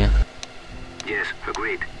California. Yes,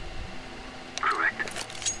 agreed. Correct.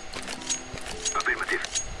 Affirmative.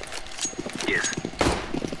 Yes.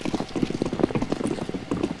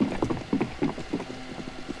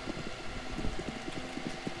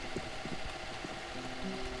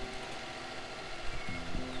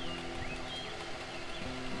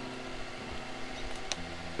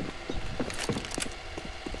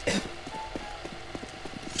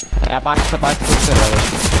 पाँच से पाँच कुछ कर रहा है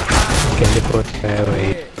कैलिफोर्निया है भाई।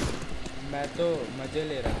 मैं तो मजे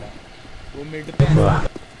ले रहा था वो मिड पे। वाह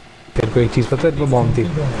तेरे को एक चीज़ पता है? वो बॉम्ब थी।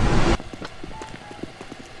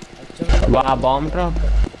 अच्छा वाह बॉम्ब ड्रॉप।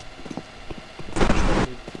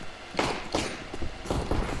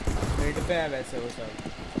 मिड पे है वैसे वो सब।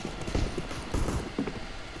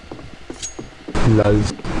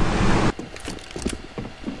 लल्स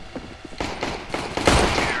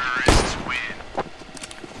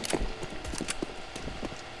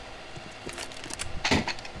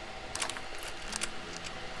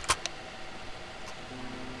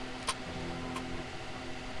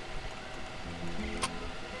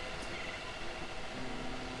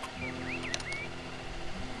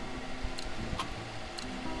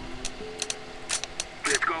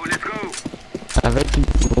अबे तू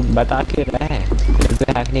वो बता के रहा है तो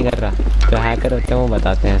हैक नहीं कर रहा। जो हैकर होते हैं वो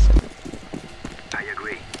बताते हैं ऐसे। I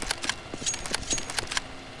agree.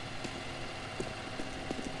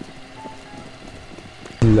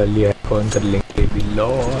 ललिया कौन कर लेंगे भी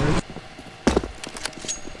लॉर्ड।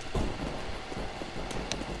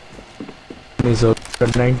 नहीं सो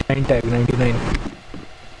 99 tag 99।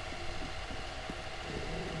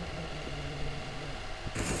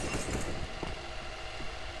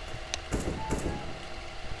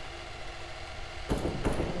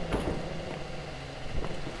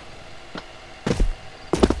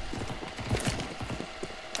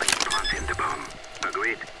 Planting the bomb.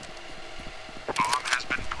 Agreed.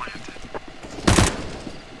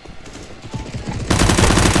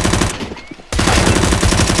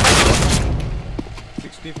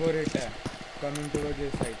 64 hit है कमिंग टुवर्ड्स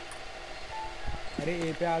दिस साइड। अरे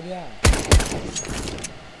ए पे आ गया।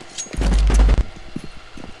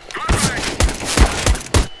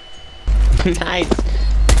 Nice.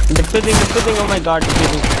 Defusing, oh my god,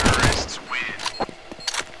 defusing.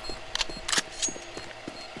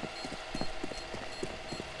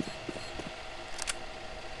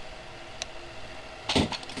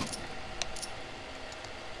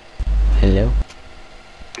 Hello?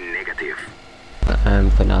 Negative. I'm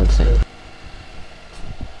Kunal Singh.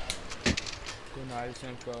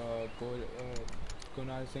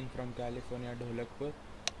 Kunal Singh from California, Dholakpur.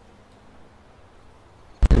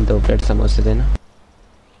 2 plate समोसे देना।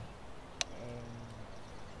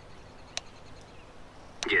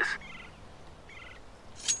 Yes.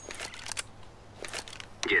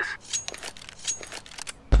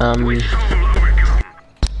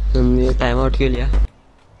 तुमने टाइम आउट क्यों लिया?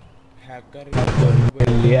 हैकर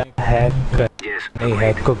लिया हैक कर नहीं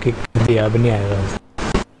हैक को किक कर दिया अब नहीं आएगा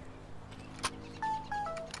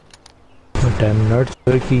but I am not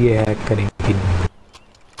sure कि ये हैक करेंगे कि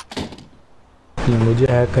नहीं मुझे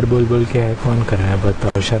हैकर बोल बोल के हैक कौन कर रहा है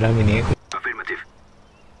बताओ शर्म ही नहीं है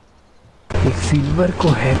एक सिल्वर को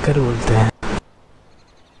हैकर बोलते हैं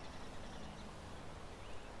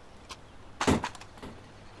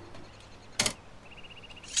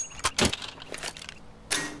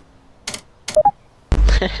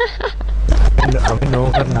हमें नो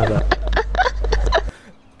करना था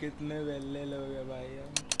कितने वेल्ले लोग हैं भाई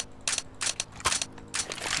हम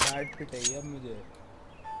डांट पिटाई अब मुझे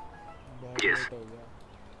बहुत लेट हो गया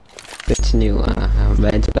कुछ नहीं हुआ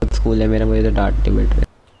मैं जब स्कूल है मेरा मुझे तो डांट नहीं मिल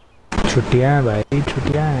रही छुट्टियां हैं भाई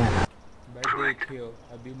छुट्टियां हैं भाई देखियो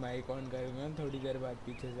अभी माइक ऑन करूंगा थोड़ी देर बाद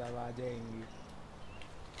पीछे से आवाज आएंगी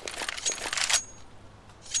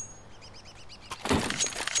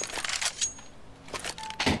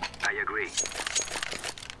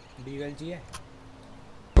डीगल चाहिए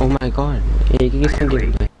ओह माय गॉड एक ही किसने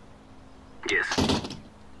गेम है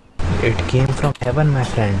it came from heaven my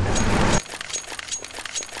friend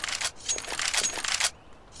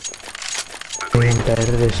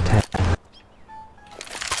terrorist है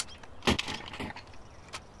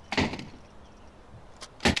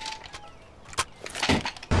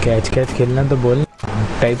कैच कैच खेलना तो बोल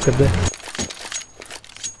टाइप कर दे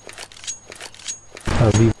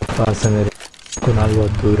अभी पास है मेरे कुनाल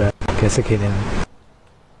बहुत दूर है कैसे खेले हम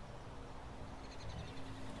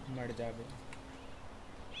मर जावे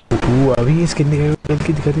अभी स्किन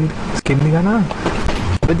दिखा स्किन दिखाना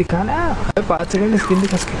अबे दिखाना अबे 5 सेकंड स्किन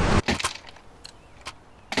दिखा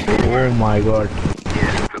oh my God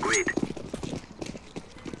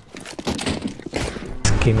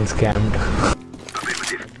skin scammed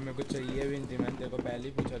मेरे को चाहिए भी नहीं थी मैंने तेरे को पहले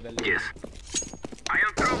ही पूछा था I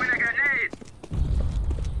am throwing a grenade!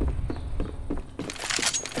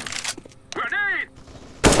 Grenade!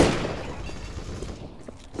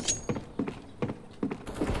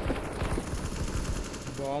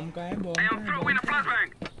 Bomb का है bomb I am throwing a flashbang!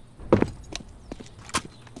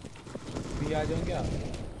 भी आ जाऊं क्या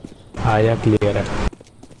आया क्लियर है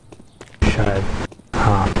शायद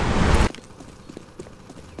हाँ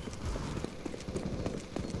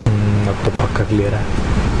अब तो पक्का क्लियर है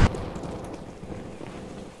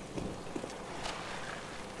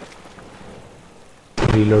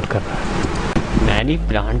रीलोड कर रहा है मैंने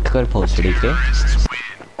प्लांट कर भोसड़ी के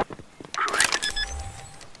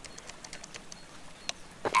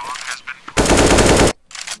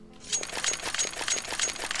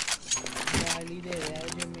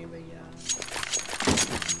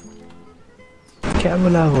क्या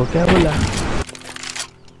बोला वो क्या बोला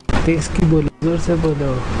तेज की बोलो जोर से बोलो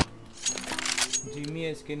जिमी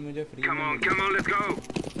है स्किन मुझे फ्री Come में on, milli come on, let's go!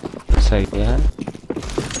 सही है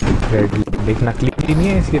रेड देख नकली नहीं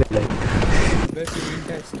है इसकी रेड बस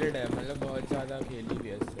इंटरेस्टेड है मतलब बहुत ज़्यादा खेली भी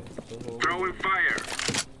है इससे तो हो Throwing fire!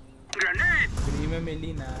 Grenade! फ्री में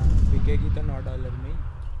मिली ना बिकेगी तो $9 में ही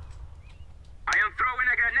I am throwing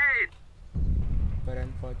a grenade! पर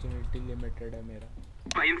अनफॉर्चुनेटली लिमिटेड है मेरा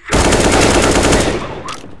I am throwing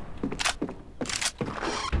smoke!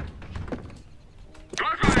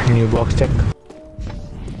 Flashbang! New box check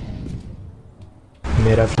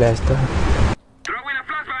मेरा फ्लैश था Throwing a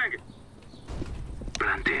flashbang!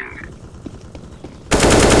 Planting.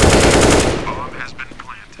 Bomb has been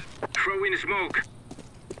planted. Throwing smoke.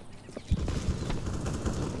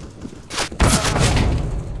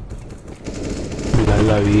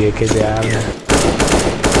 लाला भी है के यार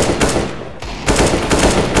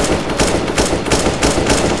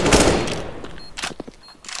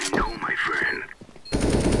No, my friend.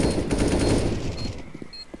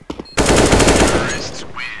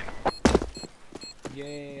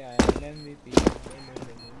 ये आया MVP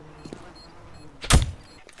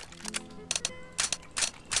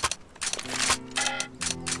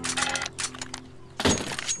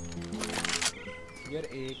यार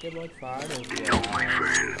ए के बहुत फाड़ हो गया No, my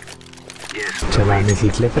friend. Yes, चलाने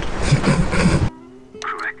सीख ले फिर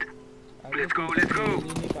correct. अरे Let's go, let's go. खेल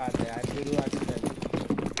ही नहीं पाते यार शुरुआत से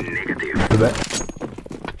Negative.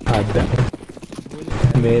 आधा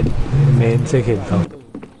मेन से खेलता हूँ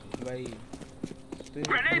भाई तो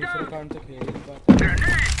दूसरे अकाउंट से खेल नहीं पाता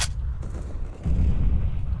Grenade!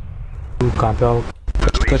 तू कहाँ पे आओ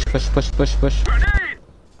push Grenade!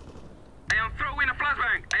 I am throwing a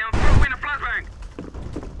flashbang! I am throwing a flashbang!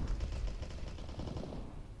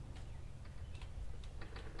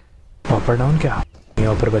 ऑपर down क्या ये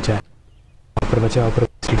ऑपर बचा है ऑपर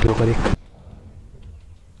सीटी ऊपर एक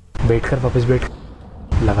बैठ कर वापस बैठ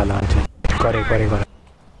लगा चल करे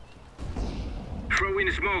Throw in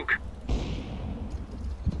smoke.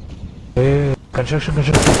 कंस्ट्रक्शन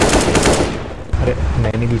अरे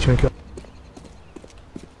नहीं बीच में क्यों?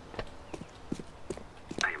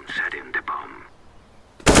 I am setting the bomb.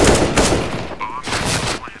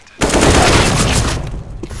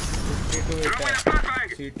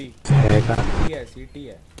 City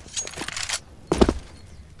है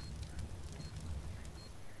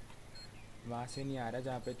वहाँ से नहीं आ रहा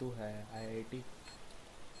जहाँ पे तू है IIT।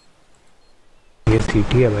 ये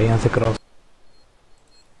सिटी है भाई, यहाँ से क्रॉस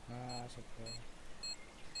हाँ आ सकता है।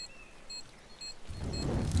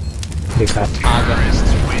 देखा आ गया।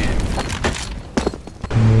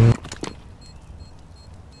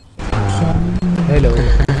 Hello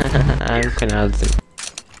I'm pronouncing.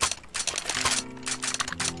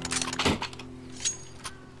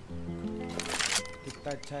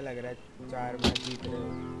 कितना अच्छा लग रहा है, 4 मैच जीत रहे हो,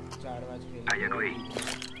 4 मैच खेल रहे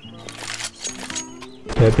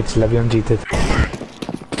हो। पिछला भी हम जीते थे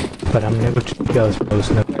पर हमने कुछ किया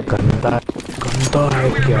उसने गंदा है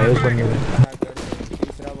क्या है उस बंदे में।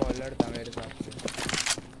 तीसरा बॉलर था मेरे साथ से।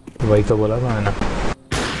 वही तो बोला था मैंने,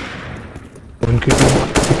 उनकी टीम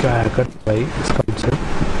क्या हैकर भाई स्काउट से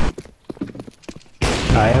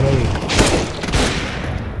आया भाई।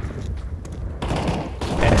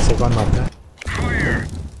 ऐसे कौन मारता है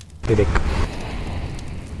ये देख।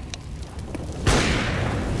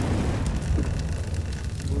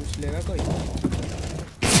 पूछ लेगा कोई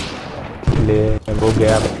ले वो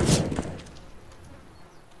गया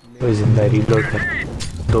कोई जिंदा रीलोड कर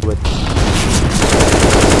 2 बच्चे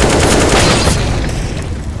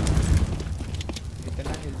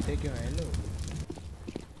इतना हिलते क्यों हैं लोग?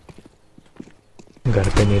 घर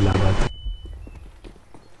पे नहीं लगा था।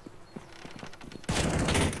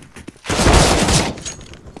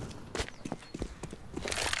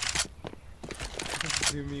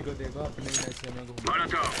 जिमी को देखो अपने ही नशे में घूम।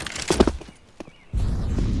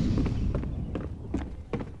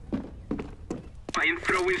 I am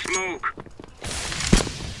throwing smoke.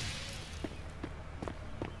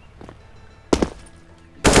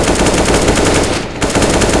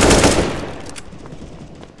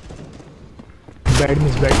 Bad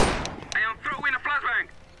miss bad. I am throwing a flashbang.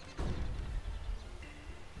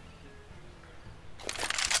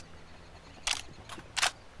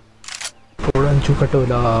 पोड़ंचू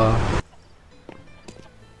कटोला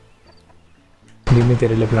धीमे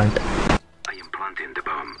तेरे लिए plant. I am planting the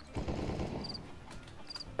bomb.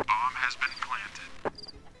 Bomb has been planted.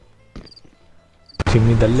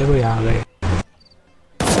 Chimney दल्ले को यहाँ गए।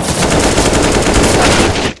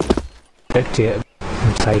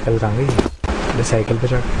 साइकिल कहाँ गई? अरे साइकिल पे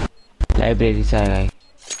चढ़। लाइब्रेरी से आएगा।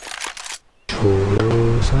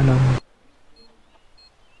 छोड़ो सनम।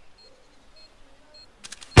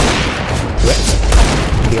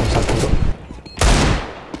 गेम साथ करो।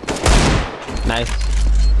 नाइस।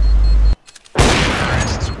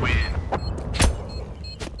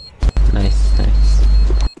 Nice nice.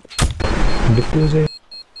 डिफ्यूज है।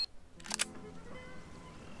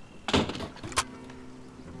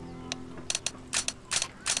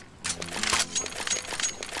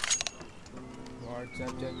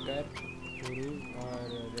 व्हाट्सएप चेक कर शुरू और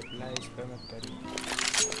रिप्लाई इस पे मत कर।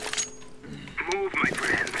 Move, my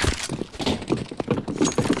friend.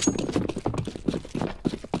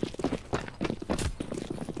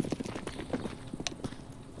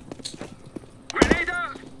 Grenade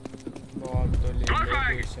out. Ball तो ले लो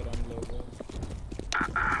बेशरम लोगों।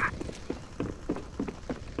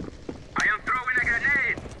 I am throwing a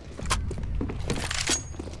grenade.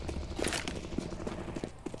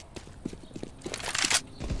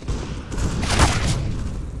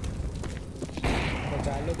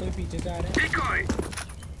 बचा लो, कोई पीछे से आ रहा है। Decoy.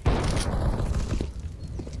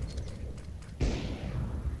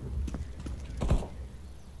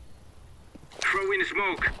 Throwing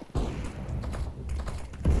smoke.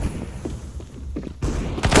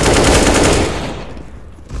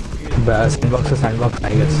 Sandbox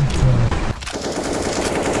I guess.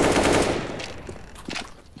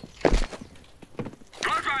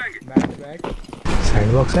 Flashbang. Bat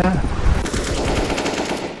sandbox है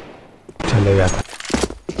चले गया था।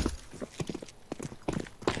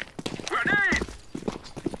 Grenade.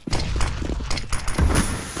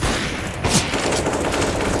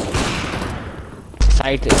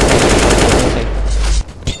 साइड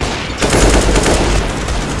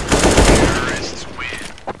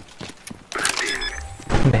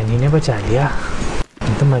नैनी ने बचा लिया।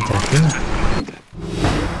 तो मजा आती ना।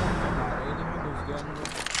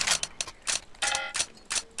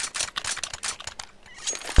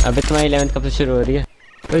 अबे तुम्हारी 11th कब से शुरू हो रही है?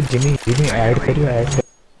 तो जिमी ऐड करियो ऐड कर।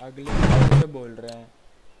 अगले से बोल रहे हैं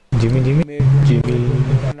जिमी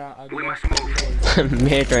ना अगले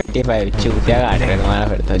मे 25 चूतिया काट रहे तुम्हारा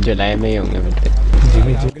फिर तो जुलाई में ही होंगे फिर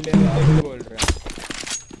अगले में बोल रहा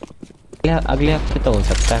है अगले हफ्ते तो हो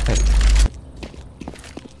सकता है फिर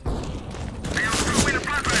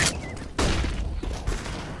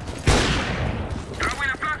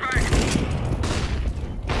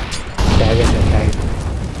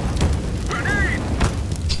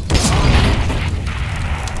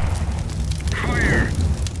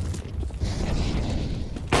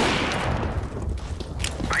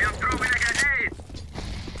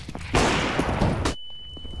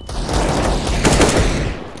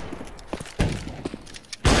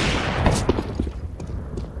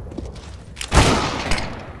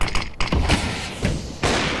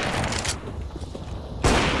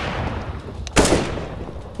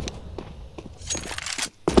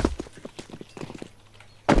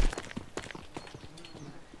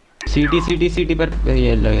सिटी पर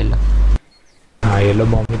येलो हाँ येलो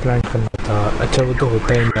बॉम्ब प्लांट करना था। अच्छा वो तो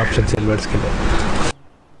होता है ऑप्शन सिल्वर्स के लिए।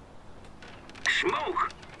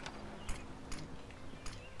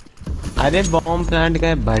 अरे बॉम्ब प्लांट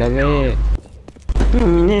का बढ़ गए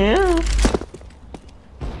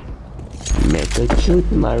मैं तो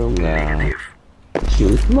शूट मारूंगा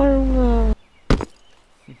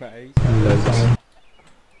भाई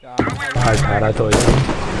 18 तो हो जाए।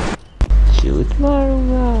 शूट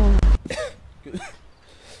मारूंगा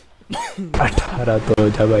 18 तो हो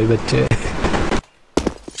जा भाई बच्चे।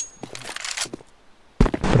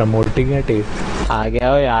 प्रमोटिंग है टेस्ट आ गया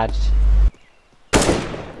हो यार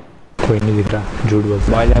कोई नहीं दिख रहा झूठ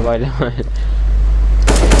बोलता बॉयलर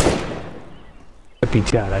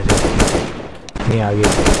पीछे आ रहा है नहीं आगे।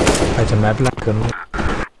 अच्छा मैं प्लान करूँ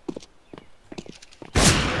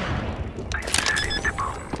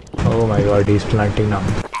oh my God he is planting now.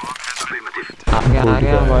 आ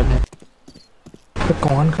गया बॉयलर तो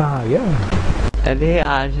कौन कहाँ आ गया? अरे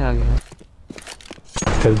आज आ गया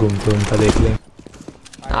चल घूमता देख लें।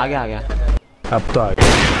 आ गया अब तो आ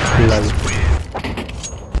गया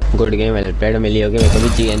गुड गेम वेल प्लेड मिली होगी मेरे को भी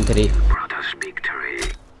GN3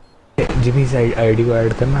 जिमी से आईडी को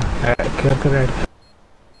ऐड करना क्या कर ऐड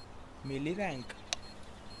मिली रैंक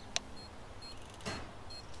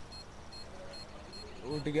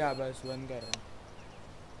उठ गया बस बंद कर रहा हूँ।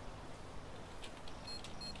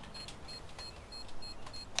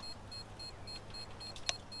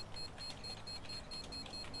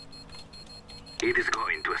 It is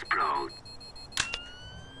going to explode.